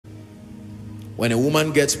When a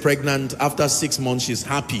woman gets pregnant, after 6 months, she's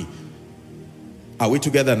happy. Are we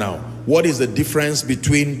together now? What is the difference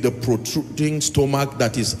between the protruding stomach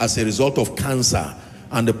that is as a result of cancer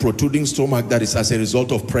and the protruding stomach that is as a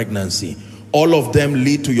result of pregnancy? All of them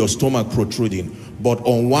lead to your stomach protruding. But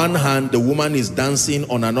on one hand, the woman is dancing.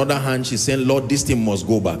 On another hand, she's saying, Lord, this thing must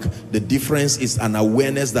go back. The difference is an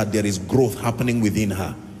awareness that there is growth happening within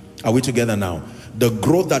her. Are we together now? The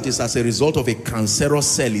growth that is as a result of a cancerous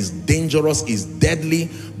cell is dangerous, is deadly.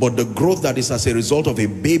 But the growth that is as a result of a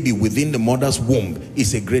baby within the mother's womb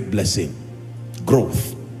is a great blessing.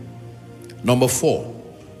 Growth. Number 4,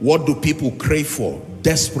 what do people crave for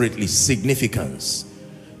desperately? Significance.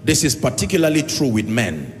 This is particularly true with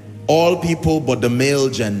men. All people but the male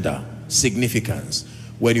gender. Significance.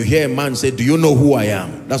 When you hear a man say, do you know who I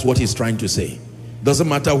am? That's what he's trying to say. Doesn't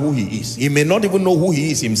matter who he is. He may not even know who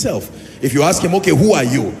he is himself. If you ask him, okay, who are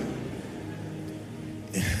you?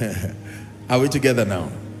 Are we together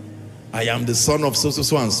now? I am the son of so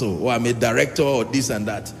and so. Or I'm a director or this and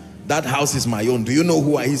that. That house is my own. Do you know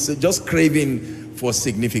who I am? He's just craving for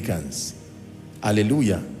significance.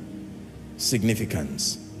 Hallelujah.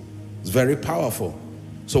 Significance. It's very powerful.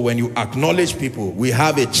 So when you acknowledge people, we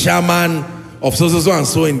have a chairman of so and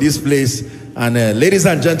so in this place. And ladies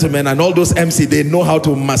and gentlemen, and all those MC, they know how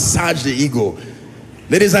to massage the ego.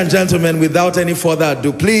 Ladies and gentlemen, without any further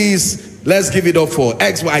ado, please, let's give it up for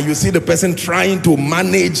XY. You see the person trying to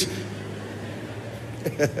manage.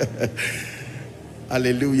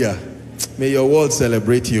 Hallelujah. May your world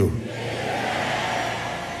celebrate you.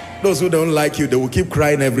 Those who don't like you, they will keep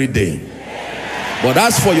crying every day. But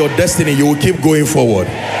as for your destiny, you will keep going forward.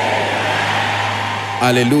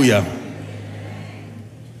 Hallelujah.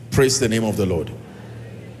 Praise the name of the Lord.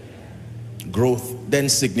 Growth, then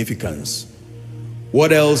significance.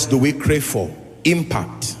 What else do we crave for?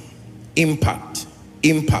 Impact. Impact.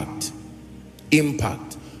 Impact.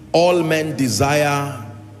 Impact. All men desire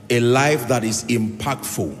a life that is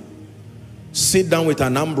impactful. Sit down with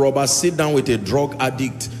an armed robber, sit down with a drug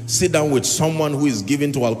addict, sit down with someone who is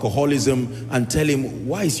given to alcoholism and tell him,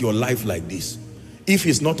 why is your life like this? If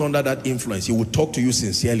he's not under that influence, he will talk to you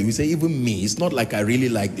sincerely. He will say, even me, it's not like I really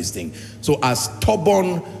like this thing. So as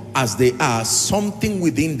stubborn as they are, something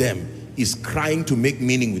within them is crying to make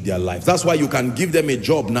meaning with their life. That's why you can give them a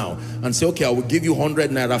job now and say, okay, I will give you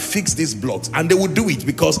 100 naira, fix these blocks. And they will do it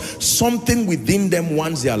because something within them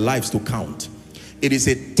wants their lives to count. It is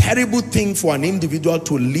a terrible thing for an individual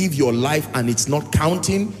to live your life and it's not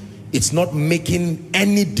counting. It's not making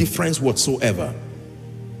any difference whatsoever.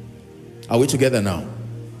 Are we together now?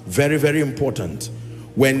 Very, very important.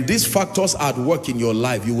 When these factors are at work in your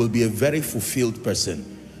life, you will be a very fulfilled person.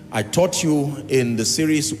 I taught you in the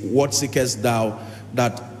series, What Seekest Thou,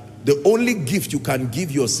 that the only gift you can give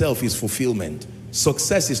yourself is fulfillment.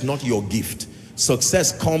 Success is not your gift.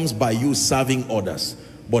 Success comes by you serving others.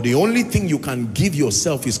 But the only thing you can give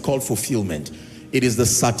yourself is called fulfillment. It is the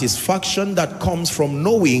satisfaction that comes from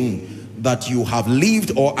knowing that you have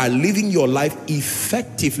lived or are living your life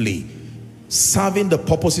effectively, serving the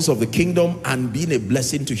purposes of the kingdom and being a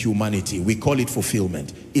blessing to humanity. We call it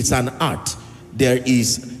fulfillment. It's an art. There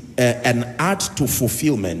is an art to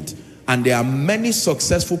fulfillment, and there are many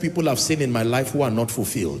successful people I've seen in my life who are not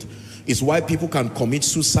fulfilled. It's why people can commit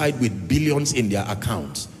suicide with billions in their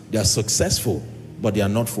accounts. They are successful, but they are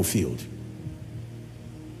not fulfilled.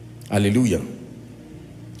 Hallelujah.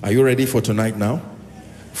 Are you ready for tonight now?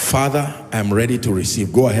 Father, I'm ready to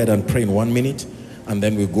receive. Go ahead and pray in 1 minute, and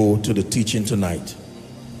then we'll go to the teaching tonight.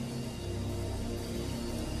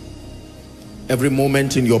 Every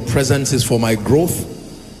moment in your presence is for my growth.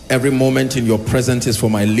 Every moment in your presence is for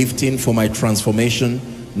my lifting, for my transformation.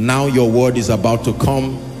 Now your word is about to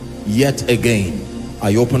come yet again.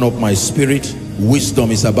 I open up my spirit.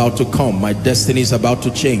 Wisdom is about to come. My destiny is about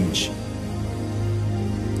to change.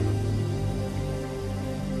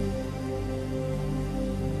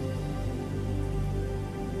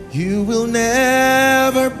 You will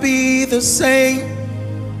never be the same.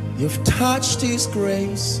 You've touched His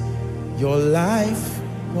grace. Your life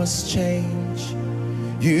must change.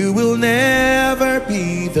 You will never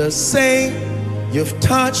be the same. You've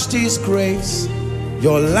touched His grace.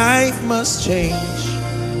 Your life must change.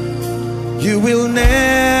 You will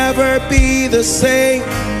never be the same.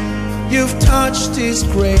 You've touched His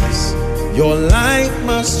grace. Your life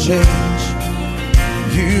must change.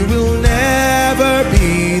 You will never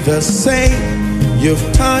be the same.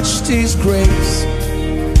 You've touched His grace.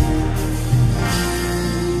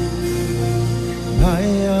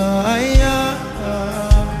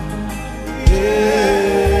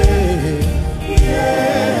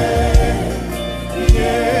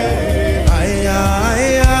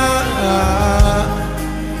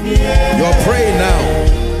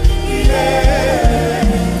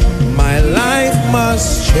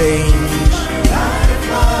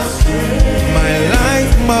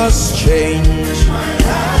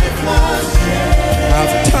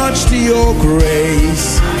 your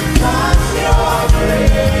grace.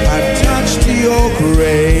 I've touched your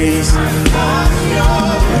grace.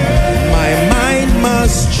 My mind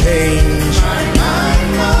must change. My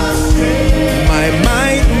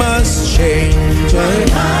mind must change.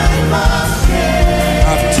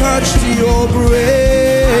 I've touched your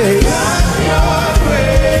grace.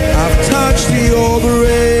 I've touched your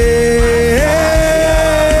grace.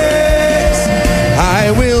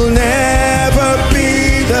 I will never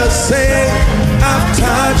be the same. I've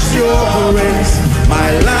touched your grace.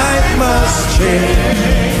 My life must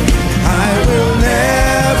change. I will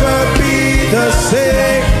never be the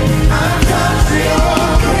same. I've touched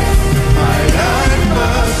your grace. My life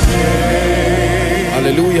must change.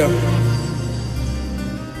 Hallelujah.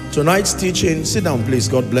 Tonight's teaching, sit down please,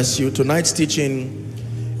 God bless you. Tonight's teaching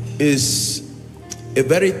is a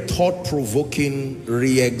very thought-provoking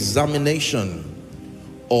re-examination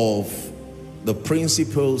of the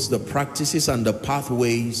principles, the practices and the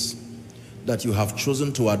pathways that you have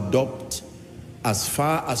chosen to adopt as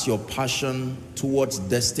far as your passion towards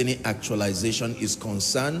destiny actualization is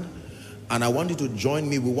concerned. And I want you to join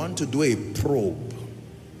me. We want to do a probe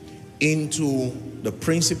into the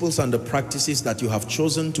principles and the practices that you have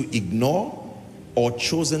chosen to ignore or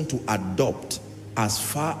chosen to adopt as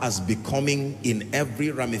far as becoming in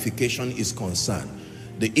every ramification is concerned.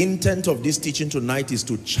 The intent of this teaching tonight is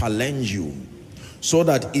to challenge you, so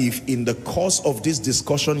that if in the course of this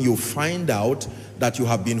discussion you find out that you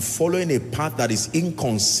have been following a path that is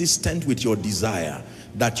inconsistent with your desire,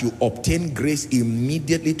 that you obtain grace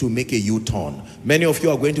immediately to make a U-turn. Many of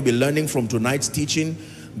you are going to be learning from tonight's teaching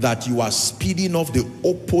that you are speeding off the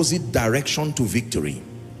opposite direction to victory.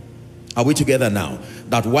 Are we together now?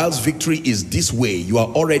 That whilst victory is this way, you are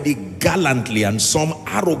already gallantly and some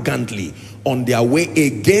arrogantly on their way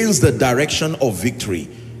against the direction of victory.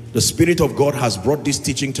 The Spirit of God has brought this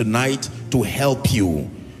teaching tonight to help you,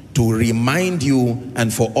 to remind you,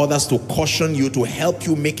 and for others to caution you, to help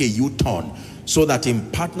you make a U-turn, so that in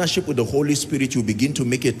partnership with the Holy Spirit you begin to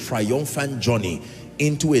make a triumphant journey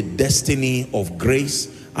into a destiny of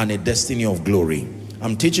grace and a destiny of glory.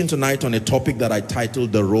 I'm teaching tonight on a topic that I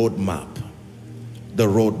titled the road map. The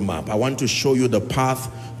road map. I want to show you the path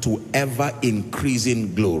to ever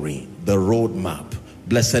increasing glory. The road map.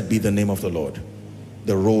 Blessed be the name of the Lord.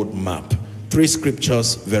 The road map. 3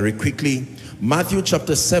 scriptures very quickly. Matthew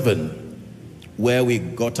chapter 7, where we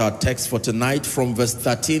got our text for tonight, from verse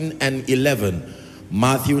 13 and 11.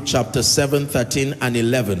 Matthew chapter 7, 13 and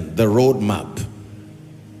 11. The road map.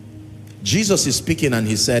 Jesus is speaking and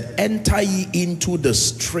he said, enter ye into the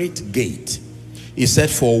straight gate. He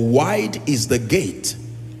said, for wide is the gate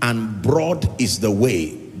and broad is the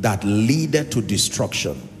way that leadeth to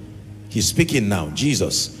destruction. He's speaking now,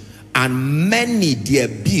 Jesus. And many there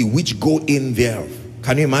be which go in there.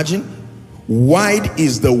 Can you imagine? Wide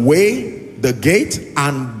is the way, the gate,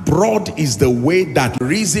 and broad is the way that,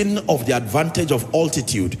 reason of the advantage of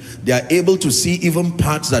altitude, they are able to see even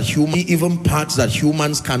parts that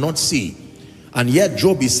humans cannot see. And yet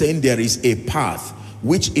Job is saying there is a path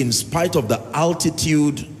which, in spite of the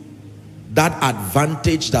altitude, that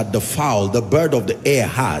advantage that the fowl, the bird of the air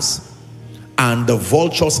has, and the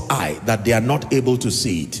vulture's eye, that they are not able to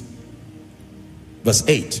see it. Verse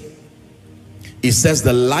 8, it says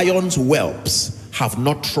the lion's whelps have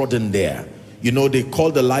not trodden there. You know, they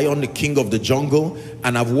call the lion the king of the jungle,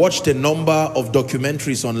 and I've watched a number of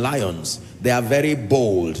documentaries on lions. They are very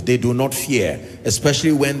bold. They do not fear,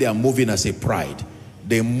 especially when they are moving as a pride.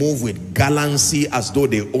 They move with gallancy as though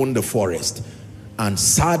they own the forest. And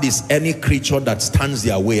sad is any creature that stands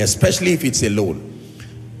their way, especially if it's alone.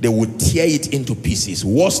 They would tear it into pieces.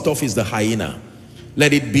 Worst off is the hyena.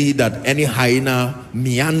 Let it be that any hyena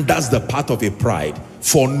meanders the path of a pride.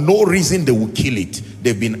 For no reason they will kill it.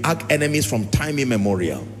 They've been arch enemies from time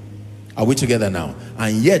immemorial. Are we together now?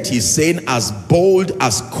 And yet he's saying, as bold,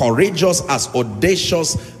 as courageous, as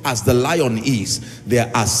audacious as the lion is, there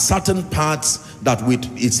are certain parts that with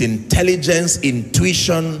its intelligence,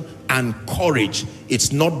 intuition, and courage,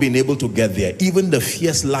 it's not been able to get there. Even the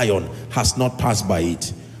fierce lion has not passed by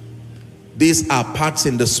it. These are parts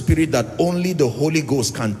in the spirit that only the Holy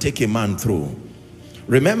Ghost can take a man through.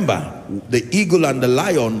 Remember, the eagle and the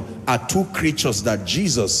lion are two creatures that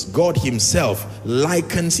Jesus, God himself,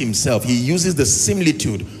 likens himself. He uses the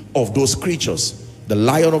similitude of those creatures. The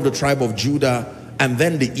lion of the tribe of Judah and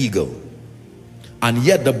then the eagle. And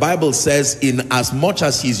yet the Bible says, in as much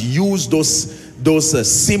as he's used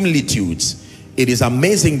those similitudes, it is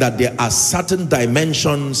amazing that there are certain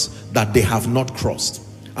dimensions that they have not crossed.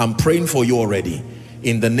 I'm praying for you already.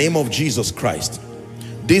 In the name of Jesus Christ,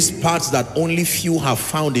 these parts that only few have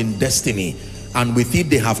found in destiny, and with it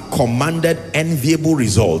they have commanded enviable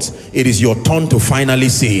results. It is your turn to finally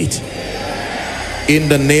see it. In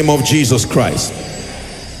the name of Jesus Christ.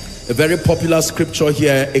 A very popular scripture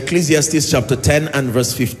here, Ecclesiastes chapter 10 and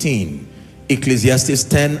verse 15. Ecclesiastes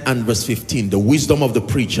 10 and verse 15, the wisdom of the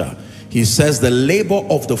preacher. He says, the labor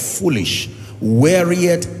of the foolish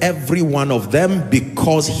wearieth every one of them,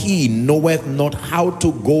 because he knoweth not how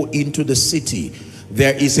to go into the city.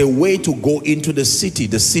 There is a way to go into the city.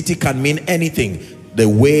 The city can mean anything. The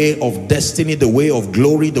way of destiny, the way of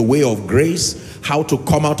glory, the way of grace. How to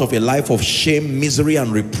come out of a life of shame, misery,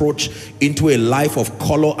 and reproach into a life of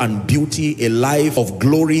color and beauty, a life of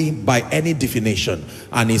glory by any definition.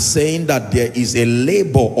 And he's saying that there is a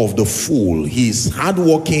labor of the fool. He's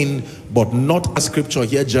hardworking, but not a scripture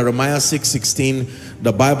here. Jeremiah 6:16,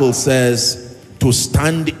 the Bible says, to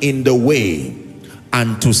stand in the way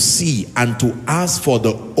and to see and to ask for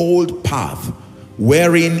the old path,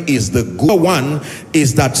 wherein is the good one,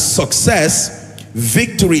 is that success,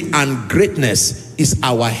 victory, and greatness is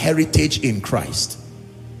our heritage in Christ.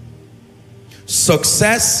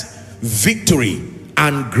 Success, victory,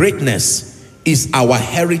 and greatness is our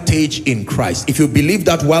heritage in Christ. If you believe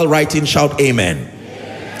that while writing, shout amen.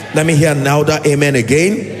 Amen. Let me hear louder amen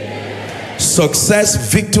again. Amen.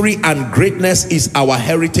 Success, victory, and greatness is our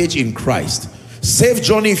heritage in Christ. Safe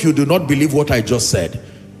journey if you do not believe what I just said.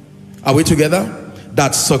 Are we together?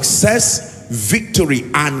 That success, victory,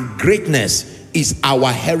 and greatness is our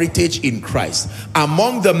heritage in Christ.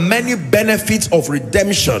 Among the many benefits of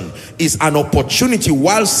redemption is an opportunity,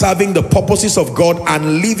 while serving the purposes of God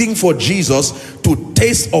and living for Jesus, to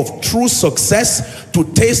taste of true success, to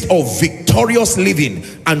taste of victorious living,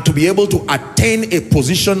 and to be able to attain a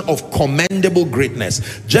position of commendable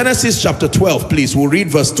greatness. Genesis chapter 12, please. We'll read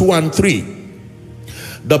verse 2 and 3.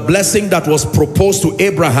 The blessing that was proposed to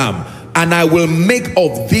Abraham: and I will make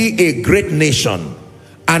of thee a great nation,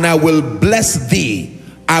 and I will bless thee.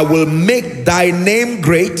 I will make thy name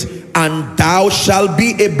great, and thou shalt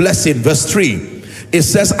be a blessing. Verse 3, it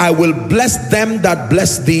says, I will bless them that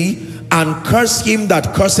bless thee, and curse him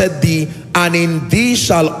that curseth thee, and in thee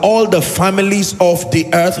shall all the families of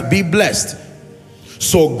the earth be blessed.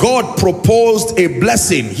 So God proposed a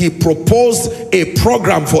blessing. He proposed a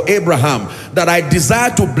program for Abraham, that I desire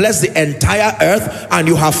to bless the entire earth, and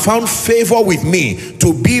you have found favor with me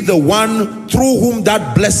to be the one through whom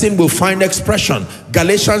that blessing will find expression.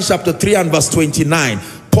 Galatians chapter 3 and verse 29.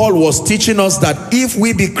 Paul was teaching us that if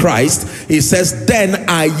we be Christ, he says, then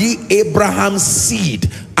are ye Abraham's seed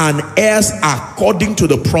and heirs according to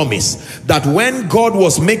the promise. That when God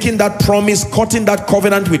was making that promise, cutting that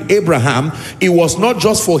covenant with Abraham, it was not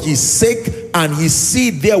just for his sake and his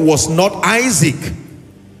seed. There was not Isaac.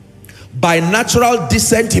 By natural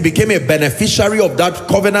descent, he became a beneficiary of that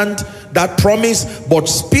covenant, that promise, but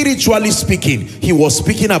spiritually speaking, he was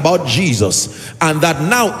speaking about Jesus. And that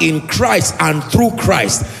now in Christ and through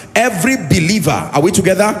Christ, every believer, are we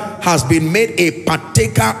together, has been made a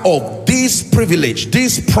partaker of this privilege,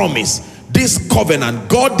 this promise, this covenant.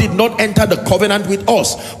 God did not enter the covenant with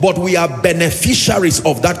us, but we are beneficiaries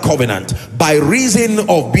of that covenant by reason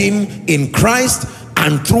of being in Christ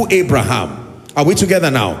and through Abraham. Are we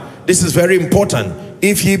together now? This is very important.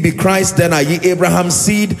 If ye be Christ, then are ye Abraham's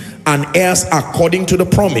seed and heirs according to the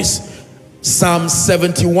promise. Psalm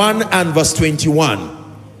 71 and verse 21.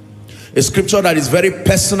 A scripture that is very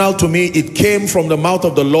personal to me. It came from the mouth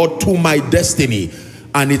of the Lord to my destiny.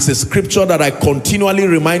 And it's a scripture that I continually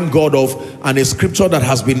remind God of, and a scripture that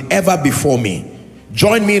has been ever before me.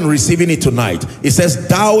 Join me in receiving it tonight. It says,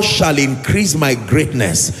 thou shalt increase my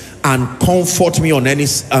greatness and comfort me on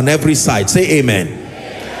every side. Say amen.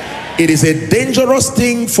 It is a dangerous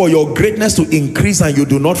thing for your greatness to increase and you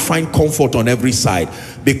do not find comfort on every side.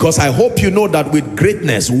 Because I hope you know that with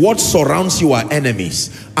greatness, what surrounds you are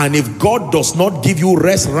enemies. And if God does not give you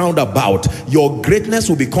rest round about, your greatness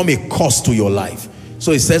will become a cost to your life.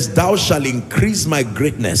 So it says, thou shalt increase my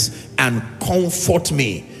greatness and comfort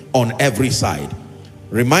me on every side.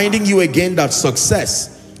 Reminding you again that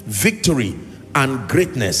success, victory, and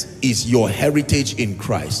greatness is your heritage in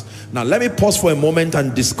Christ. Now let me pause for a moment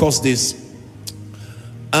and discuss this.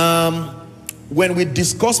 When we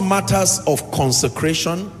discuss matters of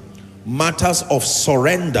consecration, matters of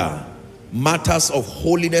surrender, matters of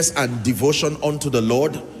holiness and devotion unto the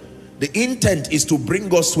Lord, the intent is to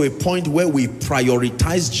bring us to a point where we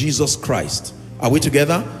prioritize Jesus Christ. Are we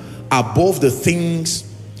together? Above the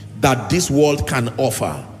things that this world can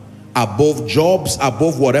offer, above jobs,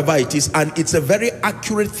 above whatever it is. And it's a very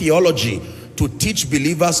accurate theology to teach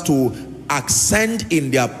believers to ascend in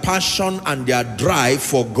their passion and their drive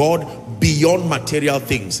for God beyond material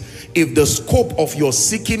things. If the scope of your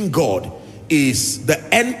seeking God is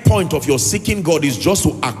the end point of your seeking God is just to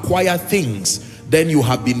acquire things, then you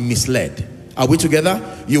have been misled. Are we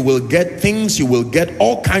together? You will get things, you will get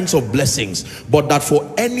all kinds of blessings, but that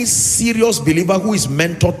for any serious believer who is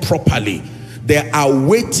mentored properly, there are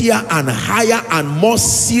weightier and higher and more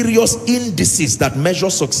serious indices that measure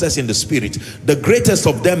success in the spirit. The greatest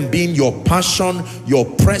of them being your passion, your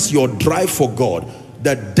press, your drive for God,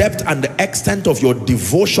 the depth and the extent of your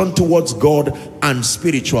devotion towards God and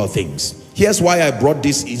spiritual things. Here's why I brought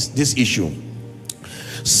this issue.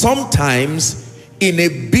 Sometimes in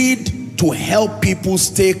a bid to help people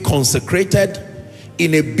stay consecrated,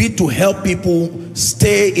 in a bid to help people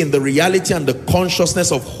stay in the reality and the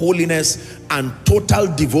consciousness of holiness and total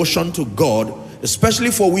devotion to God, especially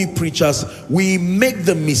for we preachers, we make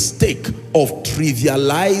the mistake of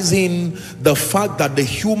trivializing the fact that the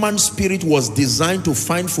human spirit was designed to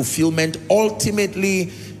find fulfillment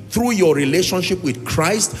ultimately through your relationship with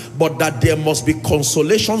Christ, but that there must be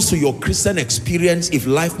consolations to your Christian experience if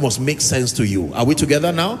life must make sense to you. Are we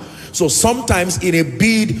together now? So sometimes in a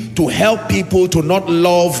bid to help people to not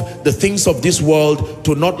love the things of this world,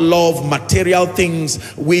 to not love material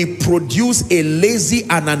things, we produce a lazy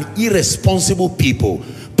and an irresponsible people.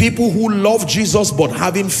 People who love Jesus but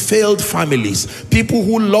having failed families. People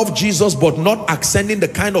who love Jesus but not ascending the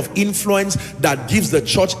kind of influence that gives the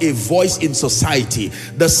church a voice in society.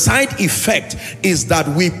 The side effect is that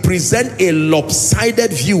we present a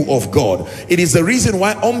lopsided view of God. It is the reason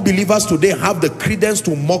why unbelievers today have the credence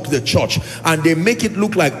to mock the church, and they make it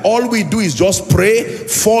look like all we do is just pray,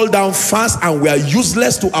 fall down fast, and we are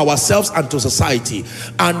useless to ourselves and to society.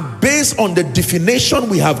 And based on the definition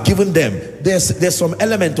we have given them, there's some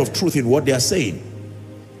element of truth in what they are saying.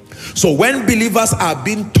 So when believers are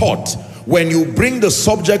being taught, when you bring the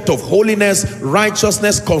subject of holiness,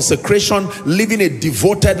 righteousness, consecration, living a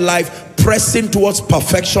devoted life, pressing towards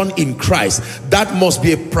perfection in Christ, that must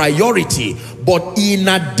be a priority. But in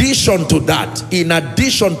addition to that,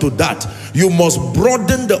 you must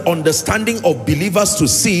broaden the understanding of believers to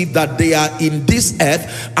see that they are in this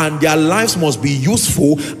earth and their lives must be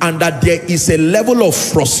useful, and that there is a level of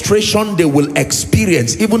frustration they will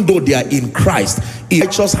experience even though they are in Christ.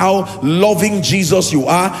 It's just how loving Jesus you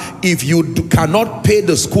are. If you cannot pay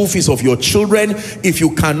the school fees of your children, if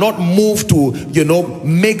you cannot move to,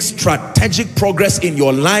 make strategic progress in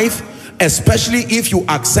your life, especially if you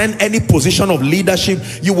ascend any position of leadership,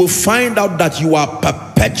 you will find out that you are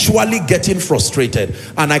perpetually getting frustrated.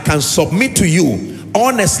 And I can submit to you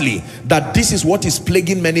honestly that this is what is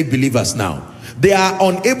plaguing many believers now. They are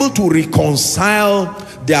unable to reconcile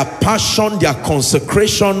their passion, their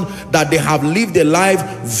consecration, that they have lived a life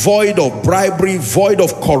void of bribery, void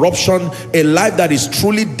of corruption, a life that is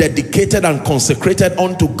truly dedicated and consecrated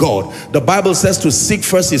unto God. The Bible says to seek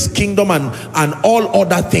first his kingdom and all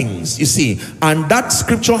other things, you see. And that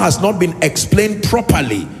scripture has not been explained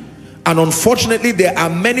properly. And unfortunately, there are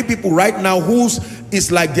many people right now whose it's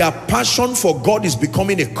like their passion for God is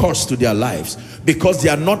becoming a curse to their lives, because they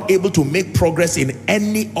are not able to make progress in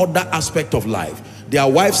any other aspect of life. Their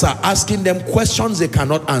wives are asking them questions they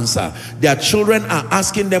cannot answer. Their children are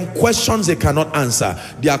asking them questions they cannot answer.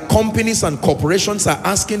 Their companies and corporations are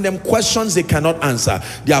asking them questions they cannot answer.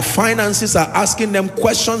 Their finances are asking them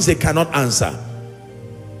questions they cannot answer.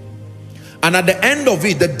 And at the end of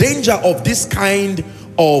it, the danger of this kind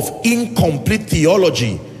of incomplete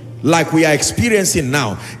theology like we are experiencing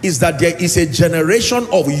now is that there is a generation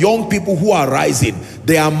of young people who are rising.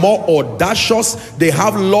 They are more audacious. They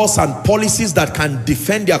have laws and policies that can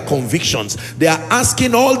defend their convictions. They are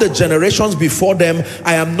asking all the generations before them,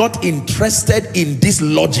 I am not interested in this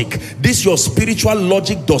logic. This your spiritual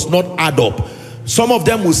logic does not add up. Some of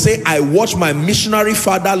them will say, I watched my missionary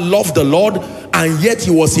father love the Lord and yet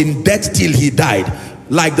he was in debt till he died.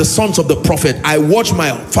 Like the sons of the prophet, I watched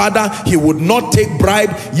my father, he would not take bribe,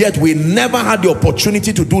 yet we never had the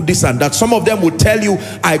opportunity to do this and that. Some of them will tell you,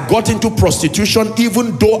 I got into prostitution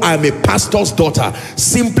even though I'm a pastor's daughter,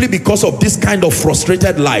 simply because of this kind of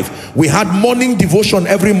frustrated life. We had morning devotion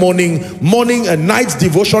every morning, morning and night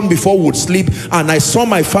devotion before we would sleep, and I saw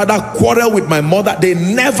my father quarrel with my mother. They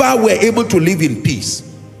never were able to live in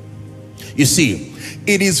peace. You see,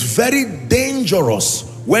 it is very dangerous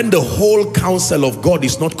when the whole counsel of God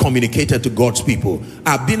is not communicated to God's people.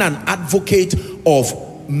 I've been an advocate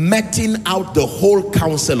of meting out the whole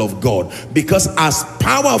counsel of God, because as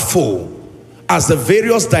powerful as the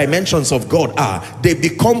various dimensions of God are, they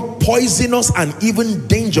become poisonous and even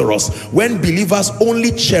dangerous when believers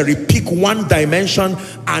only cherry pick one dimension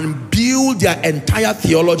and build their entire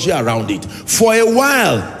theology around it. For a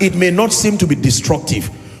while, it may not seem to be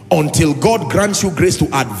destructive. Until God grants you grace to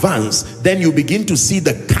advance, then you begin to see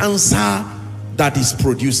the cancer that is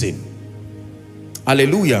producing.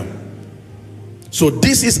 Hallelujah. So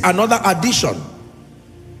this is another addition,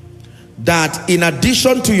 that in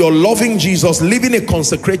addition to your loving Jesus, living a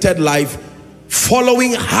consecrated life,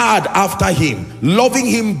 following hard after him, loving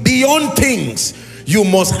him beyond things, you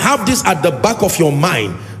must have this at the back of your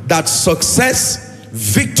mind, that success,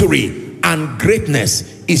 victory, and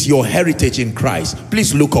greatness is your heritage in Christ.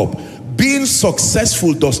 Please look up. Being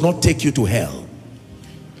successful does not take you to hell.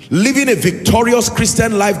 Living a victorious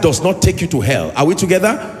Christian life does not take you to hell. Are we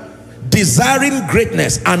together? Desiring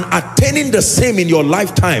greatness and attaining the same in your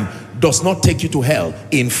lifetime does not take you to hell.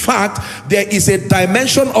 In fact, there is a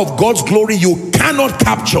dimension of God's glory you cannot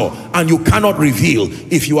capture and you cannot reveal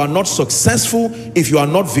if you are not successful, if you are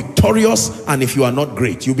not victorious, and if you are not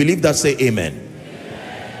great. You believe that? Say amen.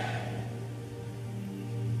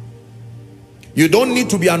 You don't need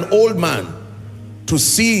to be an old man to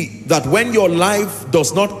see that when your life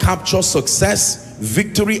does not capture success,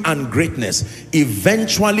 victory, and greatness,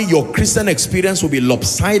 eventually your Christian experience will be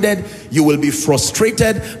lopsided, you will be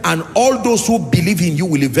frustrated, and all those who believe in you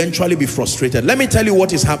will eventually be frustrated. Let me tell you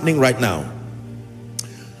what is happening right now.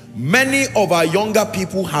 Many of our younger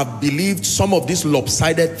people have believed some of these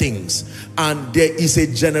lopsided things, and there is a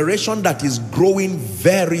generation that is growing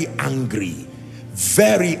very angry,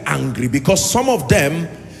 because some of them,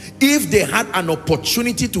 if they had an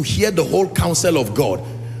opportunity to hear the whole counsel of God,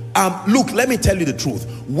 look, let me tell you the truth.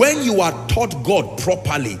 When you are taught God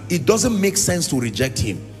properly, it doesn't make sense to reject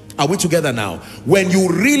him. Are we together now? When you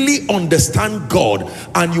really understand God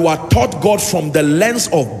and you are taught God from the lens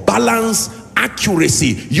of balance,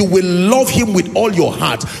 accuracy, you will love him with all your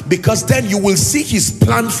heart, because then you will see his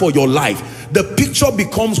plan for your life. The picture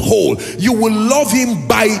becomes whole. You will love him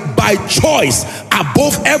by choice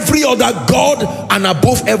above every other God and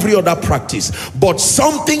above every other practice. But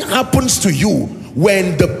something happens to you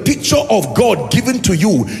when the picture of God given to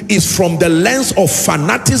you is from the lens of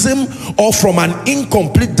fanaticism or from an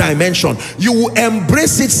incomplete dimension. You will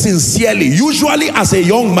embrace it sincerely, usually as a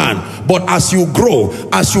young man, but as you grow,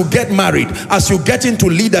 as you get married, as you get into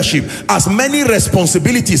leadership, as many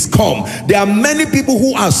responsibilities come, there are many people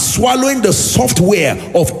who are swallowing the software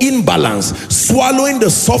of imbalance, swallowing the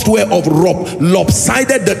software of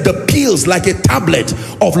lopsided, the pills like a tablet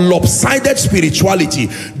of lopsided spirituality.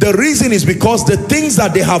 The reason is because the things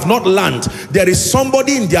that they have not learned, there is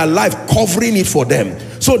somebody in their life covering it for them.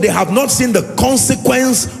 So they have not seen the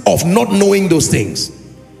consequence of not knowing those things.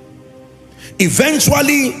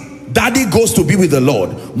 Eventually, daddy goes to be with the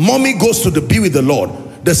Lord, mommy goes to be with the Lord,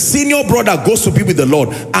 the senior brother goes to be with the Lord,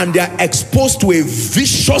 and they are exposed to a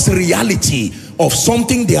vicious reality of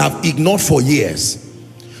something they have ignored for years.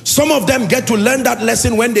 Some of them get to learn that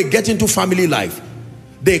lesson when they get into family life.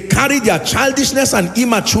 They carry their childishness and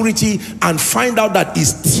immaturity and find out that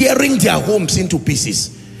it's tearing their homes into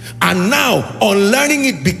pieces. And now, unlearning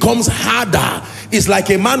it becomes harder. It's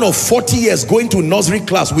like a man of 40 years going to nursery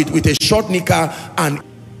class with a short knicker, and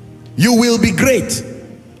you will be great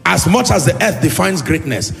as much as the earth defines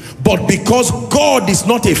greatness. But because God is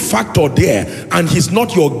not a factor there and he's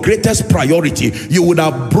not your greatest priority, you would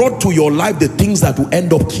have brought to your life the things that will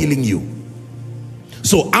end up killing you.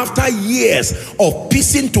 So after years of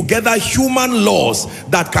piecing together human laws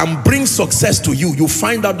that can bring success to you, you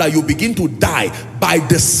find out that you begin to die by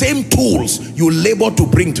the same tools you labor to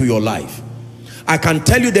bring to your life. I can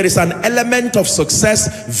tell you there is an element of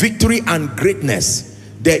success, victory, and greatness.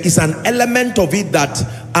 There is an element of it that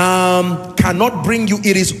cannot bring you.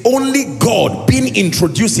 It is only God being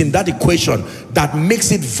introduced in that equation that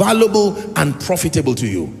makes it valuable and profitable to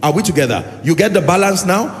you. Are we together? You get the balance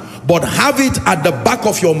now? But have it at the back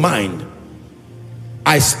of your mind.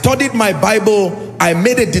 I studied my Bible. I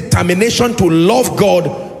made a determination to love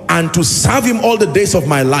God and to serve him all the days of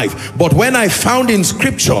my life. But when I found in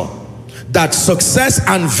scripture that success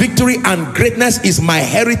and victory and greatness is my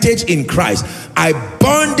heritage in Christ, I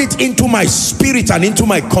burned it into my spirit and into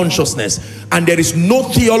my consciousness. And there is no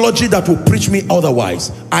theology that will preach me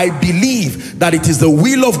otherwise. I believe that it is the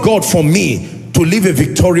will of God for me to live a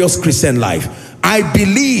victorious Christian life. I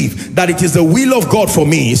believe that it is the will of God for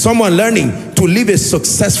me, someone learning, to live a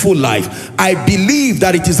successful life. I believe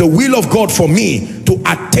that it is the will of God for me to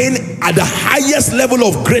attain at the highest level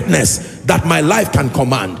of greatness that my life can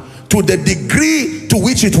command, to the degree to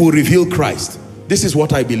which it will reveal Christ. This is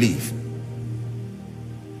what I believe.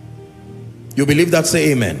 You believe that?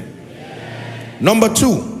 Say amen. Amen. Number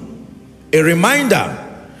two, a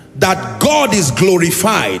reminder that God is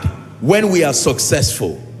glorified when we are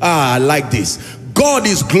successful. I like this. God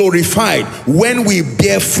is glorified when we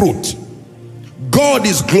bear fruit. God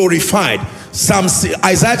is glorified.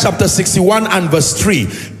 Isaiah chapter 61 and verse 3,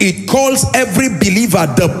 it calls every believer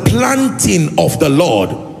the planting of the Lord.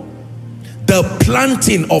 The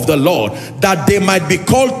planting of the Lord, that they might be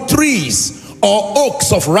called trees or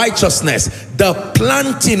oaks of righteousness. The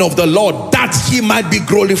planting of the Lord, that he might be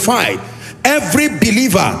glorified. Every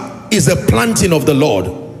believer is a planting of the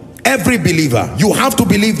Lord. Every believer. You have to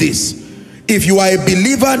believe this. If you are a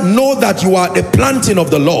believer, know that you are a planting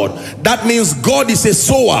of the Lord. That means God is a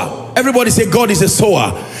sower. Everybody say God is a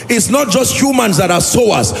sower. It's not just humans that are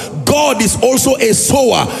sowers. God is also a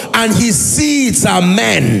sower, and his seeds are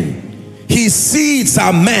men. His seeds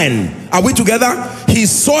are men. Are we together? His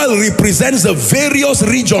soil represents the various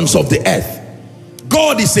regions of the earth.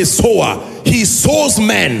 God is a sower. He sows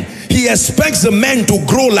men. He expects the men to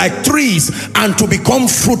grow like trees and to become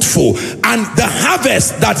fruitful. And the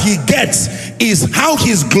harvest that he gets is how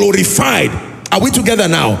he's glorified. Are we together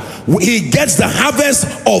now? He gets the harvest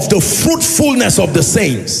of the fruitfulness of the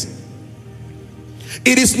saints.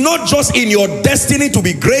 It is not just in your destiny to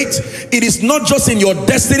be great. It is not just in your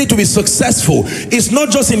destiny to be successful. It's not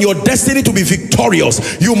just in your destiny to be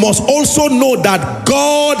victorious. You must also know that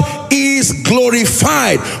God is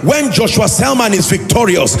glorified when JoshuaSelman is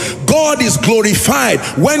victorious. God is glorified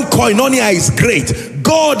when Koinonia is great.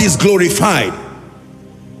 God is glorified.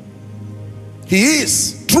 He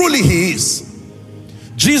is. Truly he is.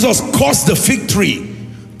 Jesus caused the fig tree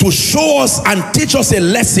to show us and teach us a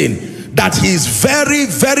lesson that he is very,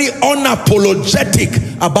 very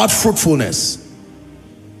unapologetic about fruitfulness.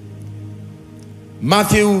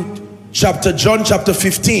 John chapter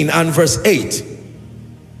 15 and verse 8.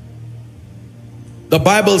 The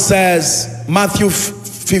Bible says, Matthew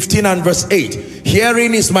 15 and verse 8,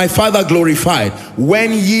 herein is my Father glorified,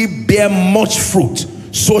 when ye bear much fruit,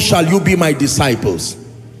 so shall you be my disciples.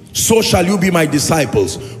 So shall you be my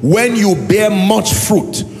disciples. When you bear much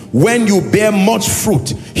fruit, when you bear much fruit,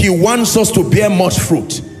 he wants us to bear much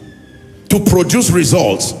fruit, to produce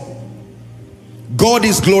results. God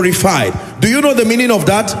is glorified. Do you know the meaning of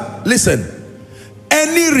that? Listen,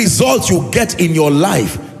 any result you get in your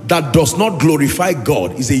life that does not glorify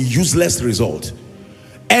God is a useless result.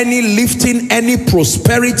 Any lifting, any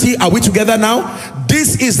prosperity, are we together now?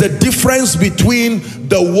 This is the difference between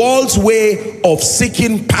the world's way of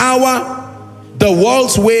seeking power, the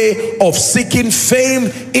world's way of seeking fame,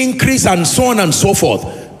 increase, and so on and so forth.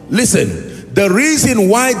 Listen, the reason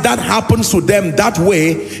why that happens to them that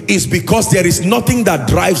way is because there is nothing that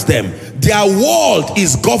drives them. Their world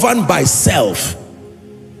is governed by self.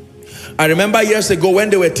 I remember years ago when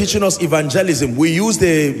they were teaching us evangelism, we used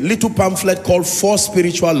a little pamphlet called 4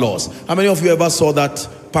 Spiritual Laws. How many of you ever saw that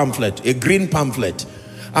pamphlet? A green pamphlet.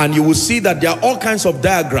 And you will see that there are all kinds of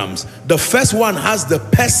diagrams. The first one has the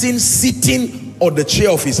person sitting on the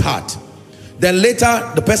chair of his heart. Then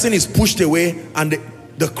later, the person is pushed away and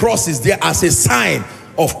the cross is there as a sign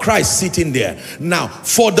of Christ sitting there. Now,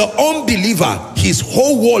 for the unbeliever, his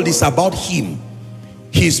whole world is about him.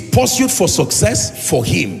 His pursuit for success, for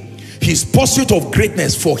him. His pursuit of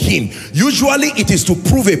greatness, for him. Usually it is to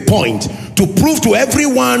prove a point, to prove to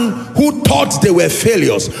everyone who thought they were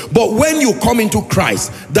failures. But when you come into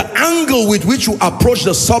Christ, the angle with which you approach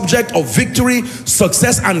the subject of victory,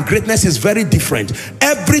 success, and greatness is very different.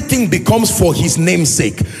 Everything becomes for his name's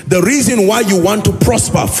sake. The reason why you want to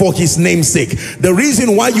prosper, for his name's sake. The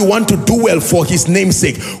reason why you want to do well, for his name's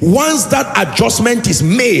sake. Once that adjustment is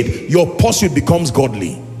made, your pursuit becomes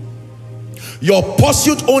godly. Your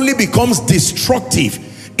pursuit only becomes destructive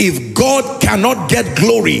if God cannot get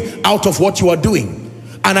glory out of what you are doing.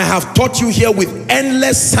 And I have taught you here with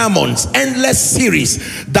endless sermons, endless series,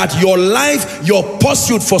 that your life, your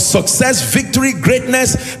pursuit for success, victory,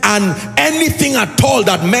 greatness, and anything at all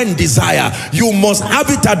that men desire, you must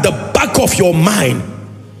have it at the back of your mind,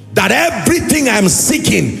 that everything I'm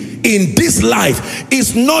seeking in this life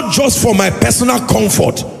is not just for my personal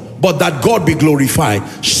comfort, but that God be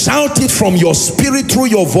glorified. Shout it from your spirit through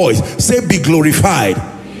your voice. Say, be glorified,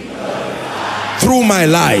 through my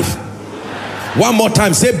life. One more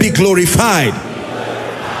time, say, be glorified,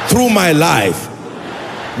 through my life.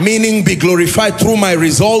 Meaning, be glorified through my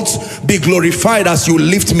results. Be glorified as you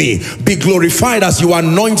lift me. Be glorified as you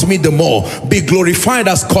anoint me the more. Be glorified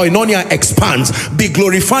as Koinonia expands. Be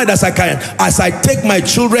glorified as I take my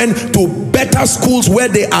children to better schools where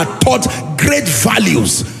they are taught great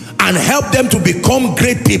values and help them to become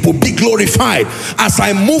great people. Be glorified. As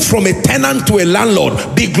I move from a tenant to a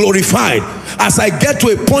landlord, be glorified. As I get to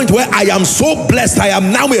a point where I am so blessed, I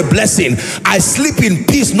am now a blessing. I sleep in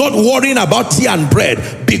peace, not worrying about tea and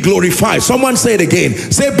bread. Be glorified. Someone say it again.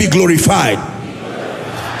 Say, be glorified. Be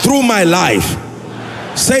glorified. Through my life.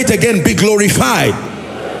 Say it again. Be glorified.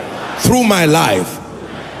 through my life.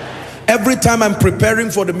 Every time I'm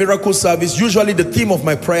preparing for the miracle service, usually the theme of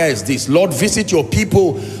my prayer is this: Lord, visit your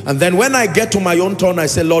people. And then when I get to my own turn, I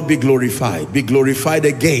say, Lord, be glorified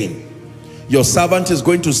again. Your servant is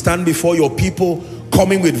going to stand before your people,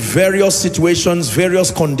 coming with various situations,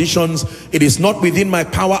 various conditions. It is not within my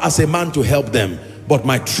power as a man to help them, but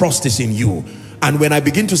my trust is in you. And when I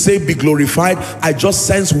begin to say be glorified, I just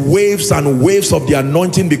sense waves and waves of the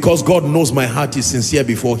anointing, because God knows my heart is sincere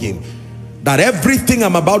before him. That everything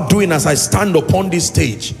I'm about doing as I stand upon this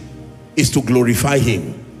stage is to glorify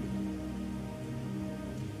him.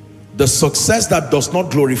 The success that does not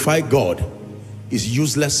glorify God is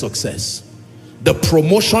useless success. The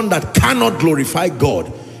promotion that cannot glorify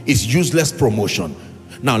God is useless promotion.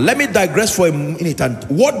 Now let me digress for a minute. And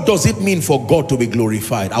what does it mean for God to be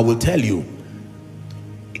glorified? I will tell you.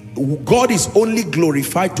 God is only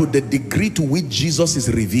glorified to the degree to which Jesus is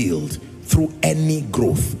revealed through any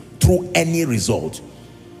growth, through any result,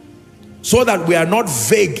 so that we are not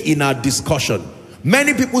vague in our discussion.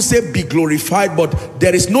 Many people say be glorified, but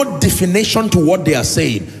there is no definition to what they are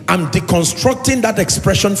saying. I'm deconstructing that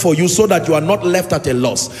expression for you so that you are not left at a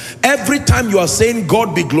loss. Every time you are saying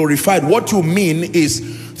God be glorified, what you mean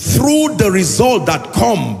is through the result that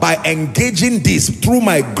come by engaging this, through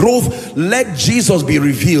my growth, let Jesus be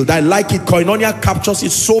revealed. I like it. Koinonia captures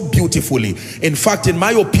it so beautifully. In fact, in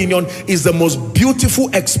my opinion, is the most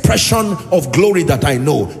beautiful expression of glory that I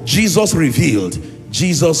know. Jesus revealed,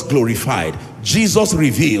 Jesus glorified, Jesus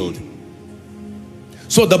revealed.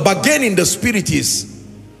 So the bargain in the spirit is,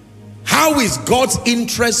 how is God's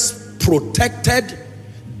interest protected,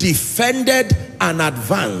 defended, and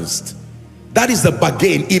advanced? That is the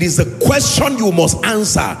bargain. It is a question you must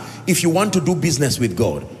answer if you want to do business with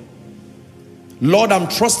God. Lord, I'm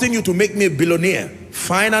trusting you to make me a billionaire.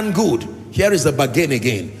 Fine and good. Here is the bargain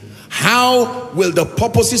again. How will the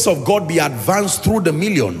purposes of God be advanced through the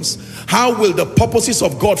millions? How will the purposes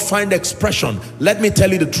of God find expression? Let me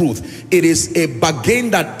tell you the truth. It is a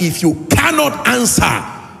bargain that if you cannot answer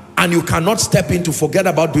and you cannot step into, forget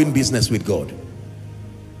about doing business with God.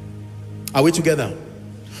 Are we together?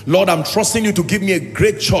 Lord, I'm trusting you to give me a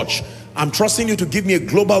great church. I'm trusting you to give me a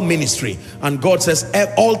global ministry. And God says,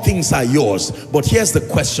 all things are yours. But here's the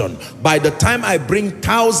question. By the time I bring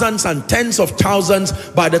thousands and tens of thousands,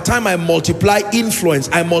 by the time I multiply influence,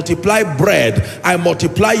 I multiply bread, I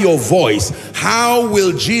multiply your voice, how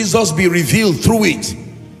will Jesus be revealed through it?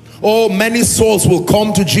 Oh, many souls will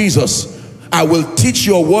come to Jesus. I will teach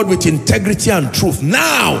your word with integrity and truth.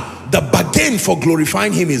 Now, the bargain for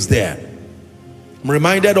glorifying him is there. I'm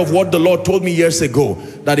reminded of what the Lord told me years ago,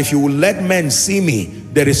 that if you will let men see me,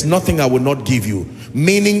 there is nothing I will not give you.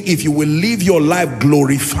 Meaning, if you will live your life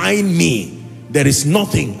glorifying me, there is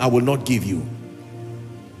nothing I will not give you.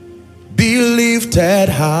 Be lifted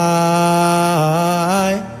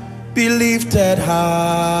high, be lifted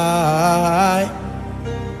high.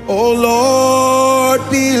 Oh Lord,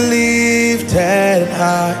 be lifted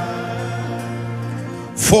high.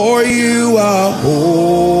 For you are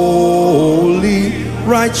holy,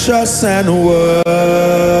 righteous and worthy.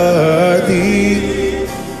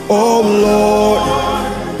 Oh Lord,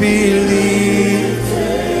 be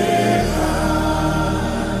lifted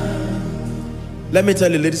high. Let me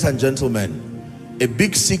tell you, ladies and gentlemen, a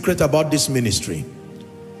big secret about this ministry.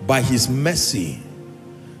 By his mercy,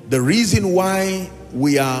 the reason why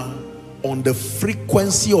we are on the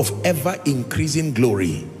frequency of ever increasing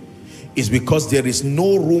glory is because there is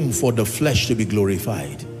no room for the flesh to be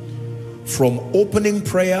glorified. From opening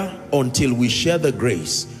prayer until we share the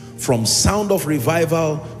grace, from sound of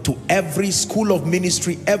revival to every school of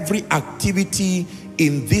ministry, every activity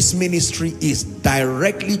in this ministry is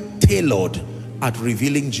directly tailored at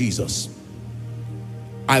revealing Jesus.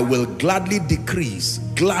 I will gladly decrease,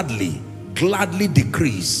 gladly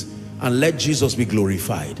decrease, and let Jesus be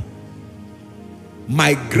glorified.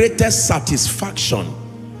 My greatest satisfaction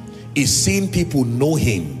is seeing people know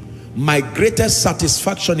him. My greatest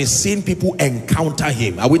satisfaction is seeing people encounter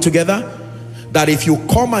him. Are we together? That if you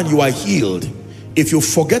come and you are healed, if you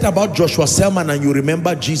forget about Joshua Selman and you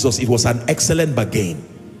remember Jesus, it was an excellent bargain.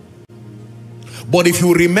 But if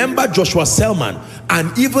you remember Joshua Selman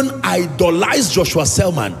and even idolize Joshua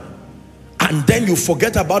Selman, and then you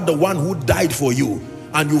forget about the one who died for you,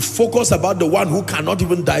 and you focus about the one who cannot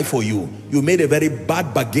even die for you, you made a very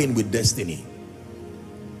bad bargain with destiny.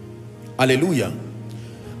 Hallelujah.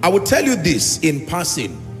 I will tell you this in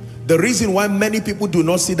passing. The reason why many people do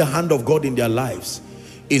not see the hand of God in their lives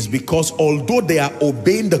is because although they are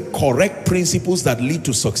obeying the correct principles that lead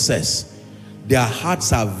to success, their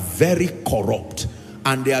hearts are very corrupt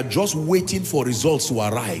and they are just waiting for results to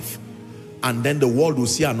arrive. and then the world will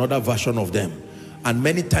see another version of them. And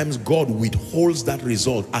many times God withholds that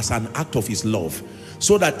result as an act of his love,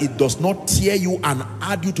 so that it does not tear you and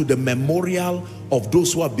add you to the memorial of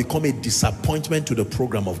those who have become a disappointment to the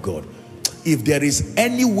program of God. If there is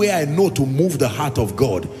any way I know to move the heart of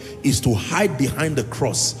God, is to hide behind the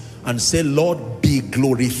cross and say, Lord, be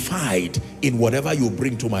glorified in whatever you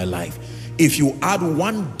bring to my life. If you add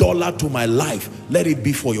 $1 to my life, let it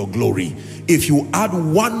be for your glory. If you add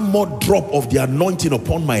one more drop of the anointing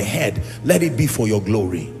upon my head, let it be for your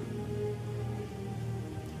glory.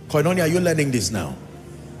 Koinonia, are you learning this now?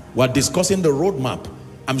 We're discussing the roadmap.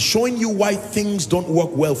 I'm showing you why things don't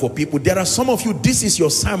work well for people. There are some of you, this is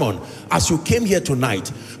your sermon. As you came here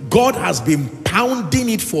tonight, God has been pounding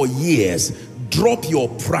it for years. Drop your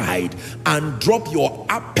pride and drop your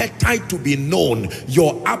appetite to be known,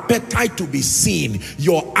 your appetite to be seen,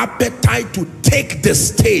 your appetite to take the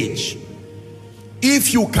stage.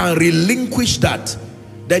 If you can relinquish that,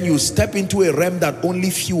 then you step into a realm that only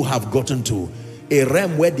few have gotten to. A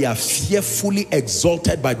realm where they are fearfully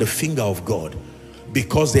exalted by the finger of God,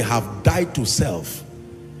 because they have died to self.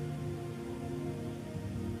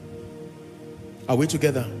 Are we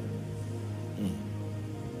together?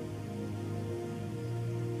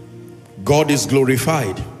 God is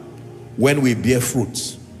glorified when we bear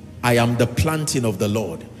fruits. I am the planting of the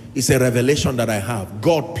Lord. It's a revelation that I have.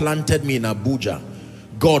 God planted me in Abuja.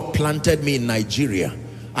 God planted me in Nigeria.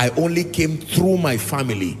 I only came through my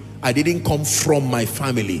family. I didn't come from my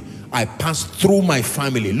family. I passed through my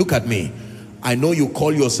family. Look at me. I know you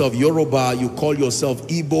call yourself Yoruba, you call yourself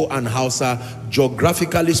Igbo and Hausa.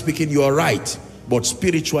 Geographically speaking, you are right. But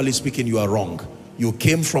spiritually speaking, you are wrong. You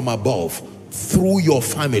came from above through your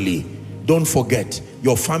family. Don't forget,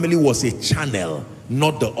 your family was a channel,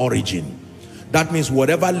 not the origin. That means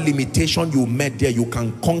whatever limitation you met there, you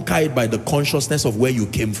can conquer it by the consciousness of where you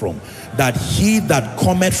came from. That he that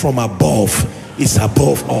cometh from above is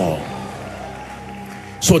above all.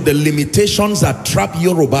 So the limitations that trap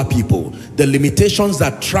Yoruba people, the limitations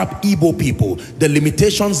that trap Igbo people, the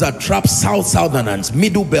limitations that trap Southerners,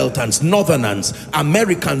 Middle Belters, Northerners,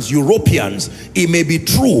 Americans, Europeans, it may be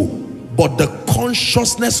true, but the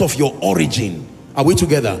consciousness of your origin, are we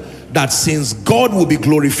together? That since God will be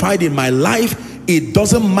glorified in my life, it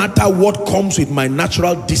doesn't matter what comes with my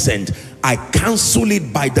natural descent. I cancel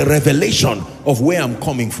it by the revelation of where I'm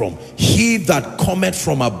coming from. He that cometh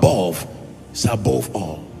from above is above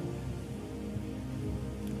all.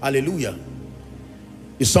 Hallelujah.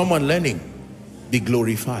 Is someone learning? Be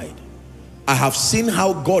glorified. I have seen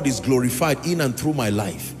how God is glorified in and through my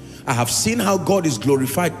life. I have seen how God is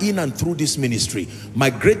glorified in and through this ministry.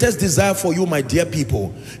 My greatest desire for you, my dear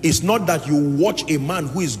people, is not that you watch a man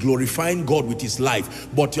who is glorifying God with his life,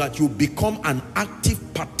 but that you become an active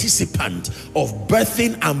participant of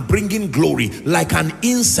birthing and bringing glory, like an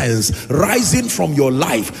incense rising from your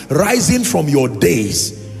life, rising from your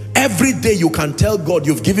days. Every day you can tell God,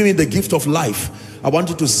 you've given me the gift of life. I want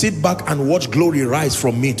you to sit back and watch glory rise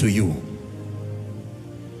from me to you.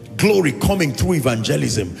 Glory coming through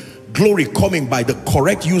evangelism. Glory coming by the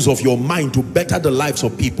correct use of your mind to better the lives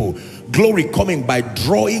of people. Glory coming by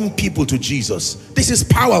drawing people to Jesus. This is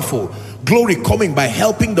powerful. Glory coming by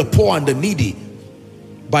helping the poor and the needy.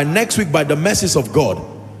 By next week, by the mercies of God,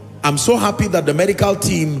 I'm so happy that the medical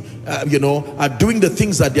team, are doing the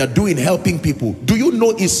things that they are doing, helping people. Do you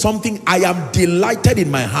know it's something I am delighted in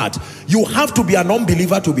my heart? You have to be an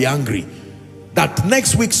unbeliever to be angry. That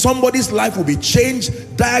next week somebody's life will be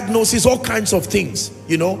changed, diagnosis, all kinds of things,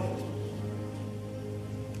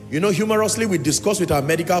 humorously we discuss with our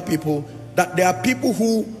medical people that there are people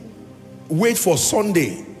who wait for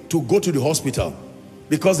Sunday to go to the hospital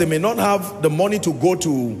because they may not have the money to go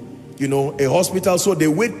to, a hospital, so they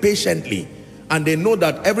wait patiently and they know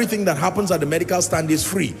that everything that happens at the medical stand is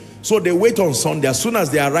free. So they wait on Sunday. As soon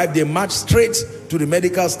as they arrive, they march straight to the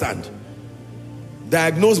medical stand.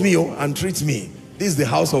 Diagnose me and treat me. This is the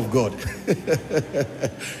house of God.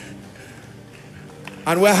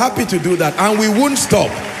 And we're happy to do that. And we won't stop.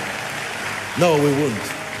 No, we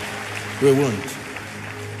won't. We won't.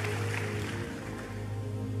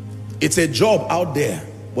 It's a job out there,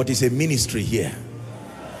 but it's a ministry here.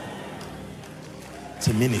 It's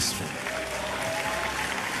a ministry.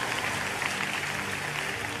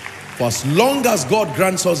 For as long as God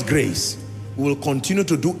grants us grace, we will continue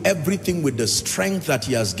to do everything with the strength that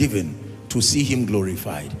he has given to see him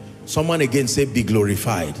glorified. Someone again say, be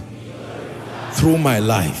glorified, through my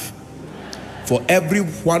life. For every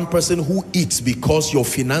one person who eats because your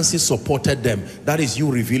finances supported them, that is you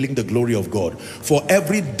revealing the glory of God. For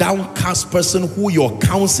every downcast person who your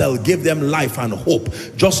counsel gave them life and hope,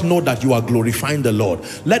 just know that you are glorifying the Lord.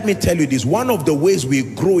 Let me tell you this, one of the ways we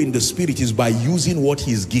grow in the spirit is by using what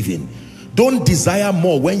He is giving. Don't desire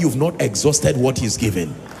more when you've not exhausted what He's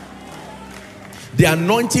given. The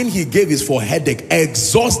anointing He gave is for headache.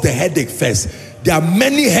 Exhaust the headache first. There are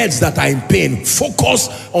many heads that are in pain. Focus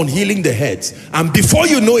on healing the heads. And before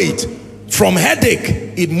you know it, from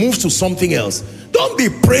headache, it moves to something else. Don't be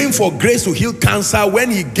praying for grace to heal cancer when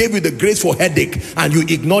He gave you the grace for headache and you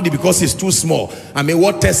ignored it because it's too small. I mean,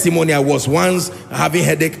 what testimony I was once having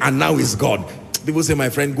headache and now it's gone. People say, my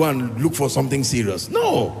friend, go and look for something serious.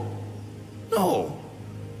 No. No.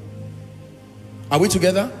 Are we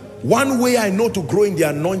together? One way I know to grow in the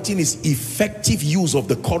anointing is effective use of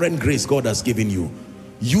the current grace God has given you.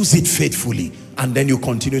 Use it faithfully and then you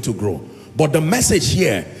continue to grow. But the message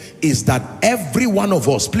here is that every one of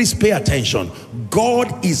us, please pay attention,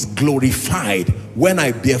 God is glorified when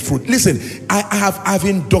I bear fruit. Listen, I've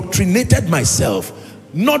indoctrinated myself,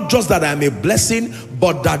 not just that I'm a blessing,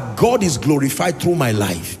 but that God is glorified through my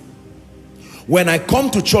life. When I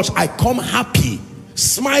come to church, I come happy,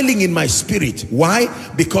 smiling in my spirit. Why?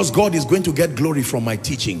 Because God is going to get glory from my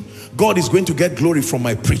teaching. God is going to get glory from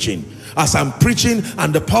my preaching. As I'm preaching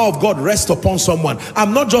and the power of God rests upon someone,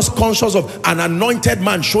 I'm not just conscious of an anointed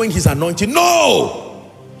man showing his anointing.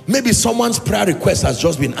 No! Maybe someone's prayer request has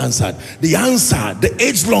just been answered. The answer, the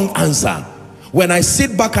age-long answer. When I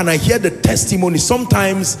sit back and I hear the testimony,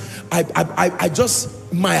 sometimes I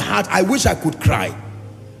just, my heart, I wish I could cry.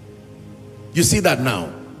 You see that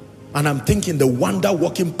now? And I'm thinking the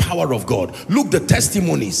wonder-working power of God. Look, the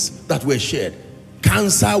testimonies that were shared.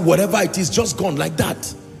 Cancer, whatever it is, just gone like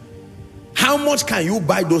that. How much can you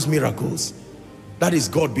buy those miracles? That is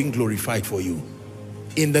God being glorified for you.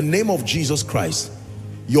 In the name of Jesus Christ,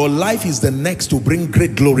 your life is the next to bring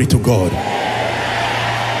great glory to God.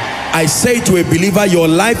 I say to a believer, your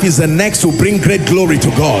life is the next to bring great glory to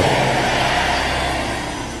God.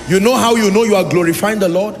 You know how you know you are glorifying the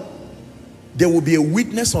Lord? There will be a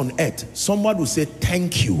witness on earth. Someone will say,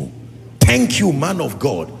 thank you. Thank you, man of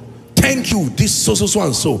God. Thank you, this so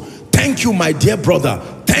and so. Thank you, my dear brother.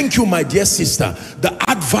 Thank you, my dear sister. The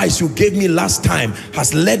advice you gave me last time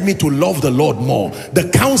has led me to love the Lord more. The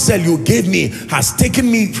counsel you gave me has taken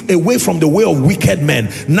me away from the way of wicked men.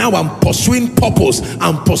 Now I'm pursuing purpose.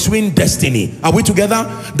 I'm pursuing destiny. Are we together?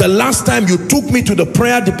 The last time you took me to the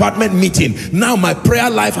prayer department meeting, now my prayer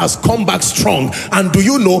life has come back strong. And do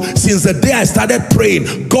you know, since the day I started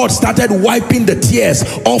praying, God started wiping the tears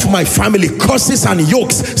off my family. Curses and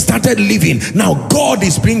yokes started leaving. Now God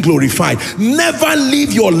is being glorified. Never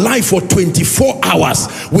leave your life for 24 hours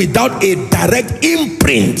without a direct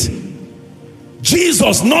imprint.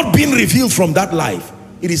 Jesus not being revealed from that life.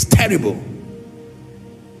 It is terrible.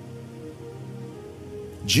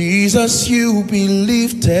 Jesus, you be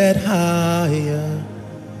lifted higher,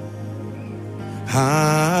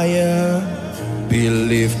 higher, be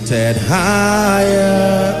lifted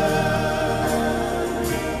higher.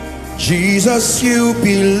 Jesus, you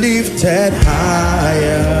be lifted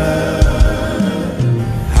higher,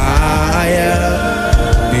 higher,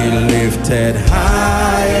 be lifted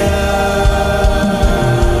higher.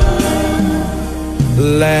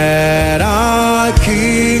 Let our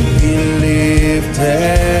King be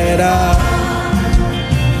lifted up.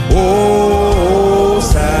 Oh,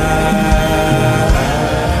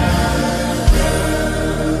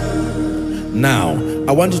 now,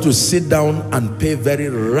 I want you to sit down and pay very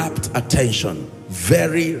rapt attention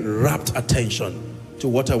to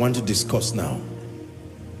what I want to discuss now.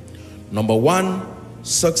 Number one,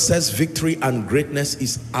 success, victory, and greatness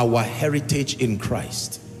is our heritage in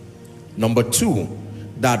Christ. Number two,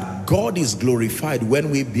 that God is glorified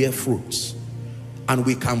when we bear fruits, and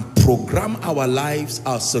we can program our lives,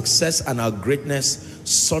 our success, and our greatness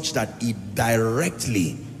such that it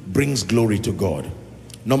directly brings glory to God.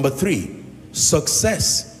 Number three,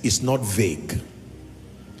 success is not vague.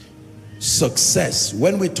 Success,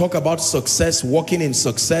 when we talk about success, walking in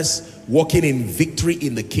victory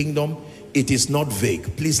in the kingdom, it is not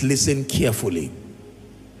vague. Please listen carefully.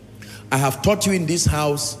 I have taught you in this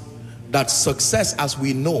house that success, as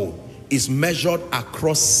we know, is measured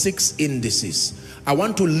across 6 indices. I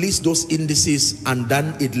want to list those indices, and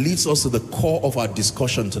then it leads us to the core of our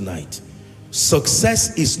discussion tonight.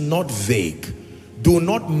 Success is not vague. Do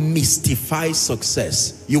not mystify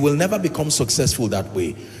success. You will never become successful that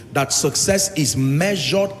way. That success is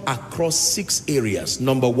measured across 6 areas.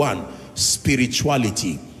 Number one,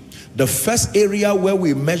 spirituality. The first area where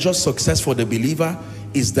we measure success for the believer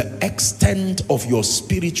is the extent of your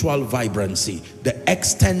spiritual vibrancy, the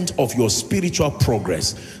extent of your spiritual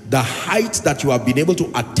progress, the height that you have been able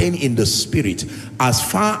to attain in the spirit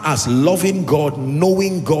as far as loving God,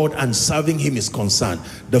 knowing God, and serving him is concerned.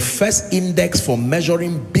 The first index for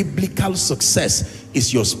measuring biblical success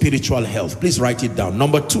is your spiritual health. Please write it down.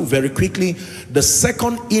 Number 2, very quickly, the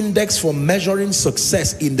second index for measuring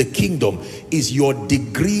success in the kingdom is your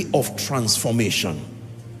degree of transformation.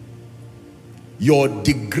 Your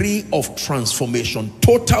degree of transformation,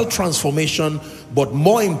 total transformation, but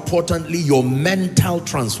more importantly, your mental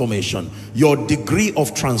transformation, your degree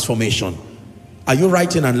of transformation. Are you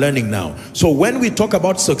writing and learning now? So when we talk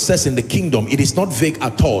about success in the kingdom, it is not vague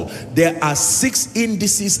at all. There are 6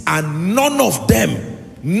 indices and none of them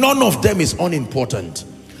is unimportant.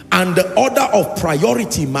 And the order of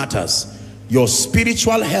priority matters. Your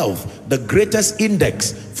spiritual health, the greatest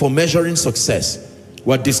index for measuring success.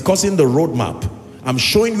 We're discussing the roadmap. I'm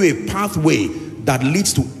showing you a pathway that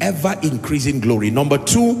leads to ever increasing glory. Number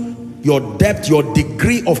 2, your depth, your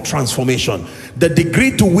degree of transformation. The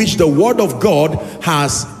degree to which the word of God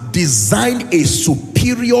has designed a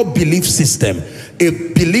superior belief system. A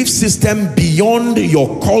belief system beyond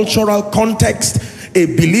your cultural context. A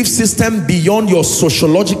belief system beyond your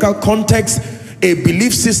sociological context. A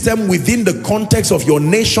belief system within the context of your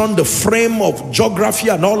nation, the frame of geography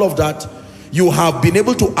and all of that. You have been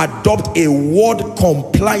able to adopt a word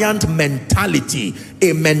compliant mentality,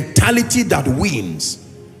 a mentality that wins.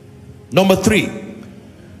 Number 3,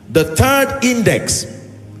 the third index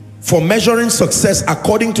for measuring success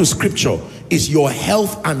according to scripture is your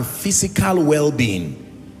health and physical well-being.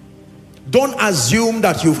 Don't assume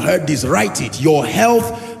that you've heard this. Write it. Your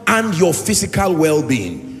health and your physical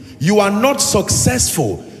well-being. You are not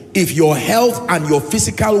successful if your health and your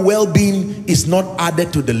physical well-being is not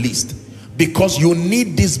added to the list. Because you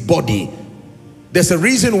need this body. There's a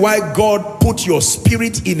reason why God put your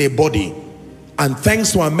spirit in a body. And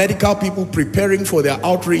thanks to our medical people preparing for their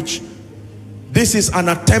outreach, this is an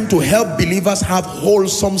attempt to help believers have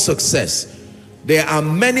wholesome success. There are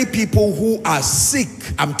many people who are sick.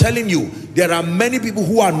 I'm telling you, there are many people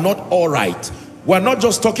who are not all right. We're not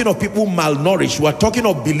just talking of people malnourished. We're talking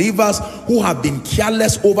of believers who have been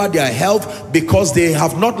careless over their health because they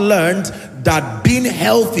have not learned that being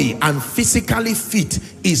healthy and physically fit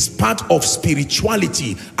is part of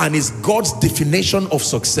spirituality and is God's definition of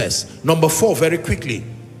success. Number 4, very quickly.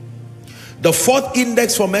 The fourth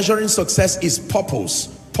index for measuring success is purpose.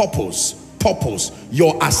 Purpose. Purpose.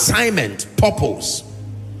 Your assignment. Purpose.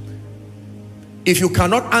 If you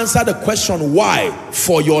cannot answer the question why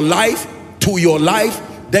for your life, to your life,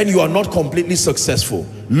 then you are not completely successful.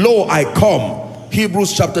 Lo, I come.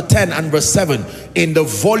 Hebrews chapter 10 and verse 7. In the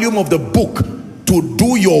volume of the book to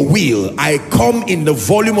do your will. I come in the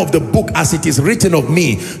volume of the book as it is written of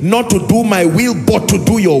me. Not to do my will, but to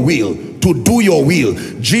do your will. To do your will.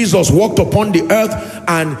 Jesus walked upon the earth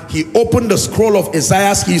and he opened the scroll of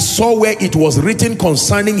Isaiah. He saw where it was written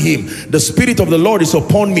concerning him. The Spirit of the Lord is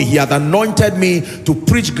upon me. He hath anointed me to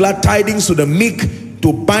preach glad tidings to the meek,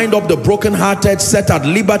 to bind up the brokenhearted, set at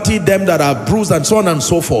liberty them that are bruised, and so on and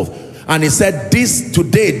so forth. And he said, this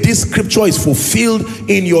today, this scripture is fulfilled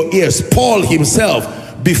in your ears. Paul himself,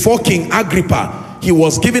 before King Agrippa, he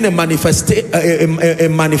was given a manifesto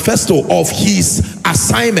of his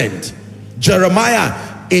assignment.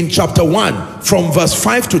 Jeremiah in chapter 1 from verse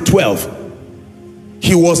 5 to 12,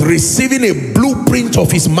 he was receiving a blueprint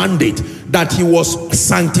of his mandate, that he was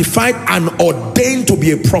sanctified and ordained to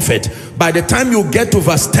be a prophet. By the time you get to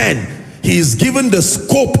verse 10, he is given the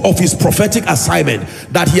scope of his prophetic assignment,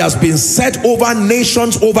 that he has been set over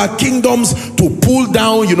nations, over kingdoms, to pull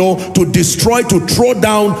down, to destroy, to throw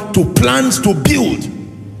down, to plant, to build.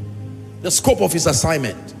 The scope of his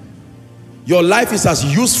assignment. Your life is as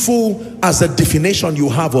useful as the definition you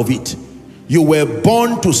have of it. You were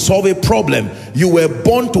born to solve a problem. You were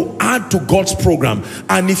born to add to God's program.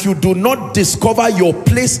 And if you do not discover your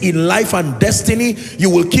place in life and destiny, you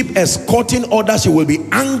will keep escorting others. You will be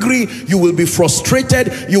angry. You will be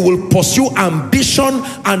frustrated. You will pursue ambition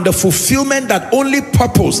and the fulfillment that only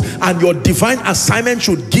purpose and your divine assignment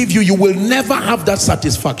should give you. You will never have that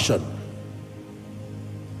satisfaction.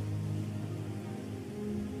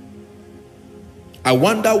 I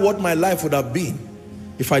wonder what my life would have been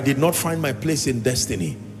if I did not find my place in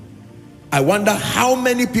destiny. I wonder how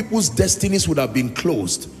many people's destinies would have been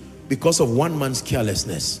closed because of one man's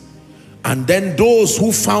carelessness. And then those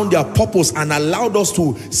who found their purpose and allowed us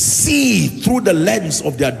to see through the lens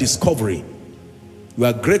of their discovery, we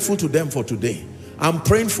are grateful to them for today. I'm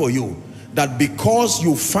praying for you that because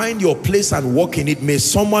you find your place and walk in it, may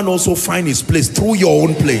someone also find his place through your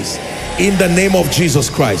own place, in the name of Jesus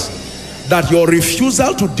Christ. That your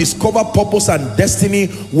refusal to discover purpose and destiny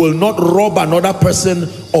will not rob another person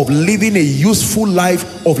of living a useful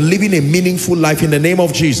life, of living a meaningful life, in the name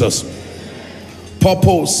of Jesus.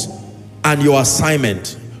 Purpose and your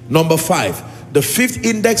assignment. Number 5, the 5th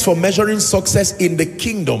index for measuring success in the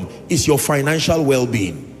kingdom is your financial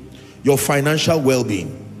well-being. Your financial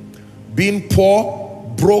well-being. Being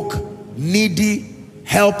poor, broke, needy,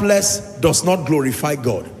 helpless does not glorify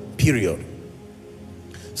God, period.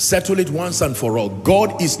 Settle it once and for all.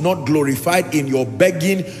 God is not glorified in your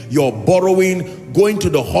begging, your borrowing, going to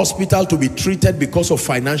the hospital to be treated because of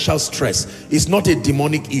financial stress. It's not a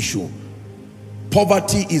demonic issue.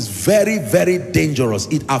 Poverty is very, very dangerous.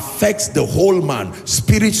 It affects the whole man,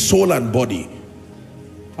 spirit, soul, and body.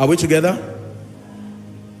 Are we together?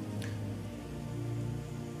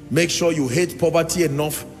 Make sure you hate poverty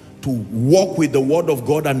enough to walk with the word of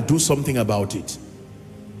God and do something about it.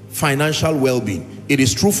 Financial well-being. It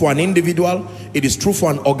is true for an individual. It is true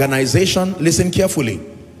for an organization. Listen carefully.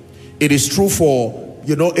 It is true for,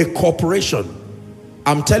 a corporation.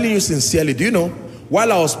 I'm telling you sincerely, do you know,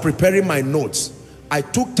 while I was preparing my notes, I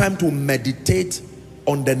took time to meditate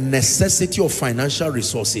on the necessity of financial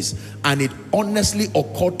resources, and it honestly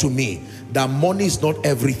occurred to me that money is not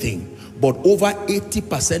everything, but over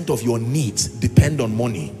 80% of your needs depend on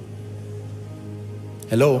money.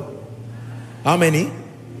 Hello? How many?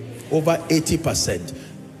 Over 80%.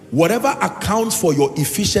 Whatever accounts for your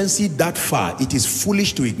efficiency that far, it is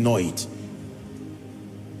foolish to ignore it.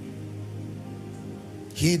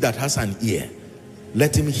 He that has an ear,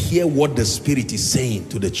 let him hear what the Spirit is saying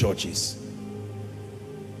to the churches.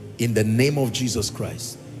 In the name of Jesus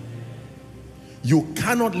Christ. You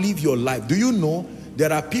cannot live your life. Do you know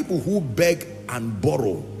there are people who beg and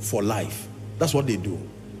borrow for life? That's what they do.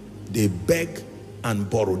 They beg and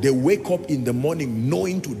borrow. They wake up in the morning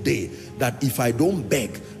knowing today that if I don't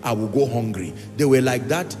beg, I will go hungry. They were like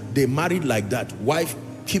that. They married like that. Wife,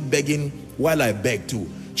 keep begging while I beg too.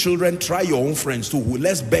 Children, try your own friends too.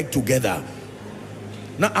 Let's beg together.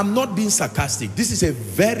 Now, I'm not being sarcastic. This is a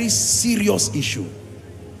very serious issue.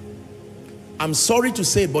 I'm sorry to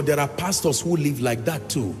say, but there are pastors who live like that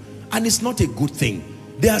too. And it's not a good thing.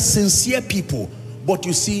 They are sincere people. But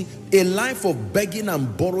you see, a life of begging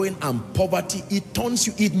and borrowing and poverty, it turns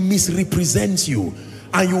you, it misrepresents you.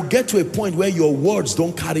 And you get to a point where your words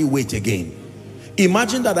don't carry weight again.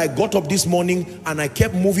 Imagine that I got up this morning and I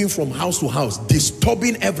kept moving from house to house,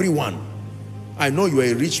 disturbing everyone. I know you are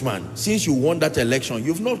a rich man. Since you won that election,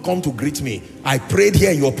 you've not come to greet me. I prayed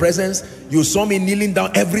here in your presence. You saw me kneeling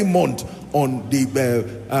down every month on the,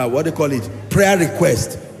 what they call it, prayer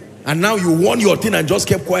request. And now you won your thing and just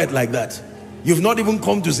kept quiet like that. You've not even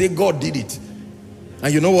come to say God did it.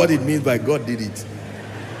 And you know what it means by God did it.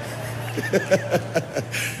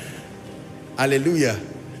 Hallelujah.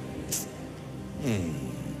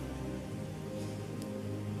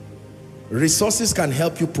 Resources can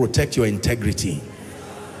help you protect your integrity.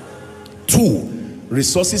 2,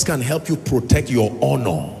 resources can help you protect your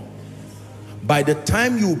honor. By the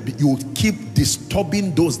time you keep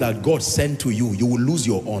disturbing those that God sent to you, you will lose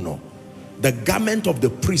your honor. The garment of the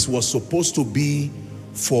priest was supposed to be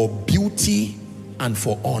for beauty and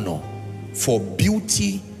for honor. For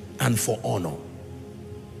beauty and for honor.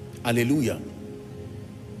 Hallelujah.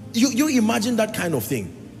 You imagine that kind of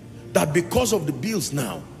thing. That because of the bills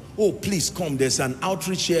now, oh, please come, there's an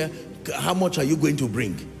outreach here. How much are you going to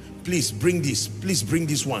bring? Please bring this. Please bring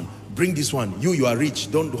this one. Bring this one. You are rich.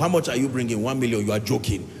 How much are you bringing? 1 million. You are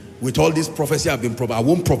joking. With all this prophecy I've been I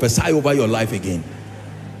won't prophesy over your life again.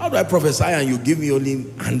 How do I prophesy and you give me only,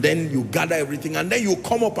 and then you gather everything, and then you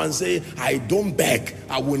come up and say, I don't beg.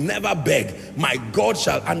 I will never beg. My God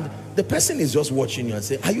shall. And the person is just watching you and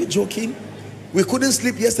say, are you joking? We couldn't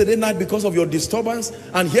sleep yesterday night because of your disturbance,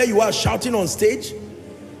 and here you are shouting on stage.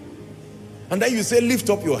 And then you say, lift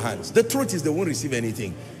up your hands. The truth is they won't receive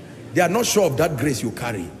anything. They are not sure of that grace you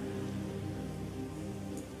carry.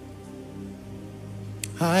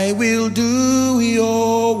 I will do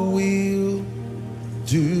your will,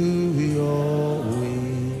 do your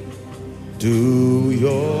will, do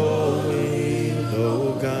your will,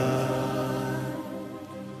 oh God.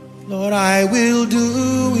 Lord, I will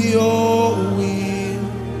do your will,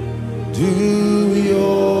 do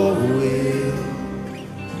your will,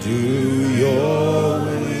 do your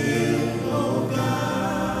will, oh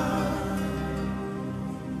God.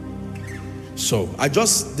 So I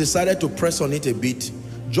just decided to press on it a bit,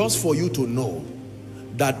 just for you to know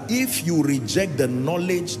that if you reject the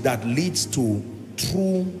knowledge that leads to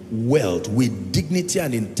true wealth with dignity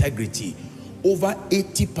and integrity, over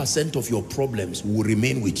 80% of your problems will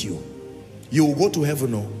remain with you. You will go to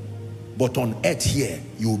heaven, no, but on earth here,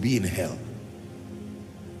 you will be in hell.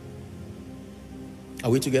 Are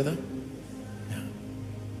we together?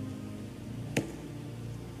 Yeah.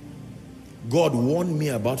 God warned me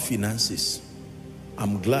about finances.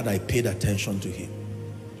 I'm glad I paid attention to him.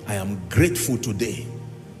 I am grateful today,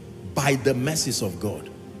 by the mercies of God,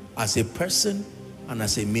 as a person and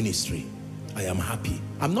as a ministry. I am happy.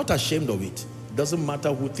 I'm not ashamed of it. Doesn't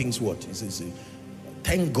matter who thinks what.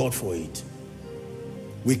 Thank God for it.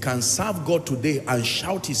 We can serve God today and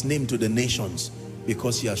shout his name to the nations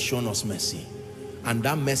because he has shown us mercy. And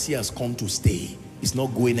that mercy has come to stay. It's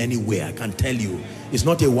not going anywhere, I can tell you. It's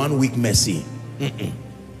not a one-week mercy.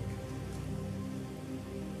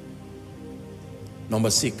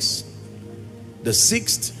 Number 6. The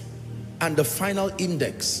sixth and the final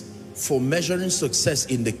index for measuring success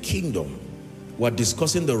in the kingdom, we're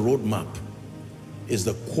discussing the roadmap, is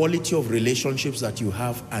the quality of relationships that you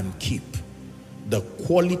have and keep. The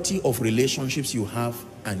quality of relationships you have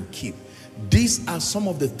and keep. These are some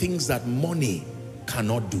of the things that money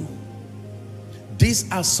cannot do. These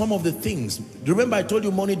are some of the things. Remember, I told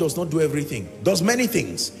you money does not do everything. Does many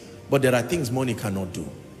things, but there are things money cannot do.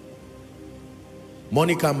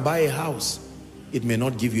 Money can buy a house. It may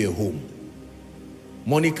not give you a home.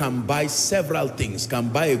 Money can buy several things. Can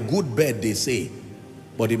buy a good bed, they say,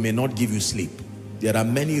 but it may not give you sleep. There are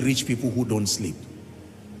many rich people who don't sleep.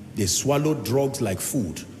 They swallow drugs like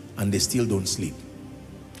food and they still don't sleep.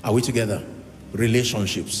 Are we together?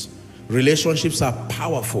 Relationships. Relationships are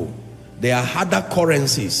powerful. They are harder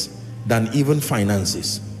currencies than even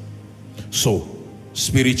finances. So,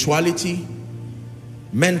 spirituality,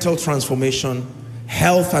 mental transformation,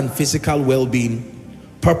 health and physical well-being,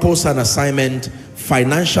 purpose and assignment,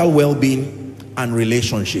 financial well-being, and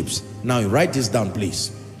relationships. Now, write this down,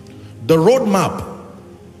 please. The roadmap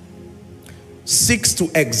seeks to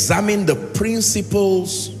examine the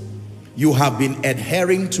principles you have been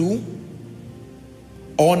adhering to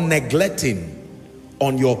or neglecting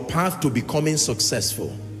on your path to becoming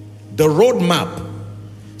successful. The roadmap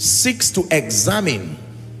seeks to examine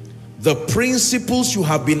the principles you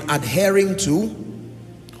have been adhering to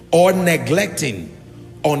or neglecting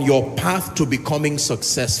on your path to becoming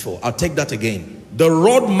successful. I'll take that again. The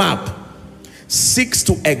roadmap seeks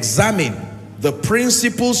to examine the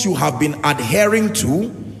principles you have been adhering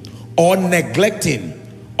to or neglecting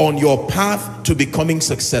on your path to becoming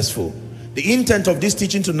successful. The intent of this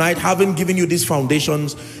teaching tonight, having given you these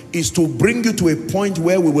foundations, is to bring you to a point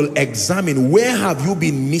where we will examine where have you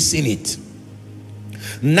been missing it.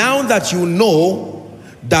 Now that you know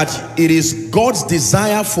that it is God's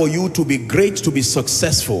desire for you to be great, to be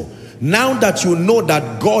successful, now that you know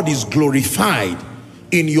that God is glorified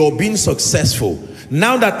in your being successful,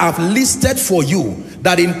 now that I've listed for you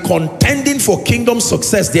that in contending for kingdom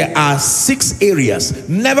success, there are 6 areas.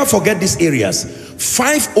 Never forget these areas.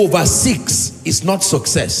 5 over 6 is not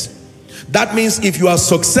success. That means if you are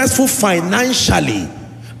successful financially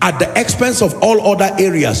at the expense of all other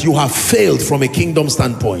areas, you have failed from a kingdom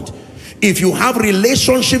standpoint. If you have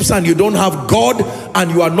relationships and you don't have God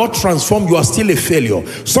and you are not transformed, you are still a failure.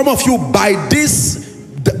 Some of you, by this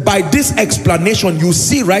explanation, you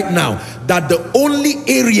see right now that the only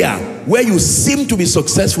area where you seem to be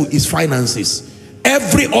successful is finances.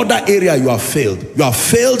 Every other area you have failed. You have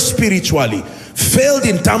failed spiritually, failed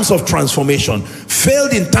in terms of transformation,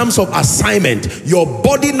 failed in terms of assignment. Your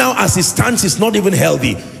body now as it stands is not even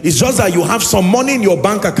healthy. It's just that you have some money in your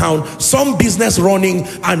bank account, some business running,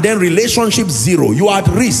 and then relationship 0. You are at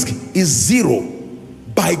risk is 0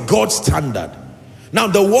 by God's standard. Now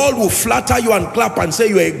the world will flatter you and clap and say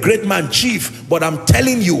you're a great man, chief, but I'm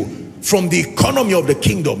telling you, from the economy of the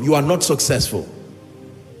kingdom, you are not successful.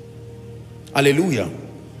 Hallelujah.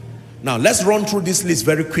 Now let's run through this list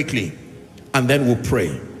very quickly and then we'll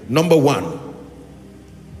pray. Number 1,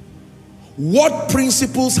 what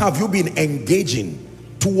principles have you been engaging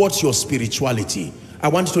towards your spirituality? I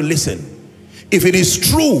want you to listen. If it is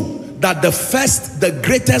true that the first, the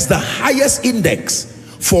greatest, the highest index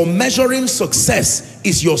for measuring success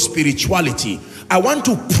is your spirituality, I want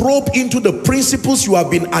to probe into the principles you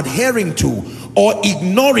have been adhering to or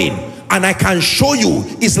ignoring, and I can show you.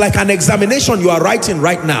 It's like an examination you are writing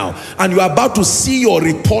right now, and you are about to see your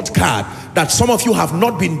report card that some of you have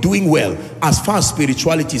not been doing well as far as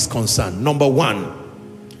spirituality is concerned. Number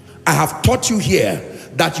 1, I have taught you here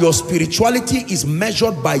that your spirituality is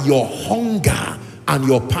measured by your hunger and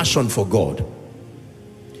your passion for God.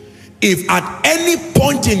 If at any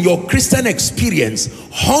point in your Christian experience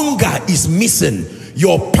hunger is missing,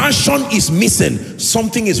 your passion is missing,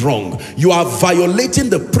 something is wrong. You are violating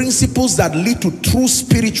the principles that lead to true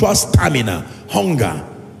spiritual stamina. Hunger.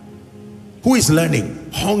 Who is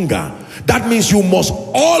learning? Hunger. That means you must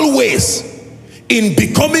always, in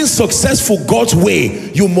becoming successful God's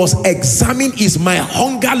way, you must examine, is my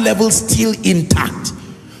hunger level still intact?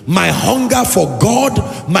 My hunger for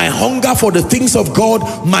God, my hunger for the things of God,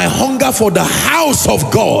 my hunger for the house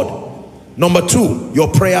of God. Number two,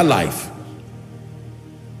 your prayer life.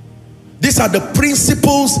 These are the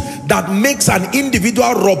principles that makes an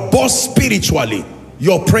individual robust spiritually.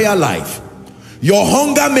 Your prayer life. Your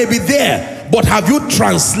hunger may be there, but have you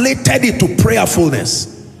translated it to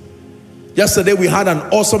prayerfulness? Yesterday we had an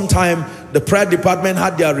awesome time. The prayer department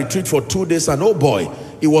had their retreat for 2 days, and oh boy,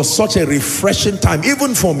 it was such a refreshing time,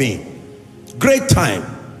 even for me. Great time.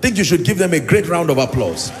 I think you should give them a great round of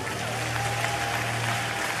applause.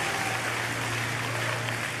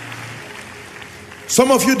 Some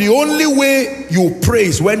of you, the only way you pray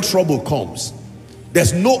is when trouble comes.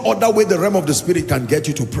 There's no other way the realm of the spirit can get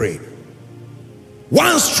you to pray.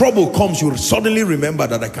 Once trouble comes, you suddenly remember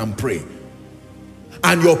that I can pray.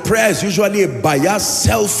 And your prayer is usually a biased,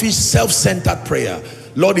 selfish, self-centered prayer.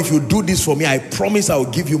 Lord, if you do this for me, I promise I will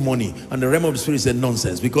give you money. And the realm of the spirit said,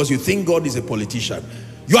 nonsense, because you think God is a politician.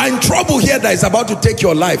 You are in trouble here that is about to take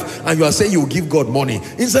your life, and you are saying you will give God money.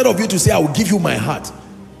 Instead of you to say, I will give you my heart.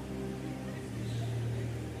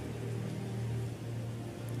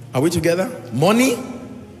 Are we together? Money?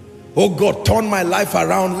 Oh God, turn my life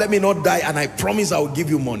around, let me not die, and I promise I will give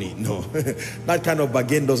you money. No, that kind of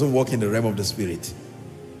bargain doesn't work in the realm of the spirit.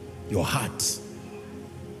 Your heart.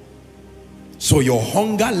 So your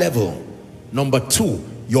hunger level. Number two,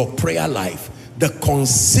 your prayer life. The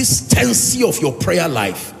consistency of your prayer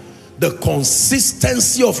life. The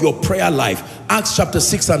consistency of your prayer life. Acts chapter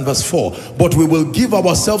 6 and verse 4. But we will give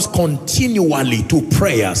ourselves continually to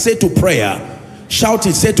prayer. Say to prayer. Shout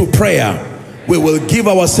it, say to prayer. We will give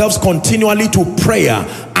ourselves continually to prayer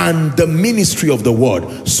and the ministry of the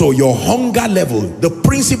word. So your hunger level, the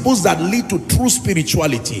principles that lead to true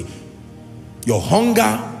spirituality, your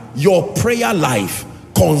hunger, your prayer life,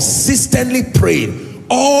 consistently praying,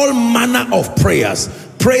 all manner of prayers,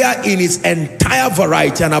 prayer in its entire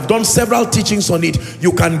variety, and I've done several teachings on it.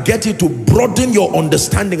 You can get it to broaden your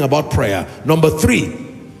understanding about prayer. Number three,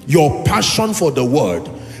 your passion for the word.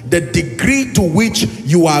 The degree to which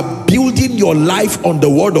you are building your life on the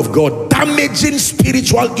word of God, damaging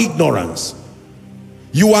spiritual ignorance.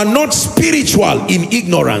 You are not spiritual in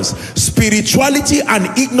ignorance. Spirituality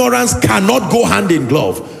and ignorance cannot go hand in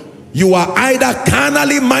glove. You are either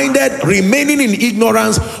carnally minded, remaining in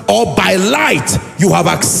ignorance, or by light, you have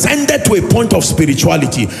ascended to a point of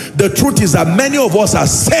spirituality. The truth is that many of us are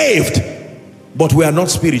saved, but we are not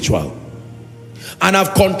spiritual. And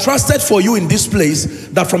I've contrasted for you in this place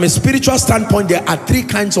that from a spiritual standpoint, there are three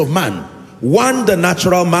kinds of man. One, the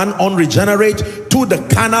natural man, unregenerate. Two, the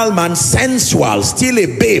carnal man, sensual, still a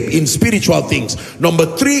babe in spiritual things. Number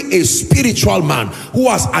three, a spiritual man who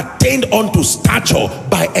has attained unto stature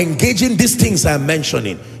by engaging these things I'm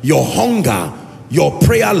mentioning. Your hunger, your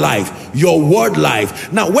prayer life, your word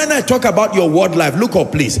life. Now, when I talk about your word life, look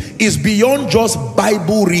up please, it's beyond just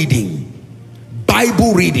Bible reading.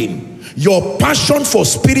 Bible reading. Your passion for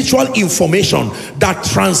spiritual information that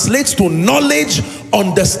translates to knowledge,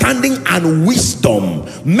 understanding, and wisdom.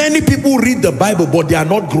 Many people read the Bible, but they are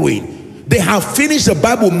not growing. They have finished the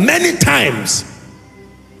Bible many times.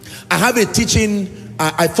 I have a teaching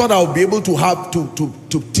I thought I would be able to have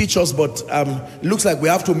to teach us, but it looks like we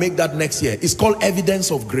have to make that next year. It's called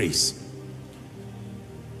Evidence of Grace.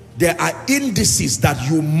 There are indices that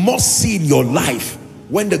you must see in your life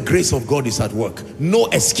when the grace of God is at work. No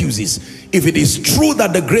excuses. If it is true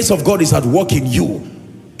that the grace of God is at work in you,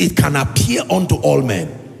 it can appear unto all men,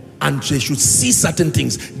 and they should see certain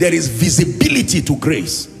things. There is visibility to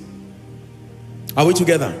grace. Are we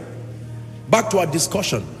together? Back to our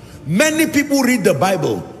discussion. Many people read the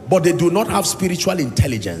Bible, but they do not have spiritual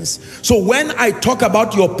intelligence. So when I talk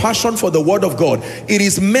about your passion for the word of God, it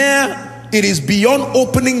is beyond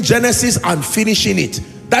opening Genesis and finishing it.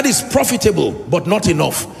 That is profitable, but not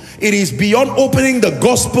enough. It is beyond opening the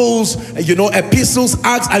Gospels, epistles,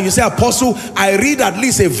 Acts, and you say, Apostle, I read at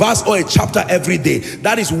least a verse or a chapter every day.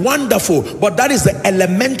 That is wonderful, but that is the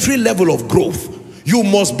elementary level of growth. You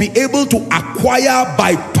must be able to acquire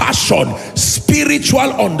by passion spiritual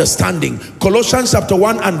understanding. Colossians chapter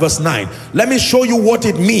 1 and verse 9. Let me show you what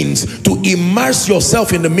it means to immerse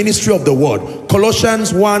yourself in the ministry of the word.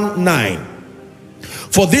 Colossians 1:9.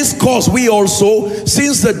 For this cause we also,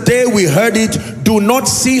 since the day we heard it, do not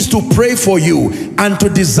cease to pray for you and to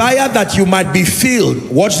desire that you might be filled,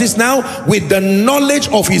 watch this now, with the knowledge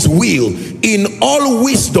of his will in all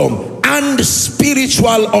wisdom and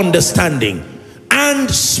spiritual understanding.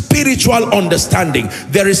 And spiritual understanding.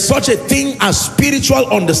 There is such a thing as spiritual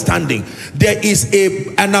understanding. There is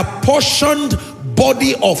an apportioned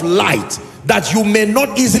body of light that you may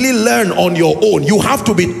not easily learn on your own. You have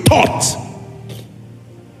to be taught.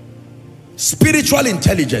 Spiritual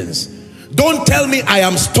intelligence. Don't tell me I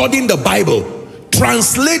am studying the Bible.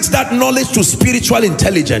 Translate that knowledge to spiritual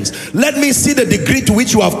intelligence. Let me see the degree to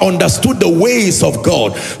which you have understood the ways of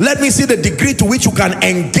God. Let me see the degree to which you can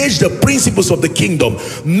engage the principles of the kingdom.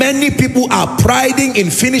 Many people are priding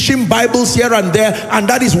in finishing Bibles here and there, and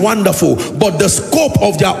that is wonderful. But the scope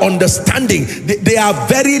of their understanding, they are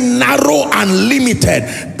very narrow and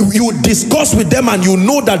limited. You discuss with them and you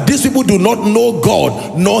know that these people do not know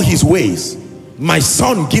God nor his ways. My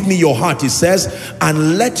son, give me your heart, he says,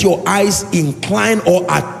 and let your eyes incline or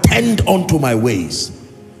attend unto my ways.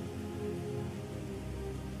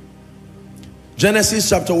 Genesis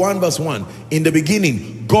chapter 1 verse 1. In the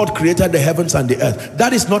beginning, God created the heavens and the earth.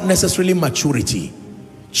 That is not necessarily maturity.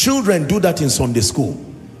 Children do that in Sunday school,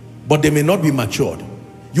 but they may not be matured.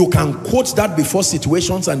 You can quote that before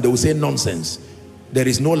situations and they will say nonsense. There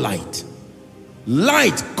is no light.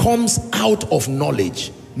 Light comes out of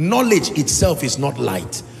knowledge. Knowledge itself is not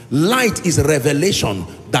light. Light is revelation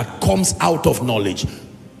that comes out of knowledge.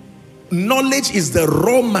 Knowledge is the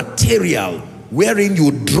raw material wherein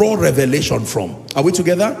you draw revelation from. Are we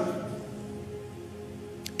together?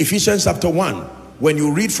 Ephesians chapter 1, when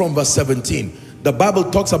you read from verse 17, the Bible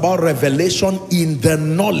talks about revelation in the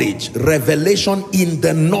knowledge. Revelation in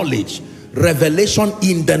the knowledge. Revelation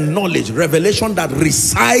in the knowledge. Revelation that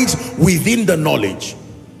resides within the knowledge.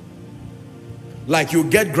 Like you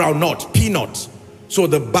get groundnut, peanut. So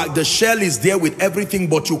the shell is there with everything,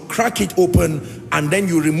 but you crack it open and then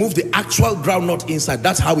you remove the actual groundnut inside.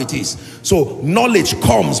 That's how it is. So knowledge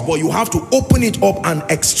comes, but you have to open it up and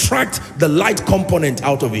extract the light component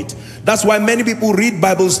out of it. That's why many people read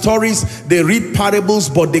Bible stories, they read parables,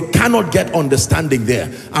 but they cannot get understanding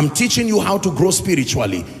there. I'm teaching you how to grow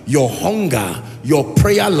spiritually. Your hunger, your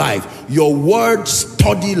prayer life, your word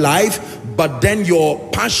study life, but then your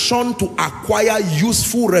passion to acquire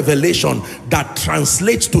useful revelation that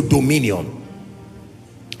translates to dominion.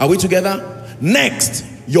 Are we together? Next,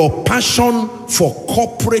 your passion for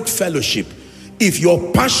corporate fellowship. If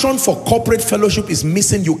your passion for corporate fellowship is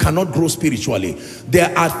missing, you cannot grow spiritually.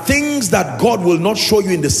 There are things that God will not show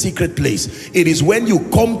you in the secret place. It is when you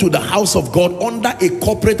come to the house of God under a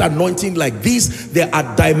corporate anointing like this, there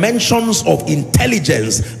are dimensions of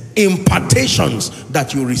intelligence, impartations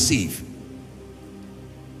that you receive.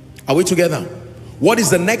 Are we together? What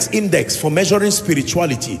is the next index for measuring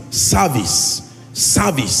spirituality? Service.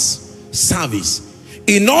 Service. Service.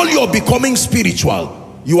 In all your becoming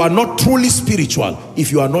spiritual, you are not truly spiritual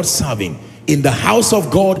if you are not serving in the house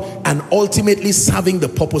of God and ultimately serving the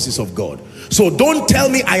purposes of God. So don't tell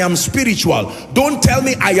me I am spiritual. Don't tell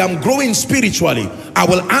me I am growing spiritually. I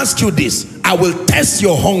will ask you this. I will test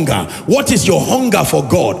your hunger. What is your hunger for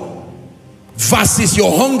God versus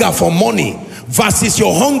your hunger for money versus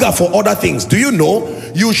your hunger for other things? Do you know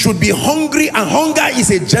you should be hungry? And hunger is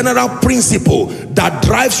a general principle that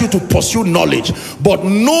drives you to pursue knowledge, but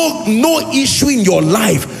no issue in your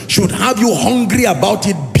life should have you hungry about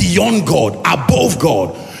it beyond God, above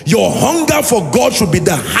God. Your hunger for God should be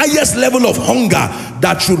the highest level of hunger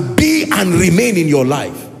that should be and remain in your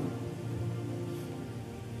life.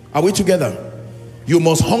 Are we together? You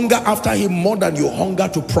must hunger after him more than you hunger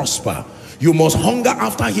to prosper. You must hunger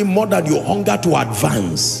after him more than you hunger to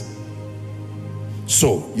advance.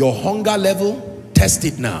 So your hunger level, test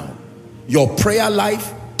it now. Your prayer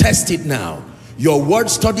life, test it now. Your word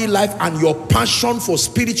study life and your passion for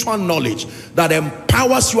spiritual knowledge that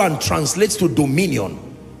empowers you and translates to dominion.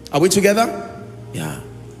 Are we together? Yeah.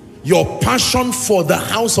 Your passion for the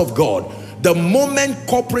house of God. The moment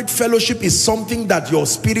corporate fellowship is something that your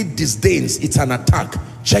spirit disdains, it's an attack.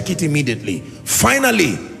 Check it immediately.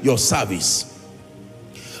 Finally, your service.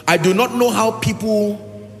 I do not know how people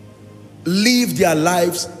live their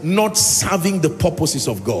lives not serving the purposes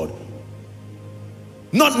of God.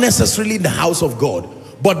 Not necessarily in the house of God,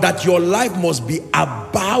 but that your life must be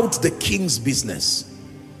about the king's business.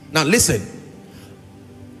 Now listen,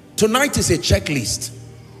 tonight is a checklist.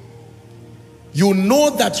 You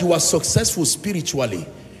know that you are successful spiritually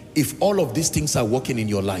if all of these things are working in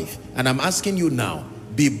your life. And I'm asking you now,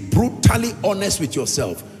 be brutally honest with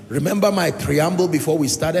yourself. Remember my preamble before we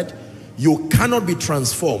started? You cannot be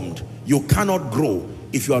transformed, you cannot grow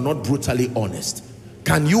if you are not brutally honest.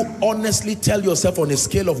 Can you honestly tell yourself on a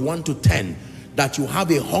scale of 1 to 10 that you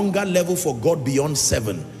have a hunger level for God beyond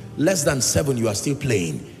 7? Less than 7, you are still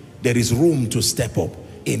playing. There is room to step up.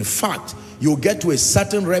 In fact, you'll get to a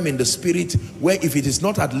certain realm in the spirit where if it is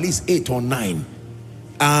not at least 8 or 9,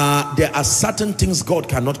 there are certain things God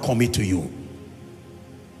cannot commit to you.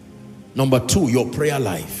 Number 2, your prayer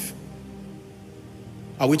life.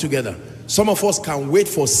 Are we together? Some of us can wait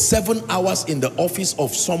for 7 hours in the office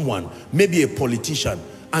of someone, maybe a politician,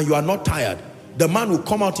 and you are not tired. The man will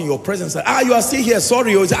come out in your presence and say, you are still here,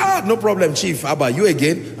 sorry. Say, no problem, chief. Abba, you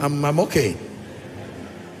again? I'm okay.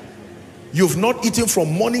 You've not eaten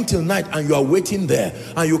from morning till night and you are waiting there,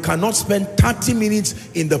 and you cannot spend 30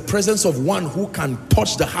 minutes in the presence of one who can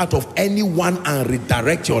touch the heart of anyone and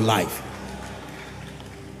redirect your life.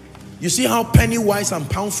 You see how penny wise and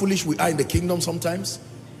pound foolish we are in the kingdom sometimes?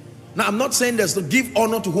 Now, I'm not saying there's to give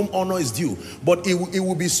honor to whom honor is due, but it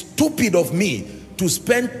will be stupid of me to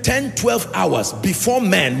spend 10, 12 hours before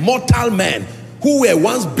men, mortal men, who were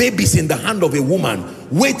once babies in the hand of a woman,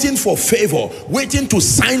 waiting for favor, waiting to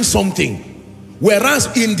sign something. Whereas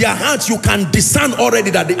in their hearts, you can discern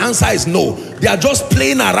already that the answer is no. They are just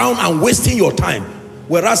playing around and wasting your time.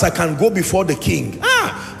 Whereas I can go before the king.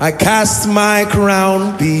 I cast my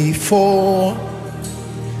crown before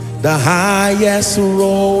the highest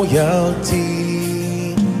royalty.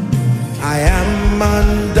 I am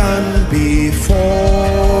undone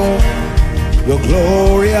before your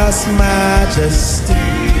glorious majesty.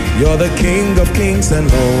 You're the King of kings and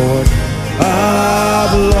Lord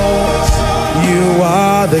of lords. You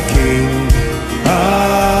are the King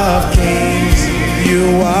of kings.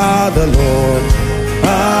 You are the Lord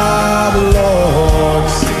of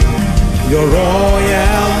lords. Your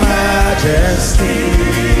royal majesty.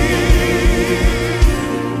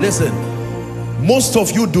 Listen, most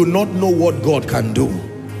of you do not know what God can do.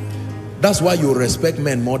 That's why you respect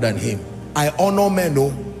men more than him. I honor men,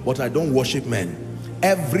 no, but I don't worship men.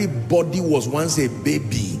 Everybody was once a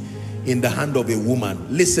baby in the hand of a woman.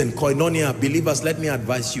 Listen, Koinonia believers, let me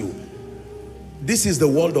advise you. This is the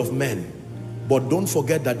world of men, but don't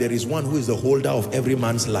forget that there is one who is the holder of every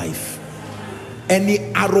man's life. Any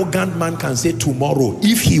arrogant man can say tomorrow,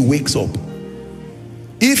 if he wakes up.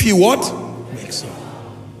 If he what? Wakes up.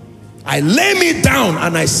 I lay me down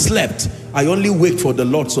and I slept. I only wait for the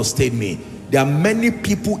Lord sustain me. There are many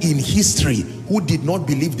people in history who did not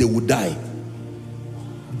believe they would die.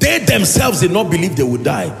 They themselves did not believe they would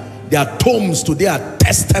die. There are tomes today, are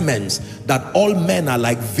testaments that all men are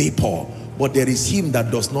like vapor, but there is him that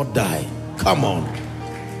does not die. Come on.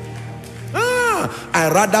 I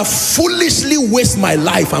rather foolishly waste my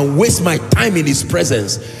life and waste my time in his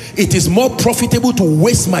presence. It is more profitable to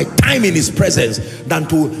waste my time in his presence than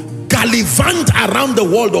to gallivant around the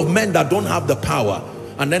world of men that don't have the power.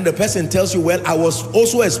 And then the person tells you, well, I was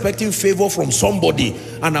also expecting favor from somebody,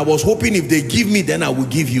 and I was hoping if they give me, then I will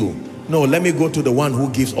give you. No, let me go to the one who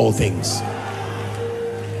gives all things.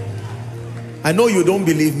 I know you don't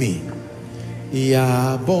believe me.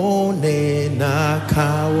 Yabone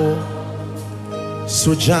nakao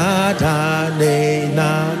sujada ne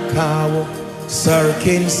nakao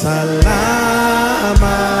sarkin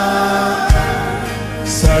salama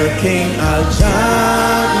sarkin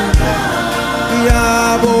aljana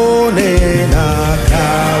yabone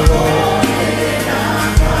nakao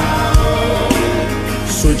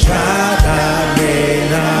sujada ne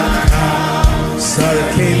nakao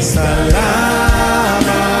sarkin salama.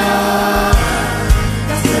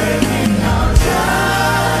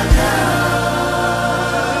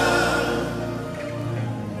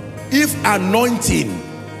 If anointing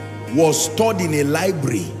was stored in a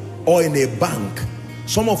library or in a bank,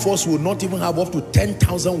 some of us would not even have up to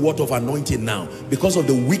 10,000 worth of anointing now because of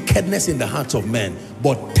the wickedness in the hearts of men.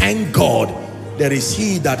 But thank God there is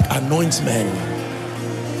he that anoints men,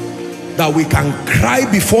 that we can cry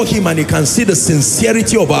before him and he can see the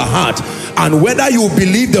sincerity of our heart. And whether you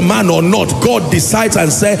believe the man or not, God decides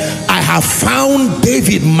and says, I have found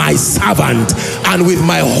David my servant, and with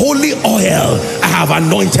my holy oil I have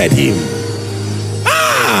anointed him.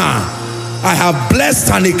 I have blessed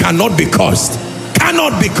and it cannot be cursed.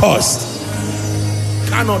 Cannot be cursed.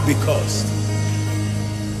 Cannot be cursed.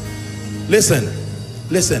 Listen,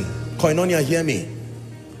 listen, Koinonia, hear me.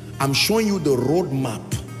 I'm showing you the roadmap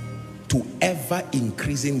to ever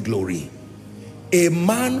increasing glory. A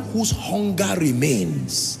man whose hunger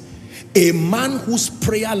remains, a man whose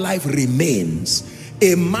prayer life remains,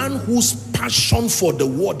 a man whose passion for the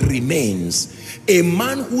word remains, a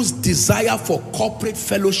man whose desire for corporate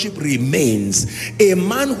fellowship remains, a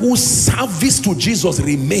man whose service to Jesus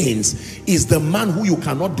remains, is the man who you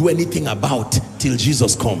cannot do anything about till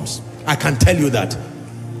Jesus comes. I can tell you that.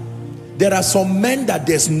 There are some men that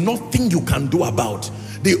there's nothing you can do about.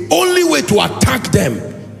 The only way to attack them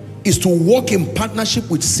is to walk in partnership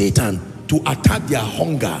with Satan, to attack their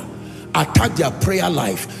hunger, attack their prayer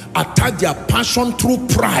life, attack their passion through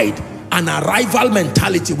pride and a rival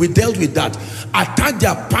mentality. We dealt with that. Attack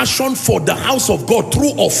their passion for the house of God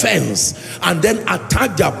through offense, and then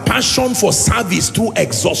attack their passion for service through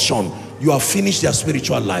exhaustion. You have finished their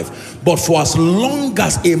spiritual life. But for as long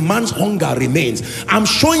as a man's hunger remains, I'm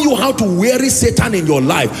showing you how to weary Satan in your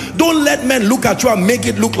life. Don't let men look at you and make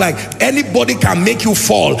it look like anybody can make you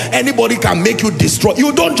fall, anybody can make you destroy.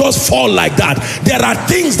 You don't just fall like that. There are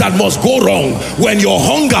things that must go wrong. When your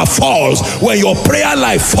hunger falls, when your prayer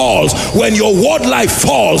life falls, when your word life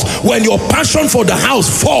falls, when your passion for the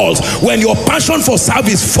house falls, when your passion for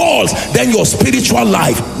service falls, then your spiritual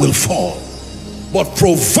life will fall. But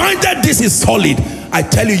provided this is solid, I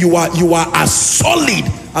tell you, you are as solid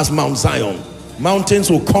as Mount Zion.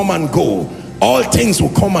 Mountains will come and go. All things will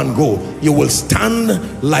come and go. You will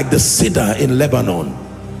stand like the cedar in Lebanon.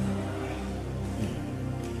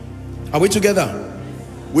 Are we together?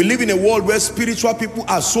 We live in a world where spiritual people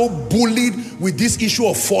are so bullied with this issue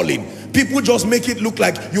of falling. People just make it look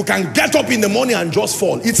like you can get up in the morning and just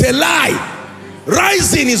fall. It's a lie.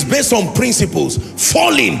 Rising is based on principles.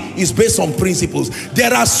 Falling is based on principles.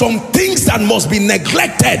 There are some things that must be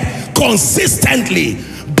neglected consistently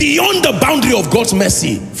beyond the boundary of God's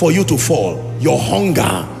mercy for you to fall. Your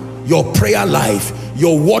hunger, your prayer life,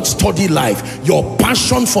 your word study life, your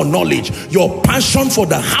passion for knowledge, your passion for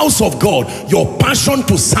the house of God, your passion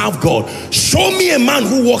to serve God. Show me a man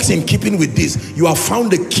who walks in keeping with this. You have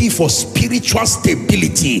found the key for spiritual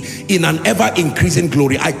stability in an ever increasing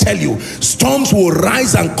glory. I tell you, storms will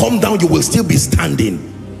rise and come down, you will still be standing.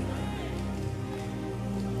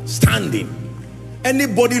 Standing.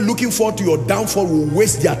 Anybody looking forward to your downfall will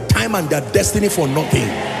waste their time and their destiny for nothing.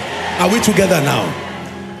 Are we together now?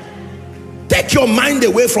 Take your mind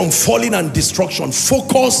away from falling and destruction.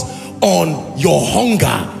 Focus on your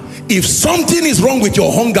hunger. If something is wrong with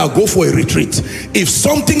your hunger, go for a retreat. If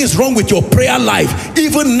something is wrong with your prayer life,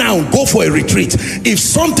 even now, go for a retreat. If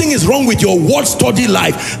something is wrong with your word study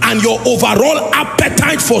life and your overall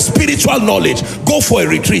appetite for spiritual knowledge, go for a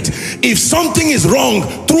retreat. If something is wrong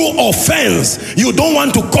through offense, you don't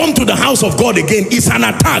want to come to the house of God again, it's an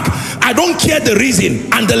attack. I don't care the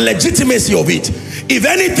reason and the legitimacy of it. If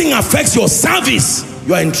anything affects your service,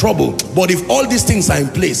 you are in trouble. But if all these things are in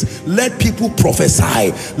place, let people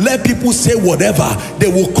prophesy, let people say whatever, they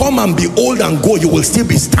will come and be old and go, you will still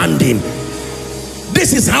be standing.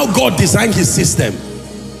 This is how God designed his system.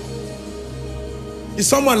 Is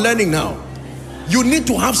someone learning now? You need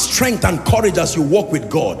to have strength and courage as you walk with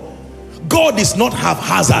God. God is not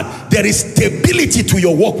haphazard. There is stability to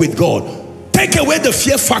your walk with God. Take away the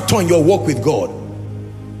fear factor in your walk with God.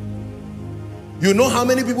 You know how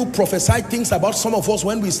many people prophesied things about some of us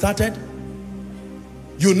when we started?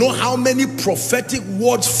 You know how many prophetic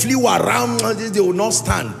words flew around, they will not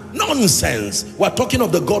stand. Nonsense. We're talking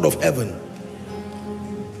of the God of heaven.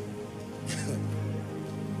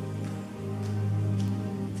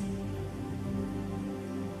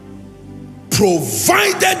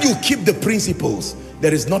 Provided you keep the principles,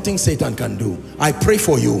 there is nothing Satan can do. I pray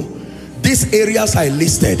for you. These areas I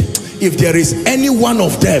listed, if there is any one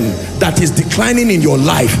of them that is declining in your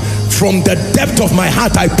life, from the depth of my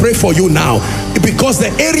heart I pray for you now, because the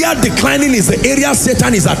area declining is the area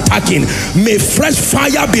Satan is attacking. May fresh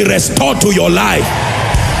fire be restored to your life.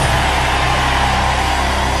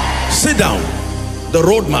 Sit down. The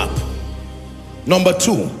roadmap. Number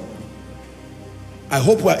 2, I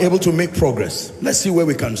hope we are able to make progress. Let's see where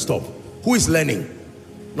we can stop. Who is learning?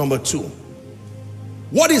 Number 2,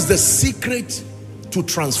 what is the secret to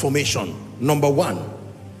transformation? Number 1,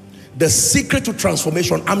 the secret to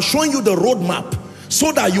transformation. I'm showing you the roadmap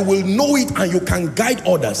so that you will know it and you can guide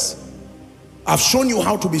others. I've shown you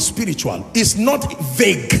how to be spiritual. It's not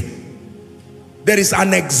vague. There is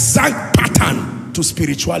an exact pattern to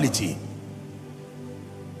spirituality.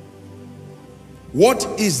 What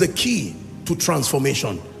is the key to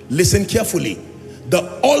transformation? Listen carefully.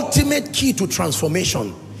 The ultimate key to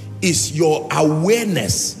transformation is your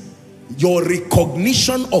awareness, your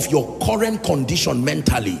recognition of your current condition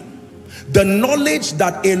mentally. The knowledge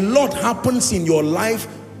that a lot happens in your life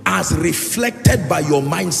as reflected by your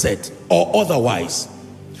mindset or otherwise.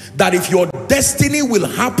 That if your destiny will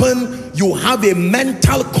happen, you have a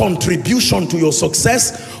mental contribution to your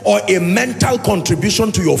success or a mental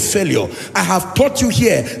contribution to your failure. I have taught you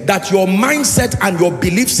here that your mindset and your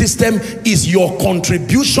belief system is your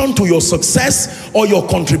contribution to your success or your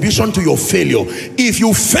contribution to your failure. If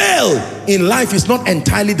you fail in life, it's not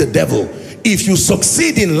entirely the devil. If you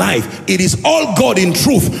succeed in life, it is all God in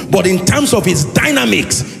truth, but in terms of its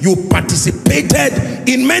dynamics, you participated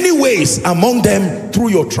in many ways, among them through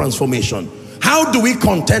your transformation. How do we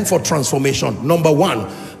contend for transformation? Number one,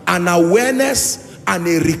 an awareness and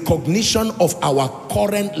a recognition of our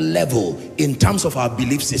current level in terms of our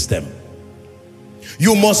belief system.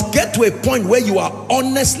 You must get to a point where you are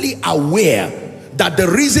honestly aware that the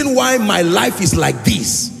reason why my life is like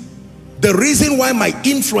this, the reason why my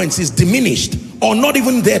influence is diminished or not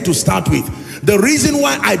even there to start with, the reason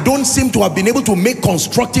why I don't seem to have been able to make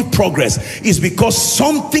constructive progress is because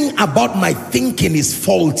something about my thinking is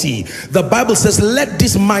faulty. The Bible says, let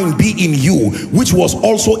this mind be in you, which was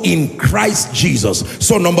also in Christ Jesus.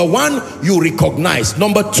 So number one, you recognize.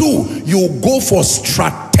 Number two, you go for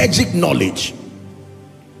strategic knowledge.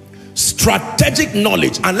 Strategic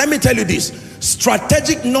knowledge. And let me tell you this,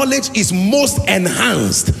 strategic knowledge is most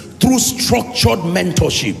enhanced through structured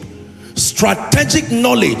mentorship. Strategic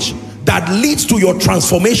knowledge that leads to your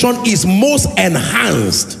transformation is most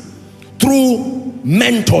enhanced through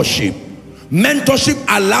mentorship. Mentorship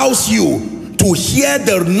allows you to hear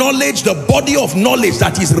the knowledge, the body of knowledge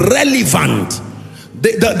that is relevant.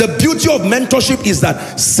 The beauty of mentorship is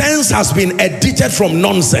that sense has been edited from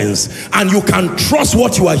nonsense, and you can trust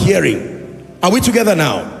what you are hearing. Are we together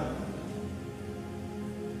now?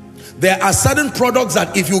 There are certain products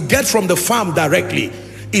that if you get from the farm directly,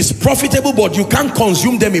 it's profitable, but you can't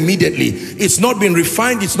consume them immediately. It's not been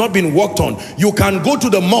refined, it's not been worked on. You can go to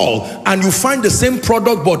the mall and you find the same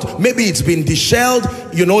product, but maybe it's been deshelled,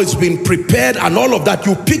 you know, it's been prepared and all of that.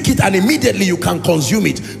 You pick it and immediately you can consume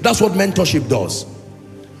it. That's what mentorship does.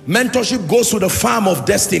 Mentorship goes to the farm of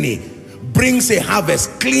destiny, brings a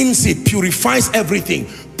harvest, cleans it, purifies everything,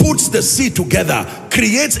 puts the seed together,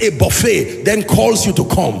 creates a buffet, then calls you to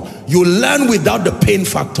come. You learn without the pain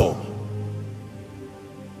factor.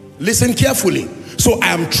 Listen carefully. So I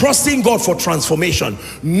am trusting God for transformation,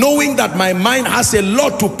 knowing that my mind has a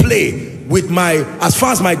lot to play with my, as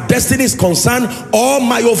far as my destiny is concerned, or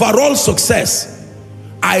my overall success.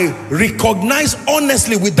 I recognize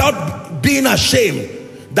honestly, without being ashamed,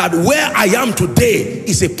 that where I am today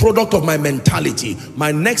is a product of my mentality.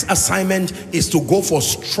 My next assignment is to go for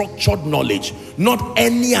structured knowledge, not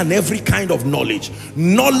any and every kind of knowledge.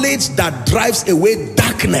 Knowledge that drives away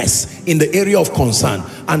darkness in the area of concern.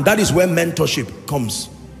 And that is where mentorship comes.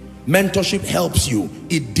 Mentorship helps you.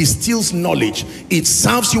 It distills knowledge. It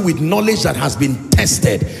serves you with knowledge that has been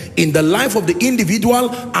tested in the life of the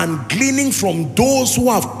individual and gleaning from those who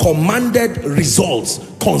have commanded results,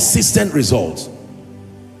 consistent results.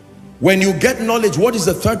 When you get knowledge, what is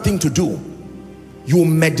the third thing to do? You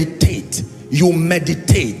meditate. You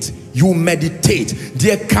meditate. You meditate.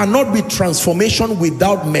 There cannot be transformation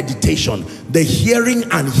without meditation. The hearing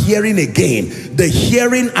and hearing again. The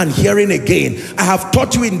hearing and hearing again. I have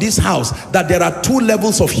taught you in this house that there are two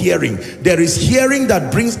levels of hearing. There is hearing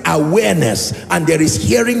that brings awareness, and there is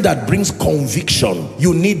hearing that brings conviction.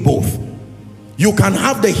 You need both. You can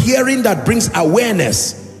have the hearing that brings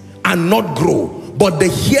awareness and not grow. But the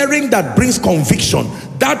hearing that brings conviction,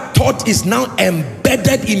 that thought is now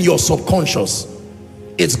embedded in your subconscious.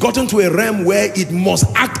 It's gotten to a realm where it must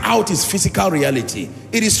act out its physical reality.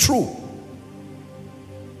 It is true.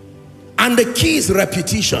 And the key is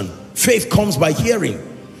repetition. Faith comes by hearing.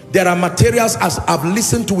 There are materials, as I've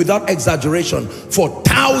listened to without exaggeration, for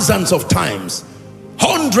thousands of times,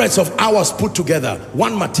 hundreds of hours put together,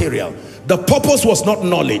 one material. The purpose was not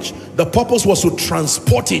knowledge. The purpose was to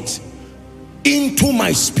transport it into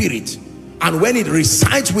my spirit, and when it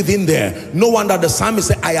resides within there, no wonder the psalmist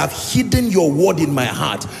said, I have hidden your word in my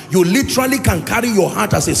heart. You literally can carry your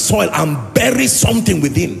heart as a soil and bury something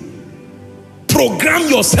within. Program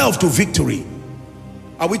yourself to victory.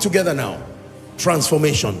 Are we together now?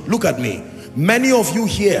 Transformation. Look at me. Many of you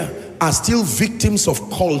here are still victims of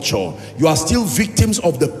culture. You are still victims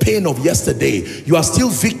of the pain of yesterday. You are still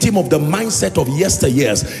victim of the mindset of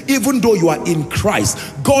yesteryears. Even though you are in Christ,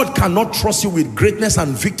 God cannot trust you with greatness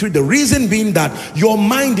and victory. The reason being that your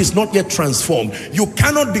mind is not yet transformed. You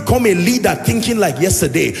cannot become a leader thinking like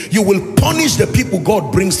yesterday. You will punish the people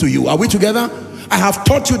God brings to you. Are we together? I have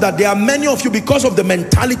taught you that there are many of you, because of the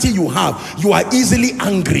mentality you have, you are easily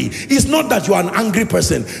angry. It's not that you are an angry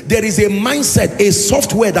person. There is a mindset, a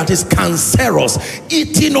software that is cancerous,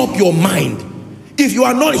 eating up your mind. If you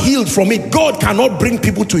are not healed from it, God cannot bring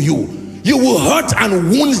people to you. You will hurt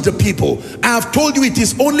and wound the people. I have told you it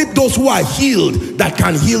is only those who are healed that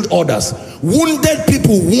can heal others. Wounded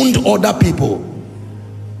people wound other people.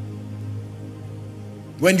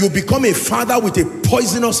 When you become a father with a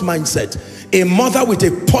poisonous mindset, a mother with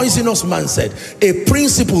a poisonous mindset, a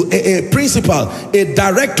principal, a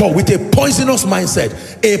director with a poisonous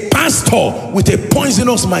mindset, a pastor with a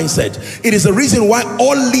poisonous mindset, it is the reason why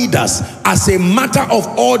all leaders, as a matter of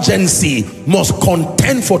urgency, must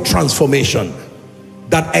contend for transformation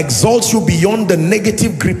that exalts you beyond the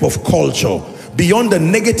negative grip of culture, beyond the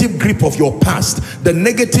negative grip of your past, the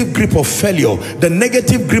negative grip of failure, the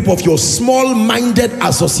negative grip of your small-minded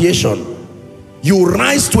association. You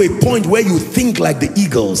rise to a point where you think like the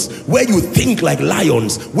eagles, where you think like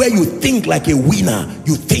lions, where you think like a winner,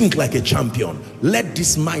 you think like a champion. Let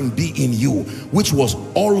this mind be in you, which was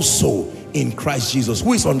also in Christ Jesus.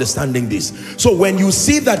 Who is understanding this? So when you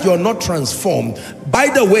see that you're not transformed, by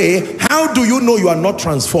the way, how do you know you are not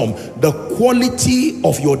transformed? The quality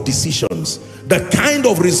of your decisions, the kind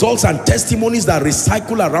of results and testimonies that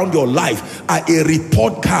recycle around your life are a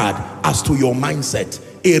report card as to your mindset,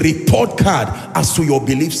 a report card as to your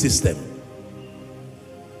belief system.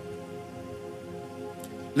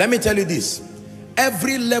 Let me tell you this.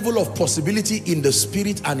 Every level of possibility in the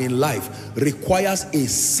spirit and in life requires a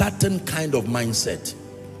certain kind of mindset.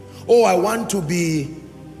 Oh, I want to be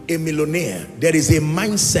a millionaire. There is a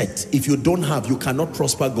mindset. If you don't have, you cannot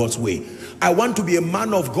prosper God's way. I want to be a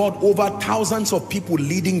man of God over thousands of people,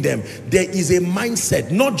 leading them. There is a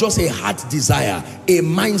mindset, not just a heart desire, a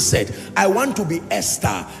mindset. I want to be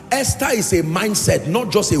Esther. Esther is a mindset,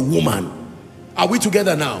 not just a woman. Are we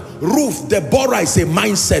together now? Ruth, Deborah is a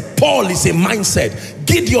mindset. Paul is a mindset.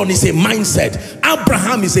 Gideon is a mindset.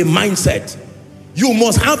 Abraham is a mindset. You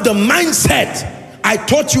must have the mindset. I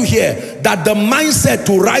taught you here that the mindset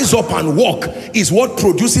to rise up and walk is what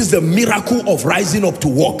produces the miracle of rising up to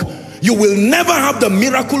walk. You will never have the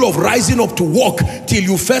miracle of rising up to walk till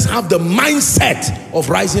you first have the mindset of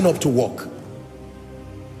rising up to walk.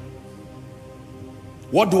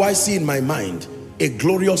 What do I see in my mind? A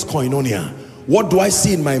glorious koinonia. What do I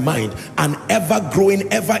see in my mind? An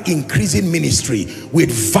ever-growing, ever-increasing ministry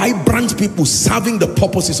with vibrant people serving the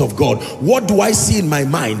purposes of God. What do I see in my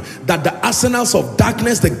mind? That the arsenals of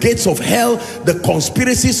darkness, the gates of hell, the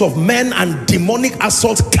conspiracies of men and demonic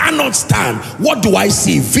assaults cannot stand. What do I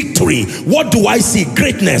see? Victory. What do I see?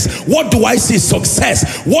 Greatness. What do I see?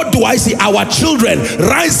 Success. What do I see? Our children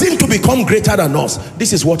rising to become greater than us.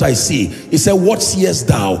 This is what I see. He said, what seest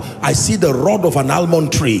thou? I see the rod of an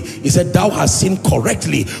almond tree. He said, thou hast seen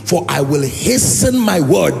correctly, for I will hasten my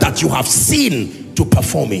word that you have seen to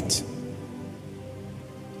perform it.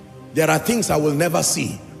 There are things I will never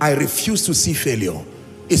see. I refuse to see failure.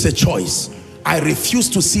 It's a choice. I refuse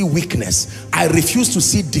to see weakness. I refuse to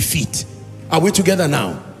see defeat. Are we together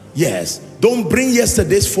now? Yes. Don't bring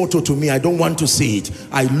yesterday's photo to me. I don't want to see it.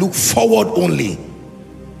 I look forward only.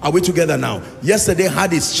 Are we together now? Yesterday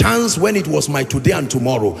had its chance when it was my today and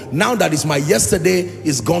tomorrow. Now that is my yesterday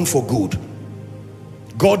is gone for good.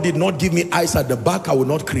 God did not give me eyes at the back. I will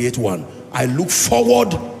not create one. I look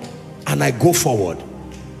forward and I go forward.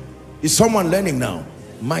 Is someone learning now?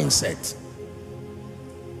 Mindset.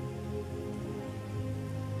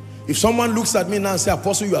 If someone looks at me now and says,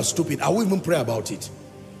 Apostle, you are stupid, I will even pray about it.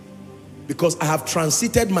 Because I have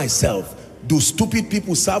transited myself. Do stupid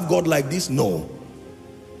people serve God like this? No.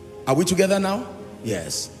 Are we together now?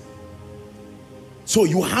 Yes. So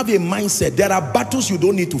you have a mindset. There are battles you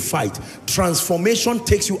don't need to fight. Transformation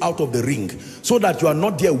takes you out of the ring so that you are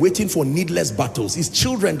not there waiting for needless battles. It's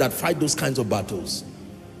children that fight those kinds of battles.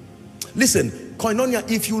 Listen, Koinonia,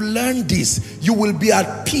 if you learn this, you will be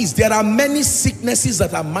at peace. There are many sicknesses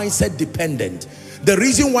that are mindset dependent. The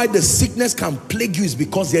reason why the sickness can plague you is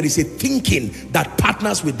because there is a thinking that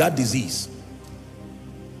partners with that disease.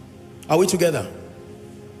 Are we together?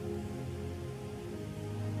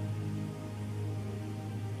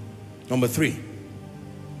 Number 3.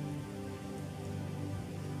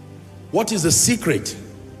 What is the secret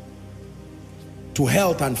to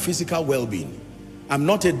health and physical well-being? I'm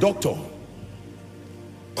not a doctor.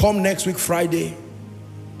 Come next week, Friday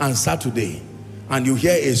and Saturday, and you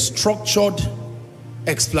hear a structured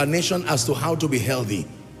explanation as to how to be healthy.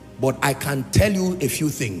 But I can tell you a few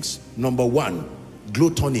things. Number 1,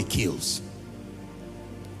 gluttony kills.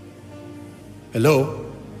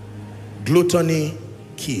 Hello? Gluttony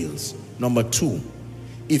kills. Number 2,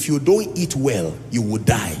 if you don't eat well, you will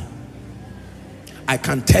die. I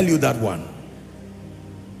can tell you that one.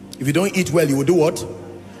 If you don't eat well, you will do what?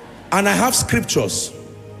 And I have scriptures.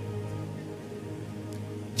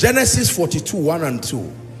 Genesis 42, 1 and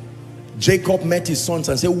 2. Jacob met his sons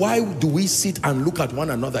and said, why do we sit and look at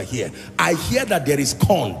one another here? I hear that there is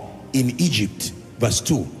corn in Egypt. Verse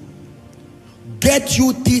 2. Get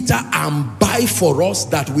you thither and buy for us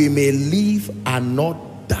that we may live and not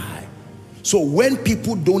So when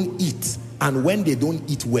people don't eat, and when they don't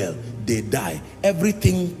eat well, they die.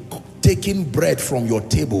 Everything taking bread from your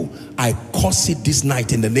table, I curse it this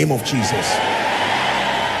night in the name of Jesus.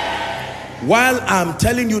 While I'm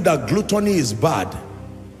telling you that gluttony is bad,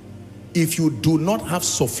 if you do not have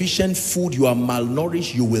sufficient food, you are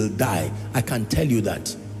malnourished, you will die. I can tell you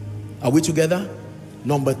that. Are we together?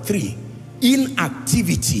 Number 3,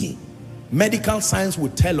 inactivity. Medical science will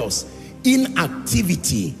tell us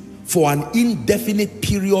inactivity for an indefinite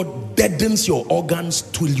period deadens your organs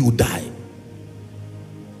till you die.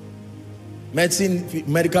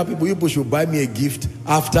 Medical people should buy me a gift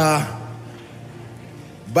after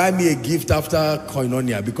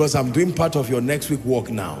Koinonia, because I'm doing part of your next week work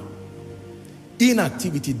now.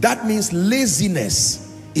 Inactivity, that means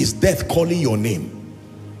laziness is death calling your name.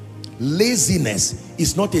 Laziness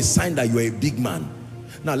is not a sign that you're a big man.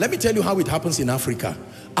 Now let me tell you how it happens in Africa.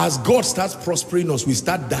 As God starts prospering us, we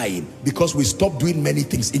start dying because we stop doing many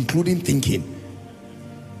things, including thinking.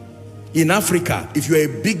 In Africa, if you're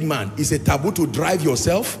a big man, it's a taboo to drive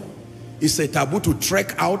yourself. It's a taboo to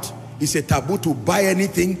trek out. It's a taboo to buy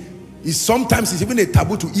anything. Sometimes it's even a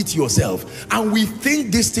taboo to eat yourself. And we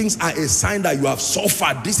think these things are a sign that you have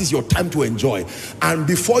suffered. This is your time to enjoy. And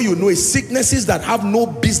before you know it, sicknesses that have no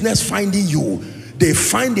business finding you, they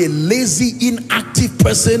find a lazy, inactive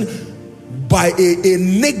person by a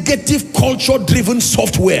negative culture-driven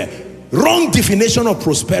software. Wrong definition of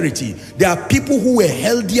prosperity. There are people who were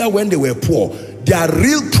healthier when they were poor. Their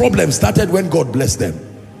real problem started when God blessed them.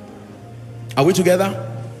 Are we together?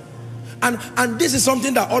 And this is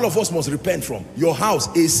something that all of us must repent from. Your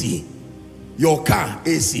house, AC. Your car,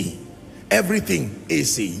 AC. Everything,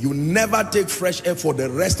 AC. You never take fresh air for the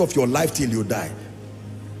rest of your life till you die.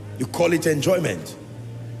 You call it enjoyment.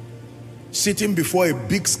 Sitting before a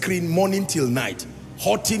big screen morning till night,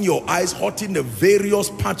 hurting your eyes, hurting the various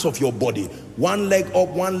parts of your body. One leg up,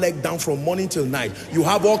 one leg down from morning till night. You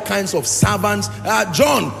have all kinds of servants.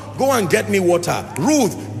 John, go and get me water.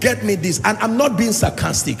 Ruth, get me this. And I'm not being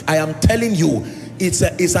sarcastic. I am telling you, it's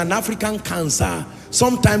an African cancer.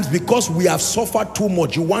 Sometimes because we have suffered too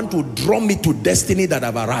much, you want to draw me to destiny that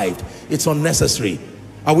have arrived. It's unnecessary.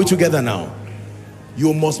 Are we together now?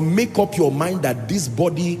 You must make up your mind that this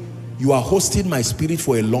body, you are hosting my spirit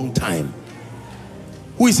for a long time.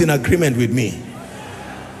 Who is in agreement with me?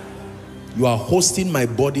 You are hosting my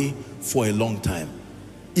body for a long time.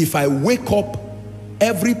 If I wake up,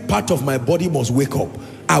 every part of my body must wake up.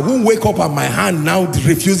 I won't wake up and my hand now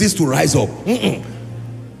refuses to rise up.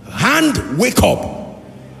 Hand, wake up.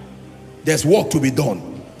 There's work to be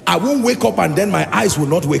done. I won't wake up and then my eyes will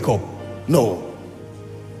not wake up. No.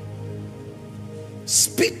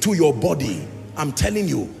 Speak to your body. I'm telling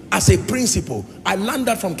you, as a principle, I learned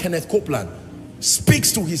that from Kenneth Copeland.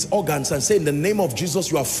 Speaks to his organs and say, in the name of Jesus,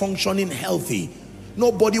 you are functioning healthy.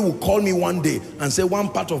 Nobody will call me one day and say, one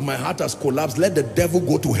part of my heart has collapsed, let the devil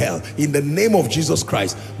go to hell. In the name of Jesus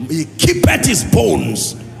Christ, keep at his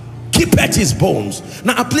bones. Keep at his bones.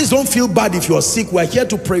 Now, please don't feel bad if you're sick. We're here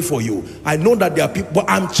to pray for you. I know that there are people, but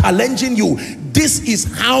I'm challenging you. This is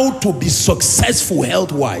how to be successful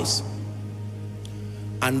health-wise.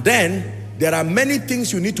 And then, there are many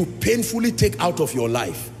things you need to painfully take out of your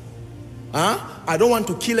life. I don't want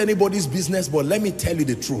to kill anybody's business, but let me tell you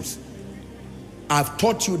the truth. I've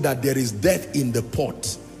taught you that there is death in the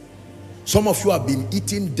pot. Some of you have been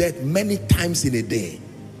eating death many times in a day.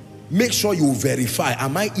 Make sure you verify,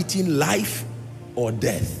 am I eating life or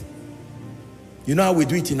death? You know how we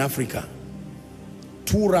do it in Africa?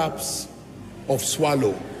 2 wraps of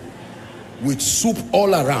swallow with soup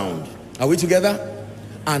all around. Are we together?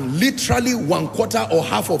 And literally 1/4 or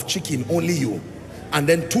half of chicken, only you. And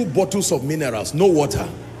then 2 bottles of minerals, no water.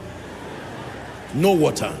 No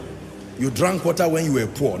water. You drank water when you were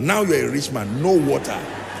poor. Now you're a rich man, no water.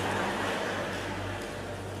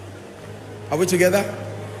 Are we together?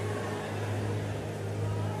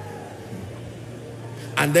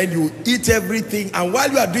 And then you eat everything, and while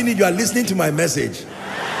you are doing it, you are listening to my message.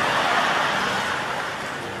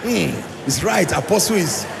 It's right, Apostle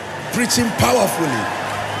is preaching powerfully.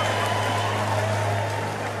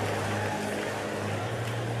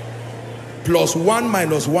 +1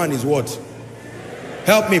 minus 1 is what?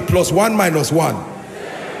 Help me, +1 minus 1.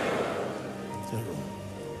 0.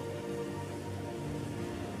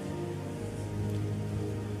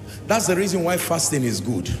 That's the reason why fasting is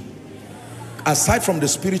good. Aside from the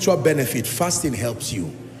spiritual benefit, fasting helps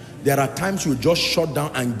you. There are times you just shut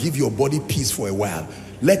down and give your body peace for a while.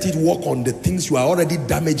 Let it work on the things you are already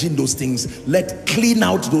damaging those things. Clean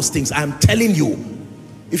out those things. I'm telling you,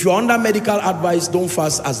 If you're under medical advice, don't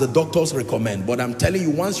fast as the doctors recommend. But I'm telling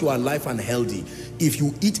you, once you are alive and healthy, if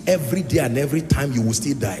you eat every day and every time, you will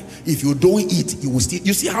still die. If you don't eat, you will still...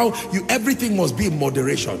 You see how everything must be in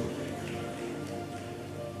moderation.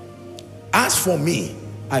 As for me,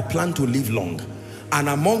 I plan to live long. And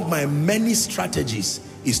among my many strategies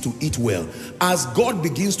is to eat well. As God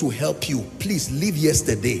begins to help you, please leave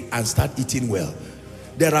yesterday and start eating well.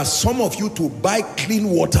 There are some of you, to buy clean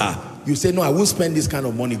water, you say, no, I won't spend this kind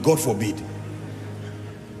of money, God forbid.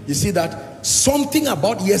 You see that? Something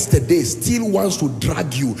about yesterday still wants to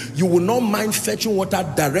drag you. You will not mind fetching water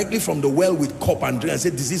directly from the well with cup and drink and say,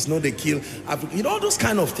 this is not the kill. You know, all those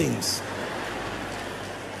kind of things.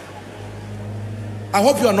 I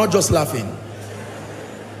hope you are not just laughing.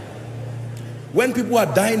 When people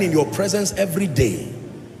are dying in your presence every day,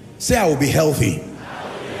 say, I will be healthy.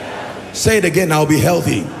 Say it again, I'll be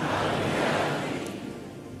healthy.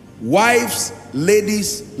 Wives,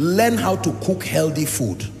 ladies, learn how to cook healthy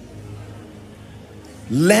food.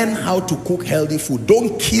 Learn how to cook healthy food.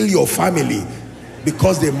 Don't kill your family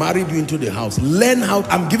because they married you into the house. Learn how.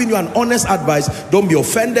 I'm giving you an honest advice. Don't be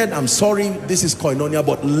offended. I'm sorry. This is Koinonia,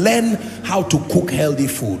 but learn how to cook healthy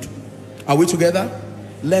food. Are we together?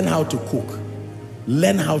 Learn how to cook.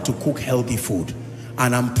 Learn how to cook healthy food.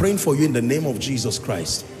 And I'm praying for you in the name of Jesus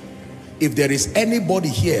Christ. If there is anybody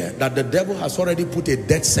here that the devil has already put a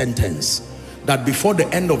death sentence, that before the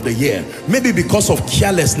end of the year, maybe because of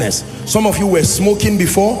carelessness, some of you were smoking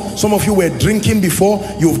before, some of you were drinking before,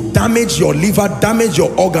 you've damaged your liver, damaged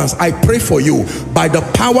your organs. I pray for you, by the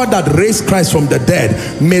power that raised Christ from the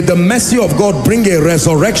dead, may the mercy of God bring a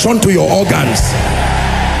resurrection to your organs.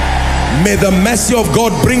 May the mercy of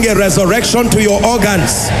God bring a resurrection to your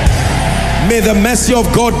organs. May the mercy of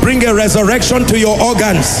God bring a resurrection to your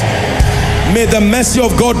organs. May the mercy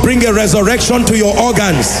of God bring a resurrection to your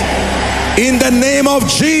organs. In the name of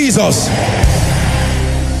Jesus.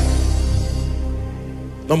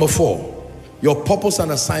 Number 4, your purpose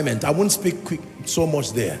and assignment. I won't speak quick so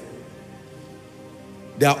much there.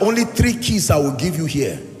 There are only 3 keys I will give you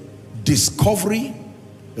here: discovery,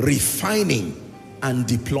 refining, and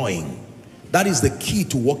deploying. That is the key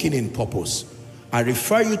to walking in purpose. I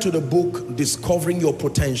refer you to the book Discovering Your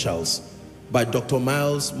Potentials by Dr.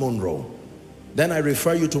 Miles Monroe. Then I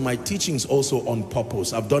refer you to my teachings also on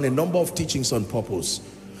purpose. I've done a number of teachings on purpose.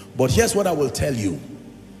 But here's what I will tell you.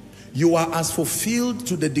 You are as fulfilled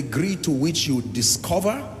to the degree to which you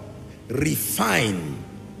discover, refine,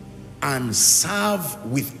 and serve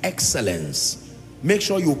with excellence. Make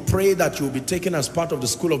sure you pray that you'll be taken as part of the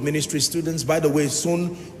School of Ministry students. By the way,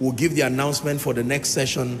 soon we'll give the announcement for the next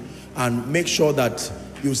session, and make sure that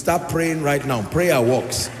you start praying right now. Prayer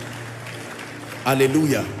works.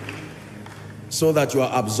 Hallelujah. So that you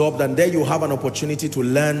are absorbed, and there you have an opportunity to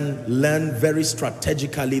learn very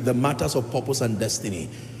strategically the matters of purpose and destiny.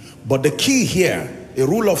 But the key here, a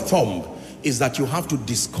rule of thumb, is that you have to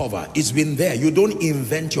discover. It's been there. You don't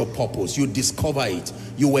invent your purpose. You discover it.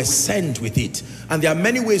 You were sent with it. And there are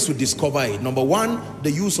many ways to discover it. Number 1,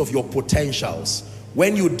 the use of your potentials.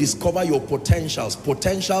 When you discover your potentials,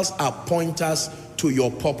 potentials are pointers to your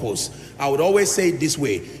purpose. I would always say it this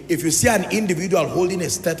way: if you see an individual holding a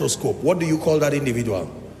stethoscope, what do you call that individual?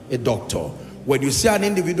 A doctor. When you see an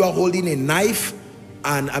individual holding a knife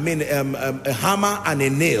and a hammer and a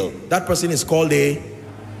nail, that person is called a...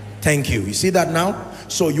 Thank you. You see that now?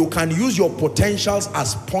 So you can use your potentials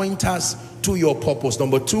as pointers to your purpose.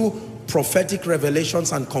 Number 2, prophetic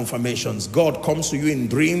revelations and confirmations. God comes to you in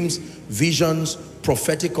dreams, visions,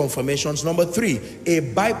 prophetic confirmations. Number 3,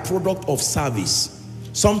 a byproduct of service.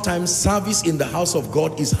 Sometimes service in the house of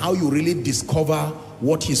God is how you really discover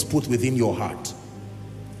what He's put within your heart.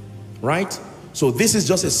 Right? So this is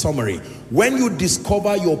just a summary. When you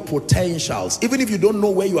discover your potentials, even if you don't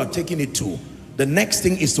know where you are taking it to, the next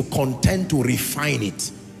thing is to contend to refine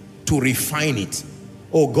it. To refine it.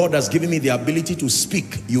 Oh, God has given me the ability to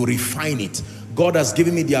speak. You refine it. God has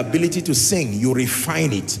given me the ability to sing. You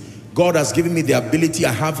refine it. God has given me the ability,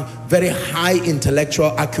 I have very high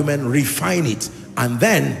intellectual acumen. Refine it. And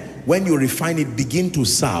then when you refine it, begin to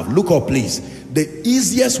serve. Look up, please. The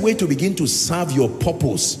easiest way to begin to serve your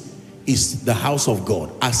purpose is the house of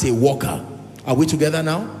God as a worker. Are we together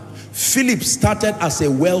now? Philip started as a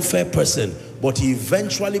welfare person, but he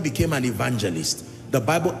eventually became an evangelist. The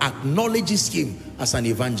Bible acknowledges him as an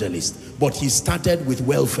evangelist, but he started with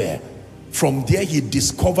welfare. From there, he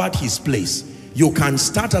discovered his place. You can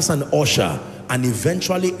start as an usher and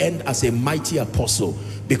eventually end as a mighty apostle,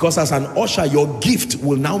 because as an usher, your gift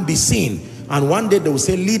will now be seen. And one day they will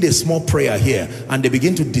say, lead a small prayer here, and they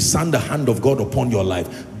begin to discern the hand of God upon your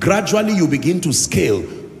life. Gradually, you begin to scale.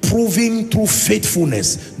 proving through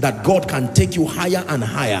faithfulness that God can take you higher and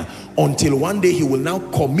higher until one day he will now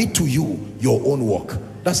commit to you your own work.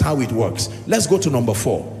 That's how it works. Let's go to number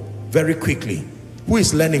 4 very quickly. Who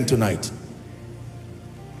is learning tonight?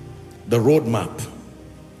 The roadmap.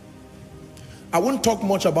 I won't talk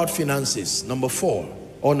much about finances. Number 4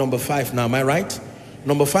 or number 5 now, am I right?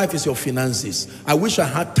 Number 5 is your finances. I wish I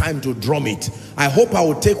had time to drum it. I hope I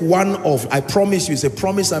will take one of, I promise you, it's a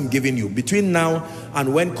promise I'm giving you. Between now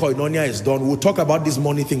and when Koinonia is done, we'll talk about this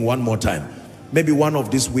money thing one more time. Maybe one of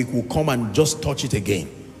this week we'll come and just touch it again.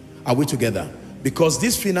 Are we together? Because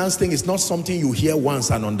this finance thing is not something you hear once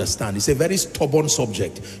and understand. It's a very stubborn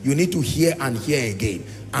subject. You need to hear and hear again.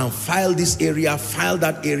 And file this area, file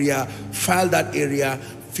that area, file that area.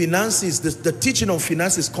 Finances, the teaching of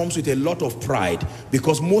finances comes with a lot of pride,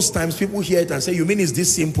 because most times people hear it and say, you mean it's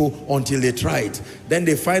this simple, until they try it. Then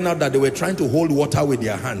they find out that they were trying to hold water with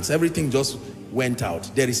their hands. Everything just went out.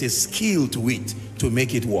 There is a skill to it to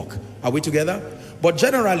make it work. Are we together? But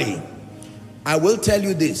generally, I will tell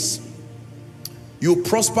you this. You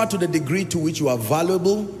prosper to the degree to which you are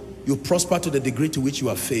valuable. You prosper to the degree to which you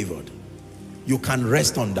are favored. You can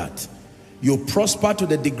rest on that. You prosper to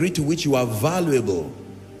the degree to which you are valuable,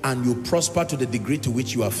 and you prosper to the degree to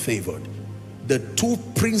which you are favored. The 2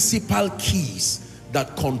 principal keys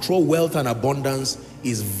that control wealth and abundance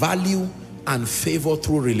is value and favor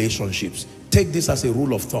through relationships. Take this as a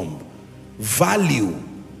rule of thumb. Value,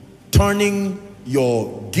 turning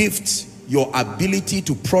your gifts, your ability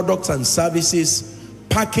to products and services,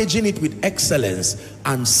 packaging it with excellence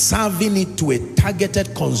and serving it to a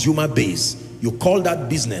targeted consumer base. You call that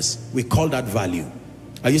business, we call that value.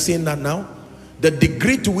 Are you seeing that now? The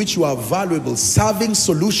degree to which you are valuable, serving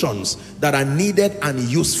solutions that are needed and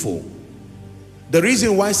useful. The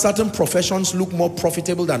reason why certain professions look more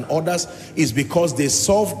profitable than others is because they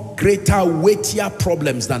solve greater, weightier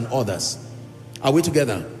problems than others. Are we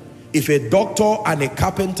together? If a doctor and a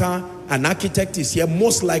carpenter, an architect is here,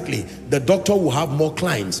 most likely the doctor will have more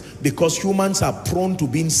clients, because humans are prone to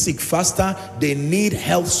being sick faster. They need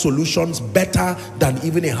health solutions better than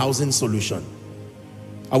even a housing solution.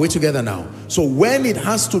 Are we together now? So when it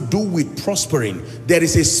has to do with prospering, there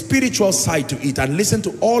is a spiritual side to it. And listen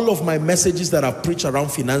to all of my messages that I've preached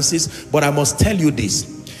around finances, but I must tell you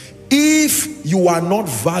this. If you are not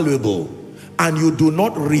valuable and you do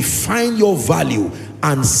not refine your value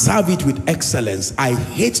and serve it with excellence, I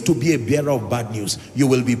hate to be a bearer of bad news, you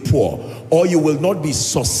will be poor, or you will not be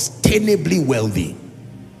sustainably wealthy.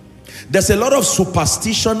 There's a lot of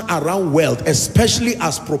superstition around wealth, especially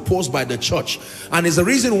as proposed by the church. And it's the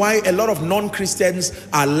reason why a lot of non-Christians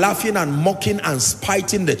are laughing and mocking and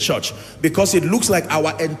spiting the church, because it looks like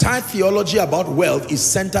our entire theology about wealth is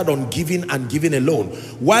centered on giving and giving alone,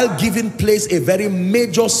 while giving plays a very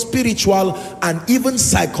major spiritual and even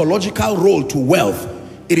psychological role to wealth.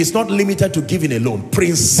 It is not limited to giving alone.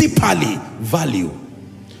 Principally, value.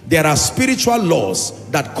 There are spiritual laws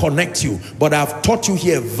that connect you, but I've taught you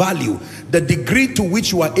here value. The degree to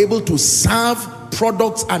which you are able to serve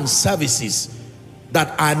products and services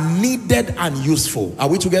that are needed and useful. Are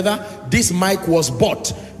we together? This mic was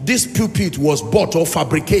bought. This pulpit was bought or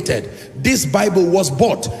fabricated. This Bible was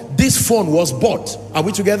bought. This phone was bought. Are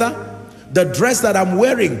we together? The dress that I'm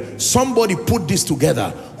wearing, somebody put this together.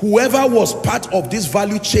 Whoever was part of this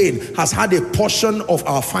value chain has had a portion of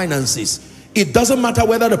our finances. It doesn't matter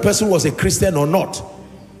whether the person was a Christian or not.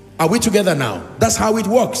 Are we together now? That's how it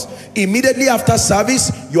works. Immediately after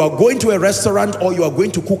service, you are going to a restaurant or you are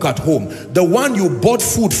going to cook at home. The one you bought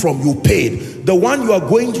food from, you paid. The one you are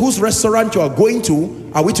going, whose restaurant you are going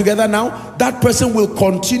to, are we together now? That person will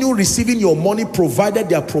continue receiving your money provided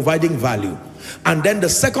they are providing value. And then the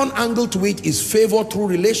second angle to it is favor through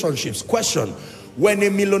relationships. Question: when a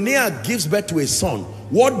millionaire gives birth to a son,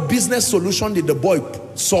 what business solution did the boy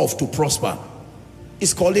solve to prosper?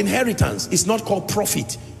 It's called inheritance. It's not called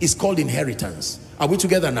profit. It's called inheritance. Are we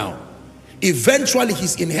together now? Eventually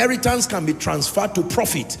his inheritance can be transferred to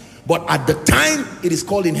profit, but at the time it is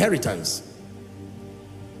called inheritance.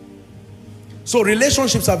 So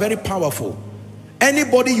relationships are very powerful.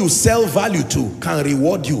 Anybody you sell value to can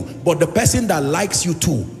reward you, but the person that likes you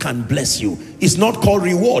too can bless you. It's not called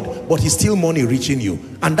reward, but it's still money reaching you.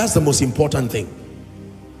 And that's the most important thing.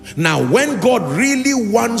 Now, when God really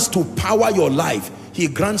wants to power your life, he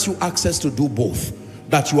grants you access to do both.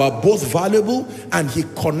 that you are both valuable, and he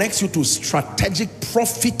connects you to strategic,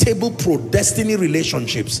 profitable, pro-destiny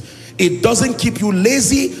relationships. It doesn't keep you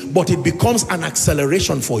lazy, but it becomes an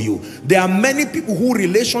acceleration for you. There are many people who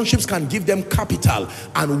relationships can give them capital,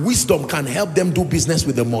 and wisdom can help them do business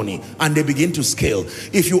with the money, and they begin to scale.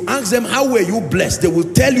 If you ask them, how were you blessed? They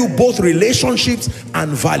will tell you both relationships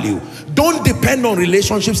and value. Don't depend on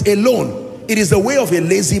relationships alone. It is the way of a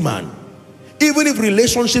lazy man. Even if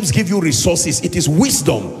relationships give you resources, it is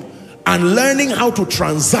wisdom and learning how to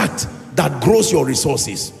transact that grows your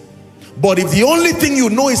resources. But if the only thing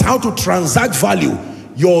you know is how to transact value,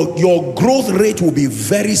 your growth rate will be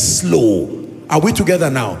very slow. Are we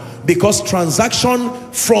together now? Because transaction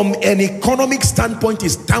from an economic standpoint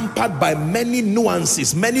is tampered by many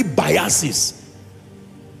nuances, many biases.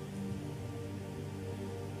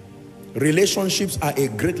 Relationships are a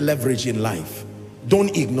great leverage in life.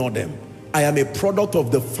 Don't ignore them. I am a product of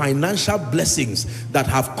the financial blessings that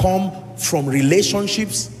have come from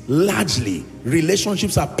relationships. Largely,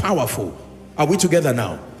 relationships are powerful. Are we together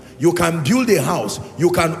now? You can build a house,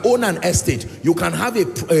 you can own an estate, you can have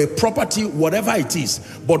a property, whatever it is,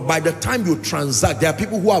 but by the time you transact, there are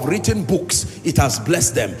people who have written books, it has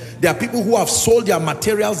blessed them. There are people who have sold their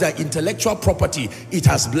materials, their intellectual property, it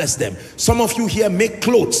has blessed them. Some of you here make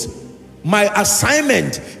clothes. My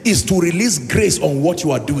assignment is to release grace on what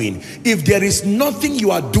you are doing. If there is nothing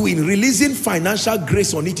you are doing, releasing financial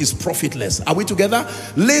grace on it is profitless. Are we together?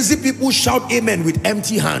 Lazy people shout amen with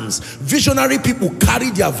empty hands. Visionary people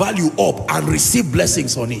carry their value up and receive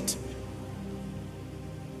blessings on it.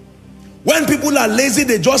 When people are lazy,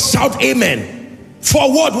 they just shout amen.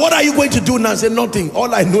 For what? What are you going to do now? Say nothing.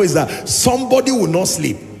 All I know is that somebody will not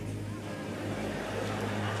sleep.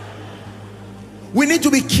 We need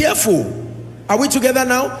to be careful. Are we together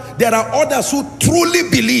now? There are others who truly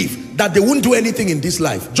believe that they won't do anything in this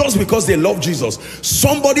life just because they love Jesus.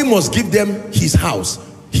 Somebody must give them his house,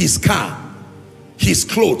 his car, his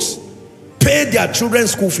clothes, pay their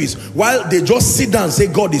children's school fees, while they just sit down and say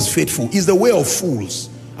God is faithful. It's the way of fools.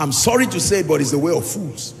 I'm sorry to say it, but it's the way of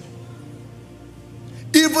fools.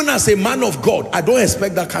 Even as a man of God, I don't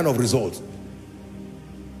expect that kind of result.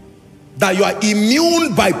 That you are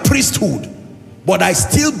immune by priesthood, but I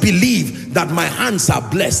still believe that my hands are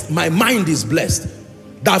blessed, my mind is blessed,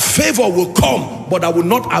 that favor will come, but I will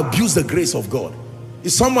not abuse the grace of God.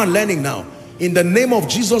 Is someone learning now? In the name of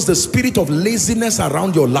Jesus, the spirit of laziness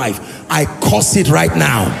around your life, I curse it right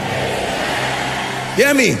now.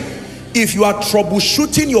 Hear me? If you are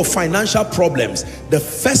troubleshooting your financial problems, the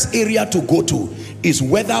first area to go to is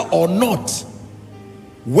whether or not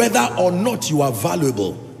you are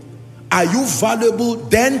valuable. Are you valuable?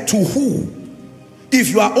 Then to who? If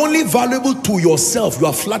you are only valuable to yourself, you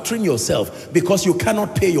are flattering yourself because you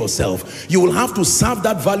cannot pay yourself. You will have to serve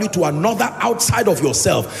that value to another outside of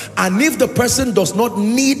yourself. And if the person does not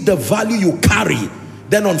need the value you carry,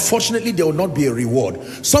 then unfortunately there will not be a reward.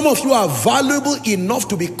 Some of you are valuable enough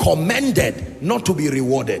to be commended, not to be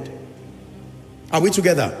rewarded. Are we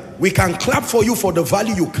together? We can clap for you for the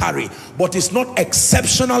value you carry, but it's not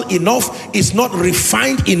exceptional enough, it's not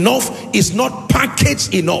refined enough, it's not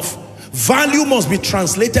packaged enough. Value must be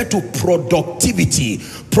translated to productivity.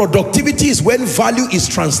 Productivity is when value is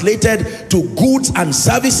translated to goods and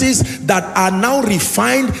services that are now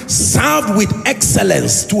refined, served with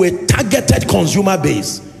excellence to a targeted consumer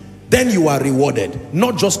base. Then you are rewarded,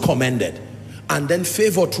 not just commended. And then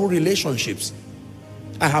favor through relationships.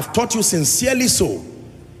 I have taught you sincerely so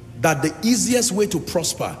that the easiest way to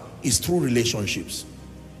prosper is through relationships.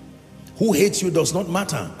 Who hates you does not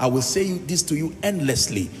matter. I will say this to you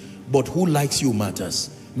endlessly. But who likes you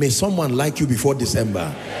matters. May someone like you before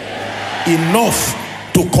December.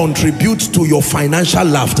 Enough to contribute to your financial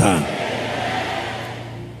laughter.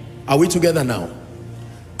 Are we together now?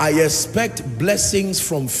 I expect blessings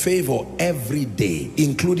from favor every day,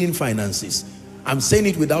 including finances. I'm saying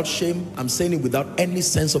it without shame. I'm saying it without any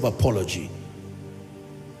sense of apology.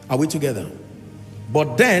 Are we together?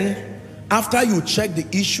 But then, after you check the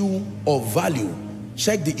issue of value,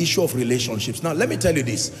 check the issue of relationships. Now, let me tell you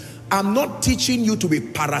this. I'm not teaching you to be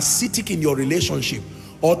parasitic in your relationship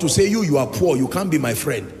or to say you are poor, you can't be my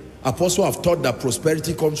friend. Apostle have taught that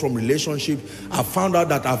prosperity comes from relationship. I found out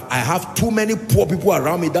that I have too many poor people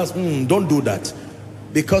around me. That's don't do that.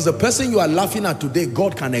 Because the person you are laughing at today,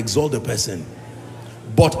 God can exalt the person.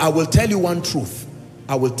 But I will tell you one truth.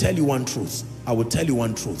 I will tell you one truth. I will tell you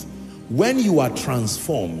one truth. When you are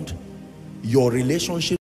transformed, your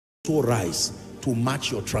relationship will rise to match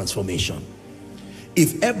your transformation.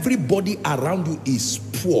 If everybody around you is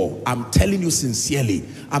poor, I'm telling you sincerely,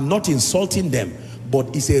 I'm not insulting them,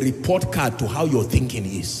 but it's a report card to how your thinking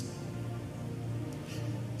is.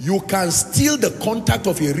 You can steal the contact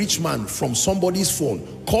of a rich man from somebody's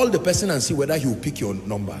phone. Call the person and see whether he will pick your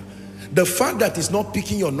number. The fact that he's not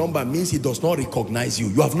picking your number means he does not recognize you.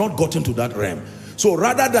 You have not gotten to that realm. So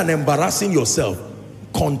rather than embarrassing yourself,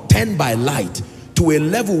 contend by light to a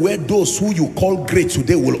level where those who you call great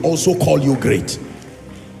today will also call you great.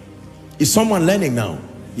 Is someone learning now?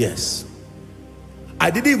 Yes. I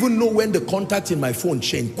didn't even know when the contact in my phone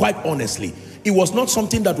changed, quite honestly. It was not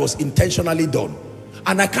something that was intentionally done.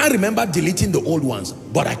 And I can't remember deleting the old ones,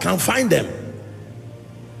 but I can't find them.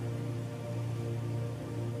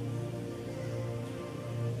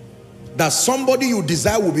 That somebody you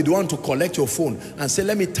desire will be the one to collect your phone and say,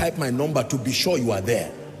 let me type my number to be sure you are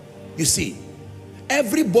there. You see,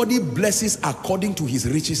 everybody blesses according to his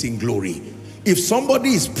riches in glory. If somebody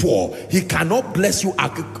is poor, he cannot bless you.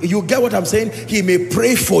 You get what I'm saying? He may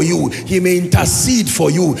pray for you, he may intercede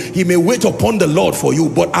for you, he may wait upon the Lord for you,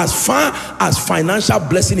 but as far as financial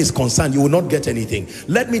blessing is concerned, you will not get anything.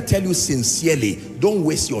 Let me tell you sincerely, don't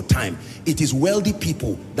waste your time. It is wealthy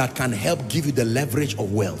people that can help give you the leverage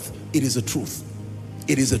of wealth. It is a truth.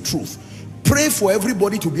 It is a truth. Pray for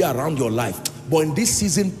everybody to be around your life, but in this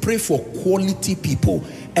season, pray for quality people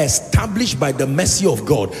established by the mercy of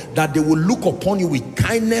God, that they will look upon you with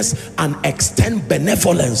kindness and extend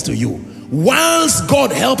benevolence to you, whilst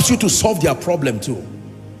God helps you to solve their problem too.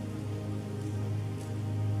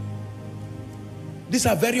 These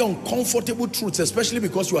are very uncomfortable truths, especially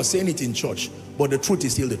because you are saying it in church, but the truth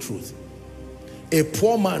is still the truth. A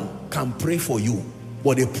poor man can pray for you,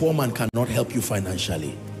 but a poor man cannot help you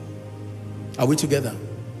financially. Are we together?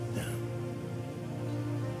 Yeah.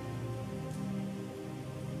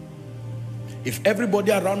 If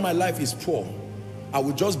everybody around my life is poor, I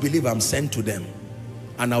will just believe I'm sent to them,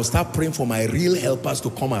 and I'll start praying for my real helpers to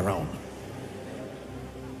come around.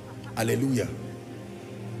 Hallelujah.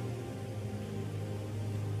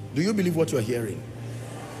 Do you believe what you're hearing?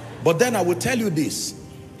 But then I will tell you this,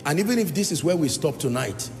 and even if this is where we stop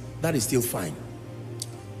tonight, that is still fine.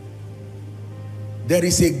 There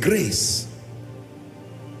is a grace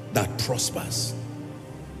that prospers.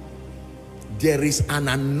 There is an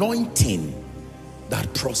anointing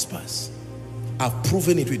that prospers. I've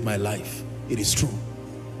proven it with my life. It is true.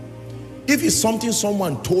 If it's something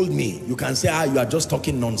someone told me, you can say, you are just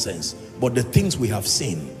talking nonsense. But the things we have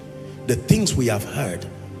seen, the things we have heard,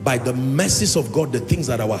 by the mercies of God, the things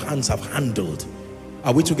that our hands have handled.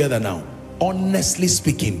 Are we together now? Honestly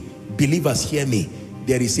speaking, believers, hear me.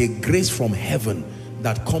 There is a grace from heaven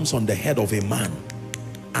that comes on the head of a man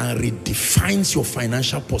and redefines your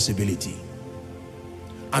financial possibility.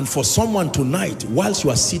 And for someone tonight, whilst you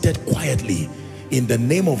are seated quietly, in the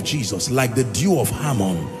name of Jesus, like the dew of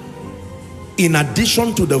Hermon, in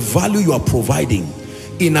addition to the value you are providing,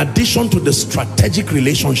 in addition to the strategic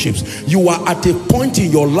relationships, you are at a point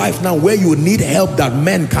in your life now where you need help that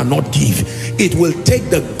men cannot give. It will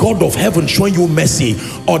take the God of heaven showing you mercy.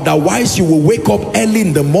 Otherwise, you will wake up early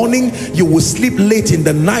in the morning, you will sleep late in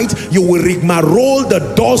the night, you will rigmarole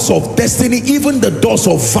the doors of destiny, even the doors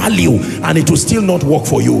of value, and it will still not work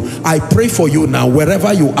for you. I pray for you now,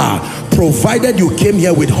 wherever you are, provided you came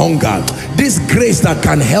here with hunger, this grace that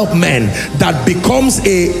can help men, that becomes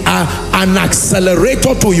an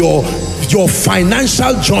accelerator to your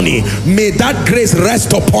financial journey, may that grace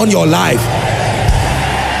rest upon your life.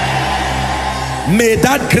 May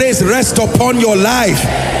that grace rest upon your life.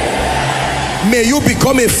 May you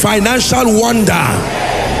become a financial wonder.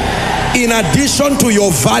 In addition to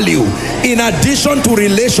your value, in addition to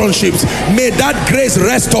relationships, may that grace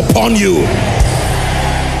rest upon you.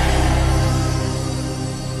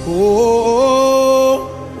 Oh,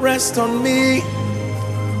 rest on me.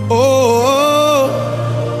 Oh,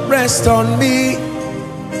 rest on me.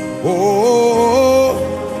 Oh,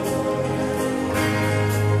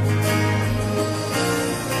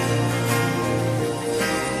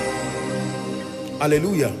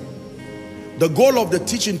 hallelujah. The goal of the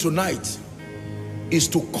teaching tonight is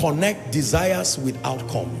to connect desires with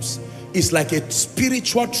outcomes. It's like a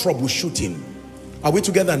spiritual troubleshooting. Are we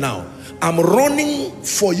together now? I'm running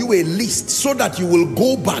for you a list so that you will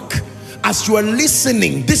go back. As you are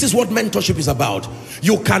listening, this is what mentorship is about.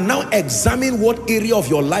 You can now examine what area of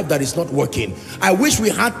your life that is not working. I wish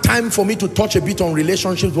we had time for me to touch a bit on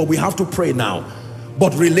relationships, but we have to pray now.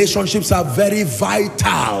 But relationships are very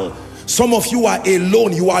vital. Some of you are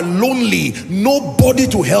alone, you are lonely, nobody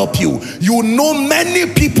to help you. You know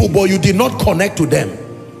many people, but you did not connect to them.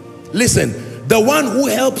 Listen, the one who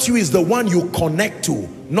helps you is the one you connect to,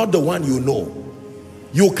 not the one you know.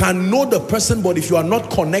 You can know the person, but if you are not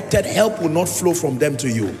connected, help will not flow from them to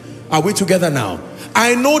you. Are we together now?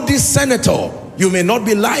 I know this senator, You may not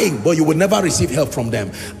be lying, but you will never receive help from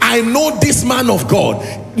them. I know this man of God.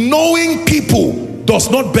 Knowing people does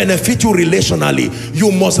not benefit you relationally.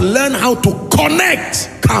 You must learn how to connect.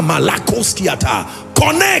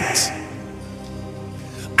 Connect.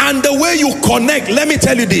 And the way you connect, let me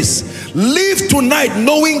tell you this. Live tonight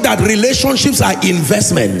knowing that relationships are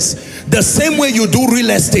investments. The same way you do real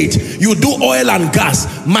estate, you do oil and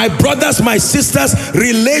gas. My brothers, my sisters,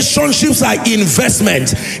 relationships are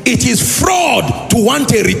investments. It is fraud to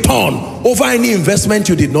want a return over any investment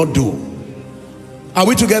you did not do. Are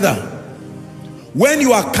we together? When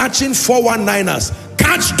you are catching 419ers,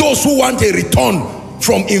 catch those who want a return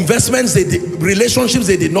from investments, relationships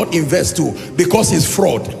they did not invest to, because it's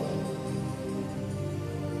fraud.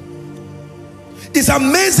 It's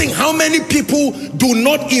amazing how many people do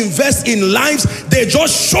not invest in lives. They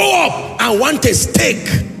just show up and want a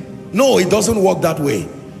stake. No, it doesn't work that way.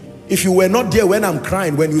 If you were not there when I'm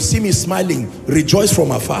crying, when you see me smiling, rejoice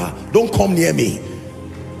from afar. Don't come near me.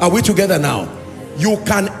 Are we together now? You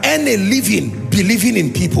can earn a living believing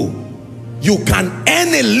in people. You can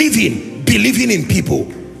earn a living believing in people.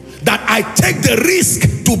 That I take the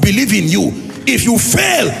risk to believe in you. If you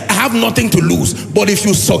fail, I have nothing to lose. But if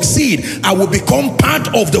you succeed, I will become part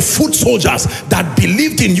of the foot soldiers that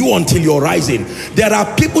believed in you until you're rising. There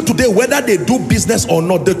are people today, whether they do business or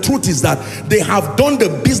not, the truth is that they have done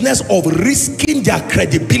the business of risking their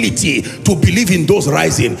credibility to believe in those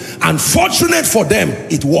rising. And fortunate for them,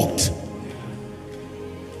 it worked.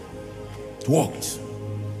 It worked.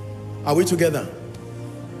 Are we together?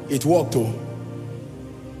 It worked, oh.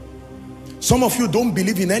 Some of you don't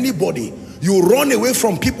believe in anybody. You run away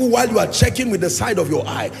from people while you are checking with the side of your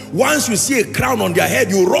eye. Once you see a crown on their head,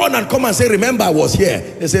 you run and come and say, remember I was here.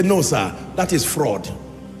 They say, no sir, that is fraud.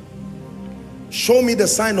 Show me the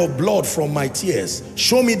sign of blood from my tears.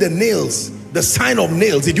 Show me the nails, the sign of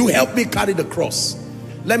nails. Did you help me carry the cross?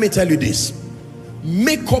 Let me tell you this.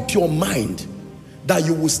 Make up your mind that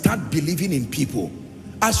you will start believing in people.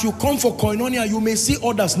 As you come for Koinonia, you may see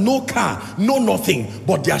others, no car, no nothing,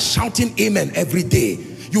 but they are shouting amen every day.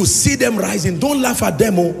 You see them rising. Don't laugh at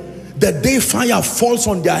them. Oh. The day fire falls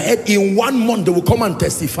on their head, in 1 month they will come and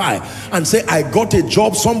testify and say, I got a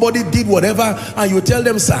job, somebody did whatever. And you tell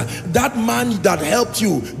them, sir, that man that helped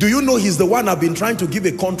you, do you know he's the one I've been trying to give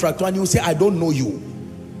a contract to? And you say, I don't know you.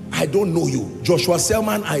 I don't know you.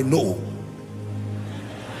 JoshuaSelman, I know.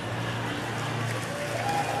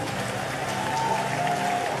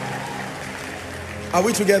 Are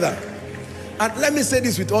we together? And let me say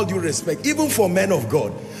this with all due respect, even for men of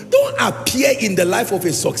God, don't appear in the life of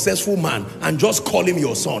a successful man and just call him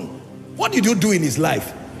your son. What did you do in his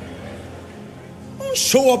life? Don't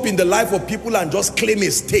show up in the life of people and just claim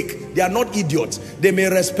a stake. They are not idiots. They may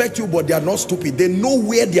respect you, but they are not stupid. They know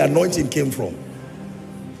where the anointing came from.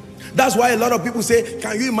 That's why a lot of people say,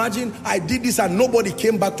 can you imagine I did this and nobody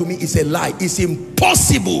came back to me? It's a lie. It's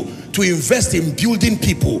impossible to invest in building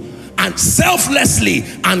people and selflessly,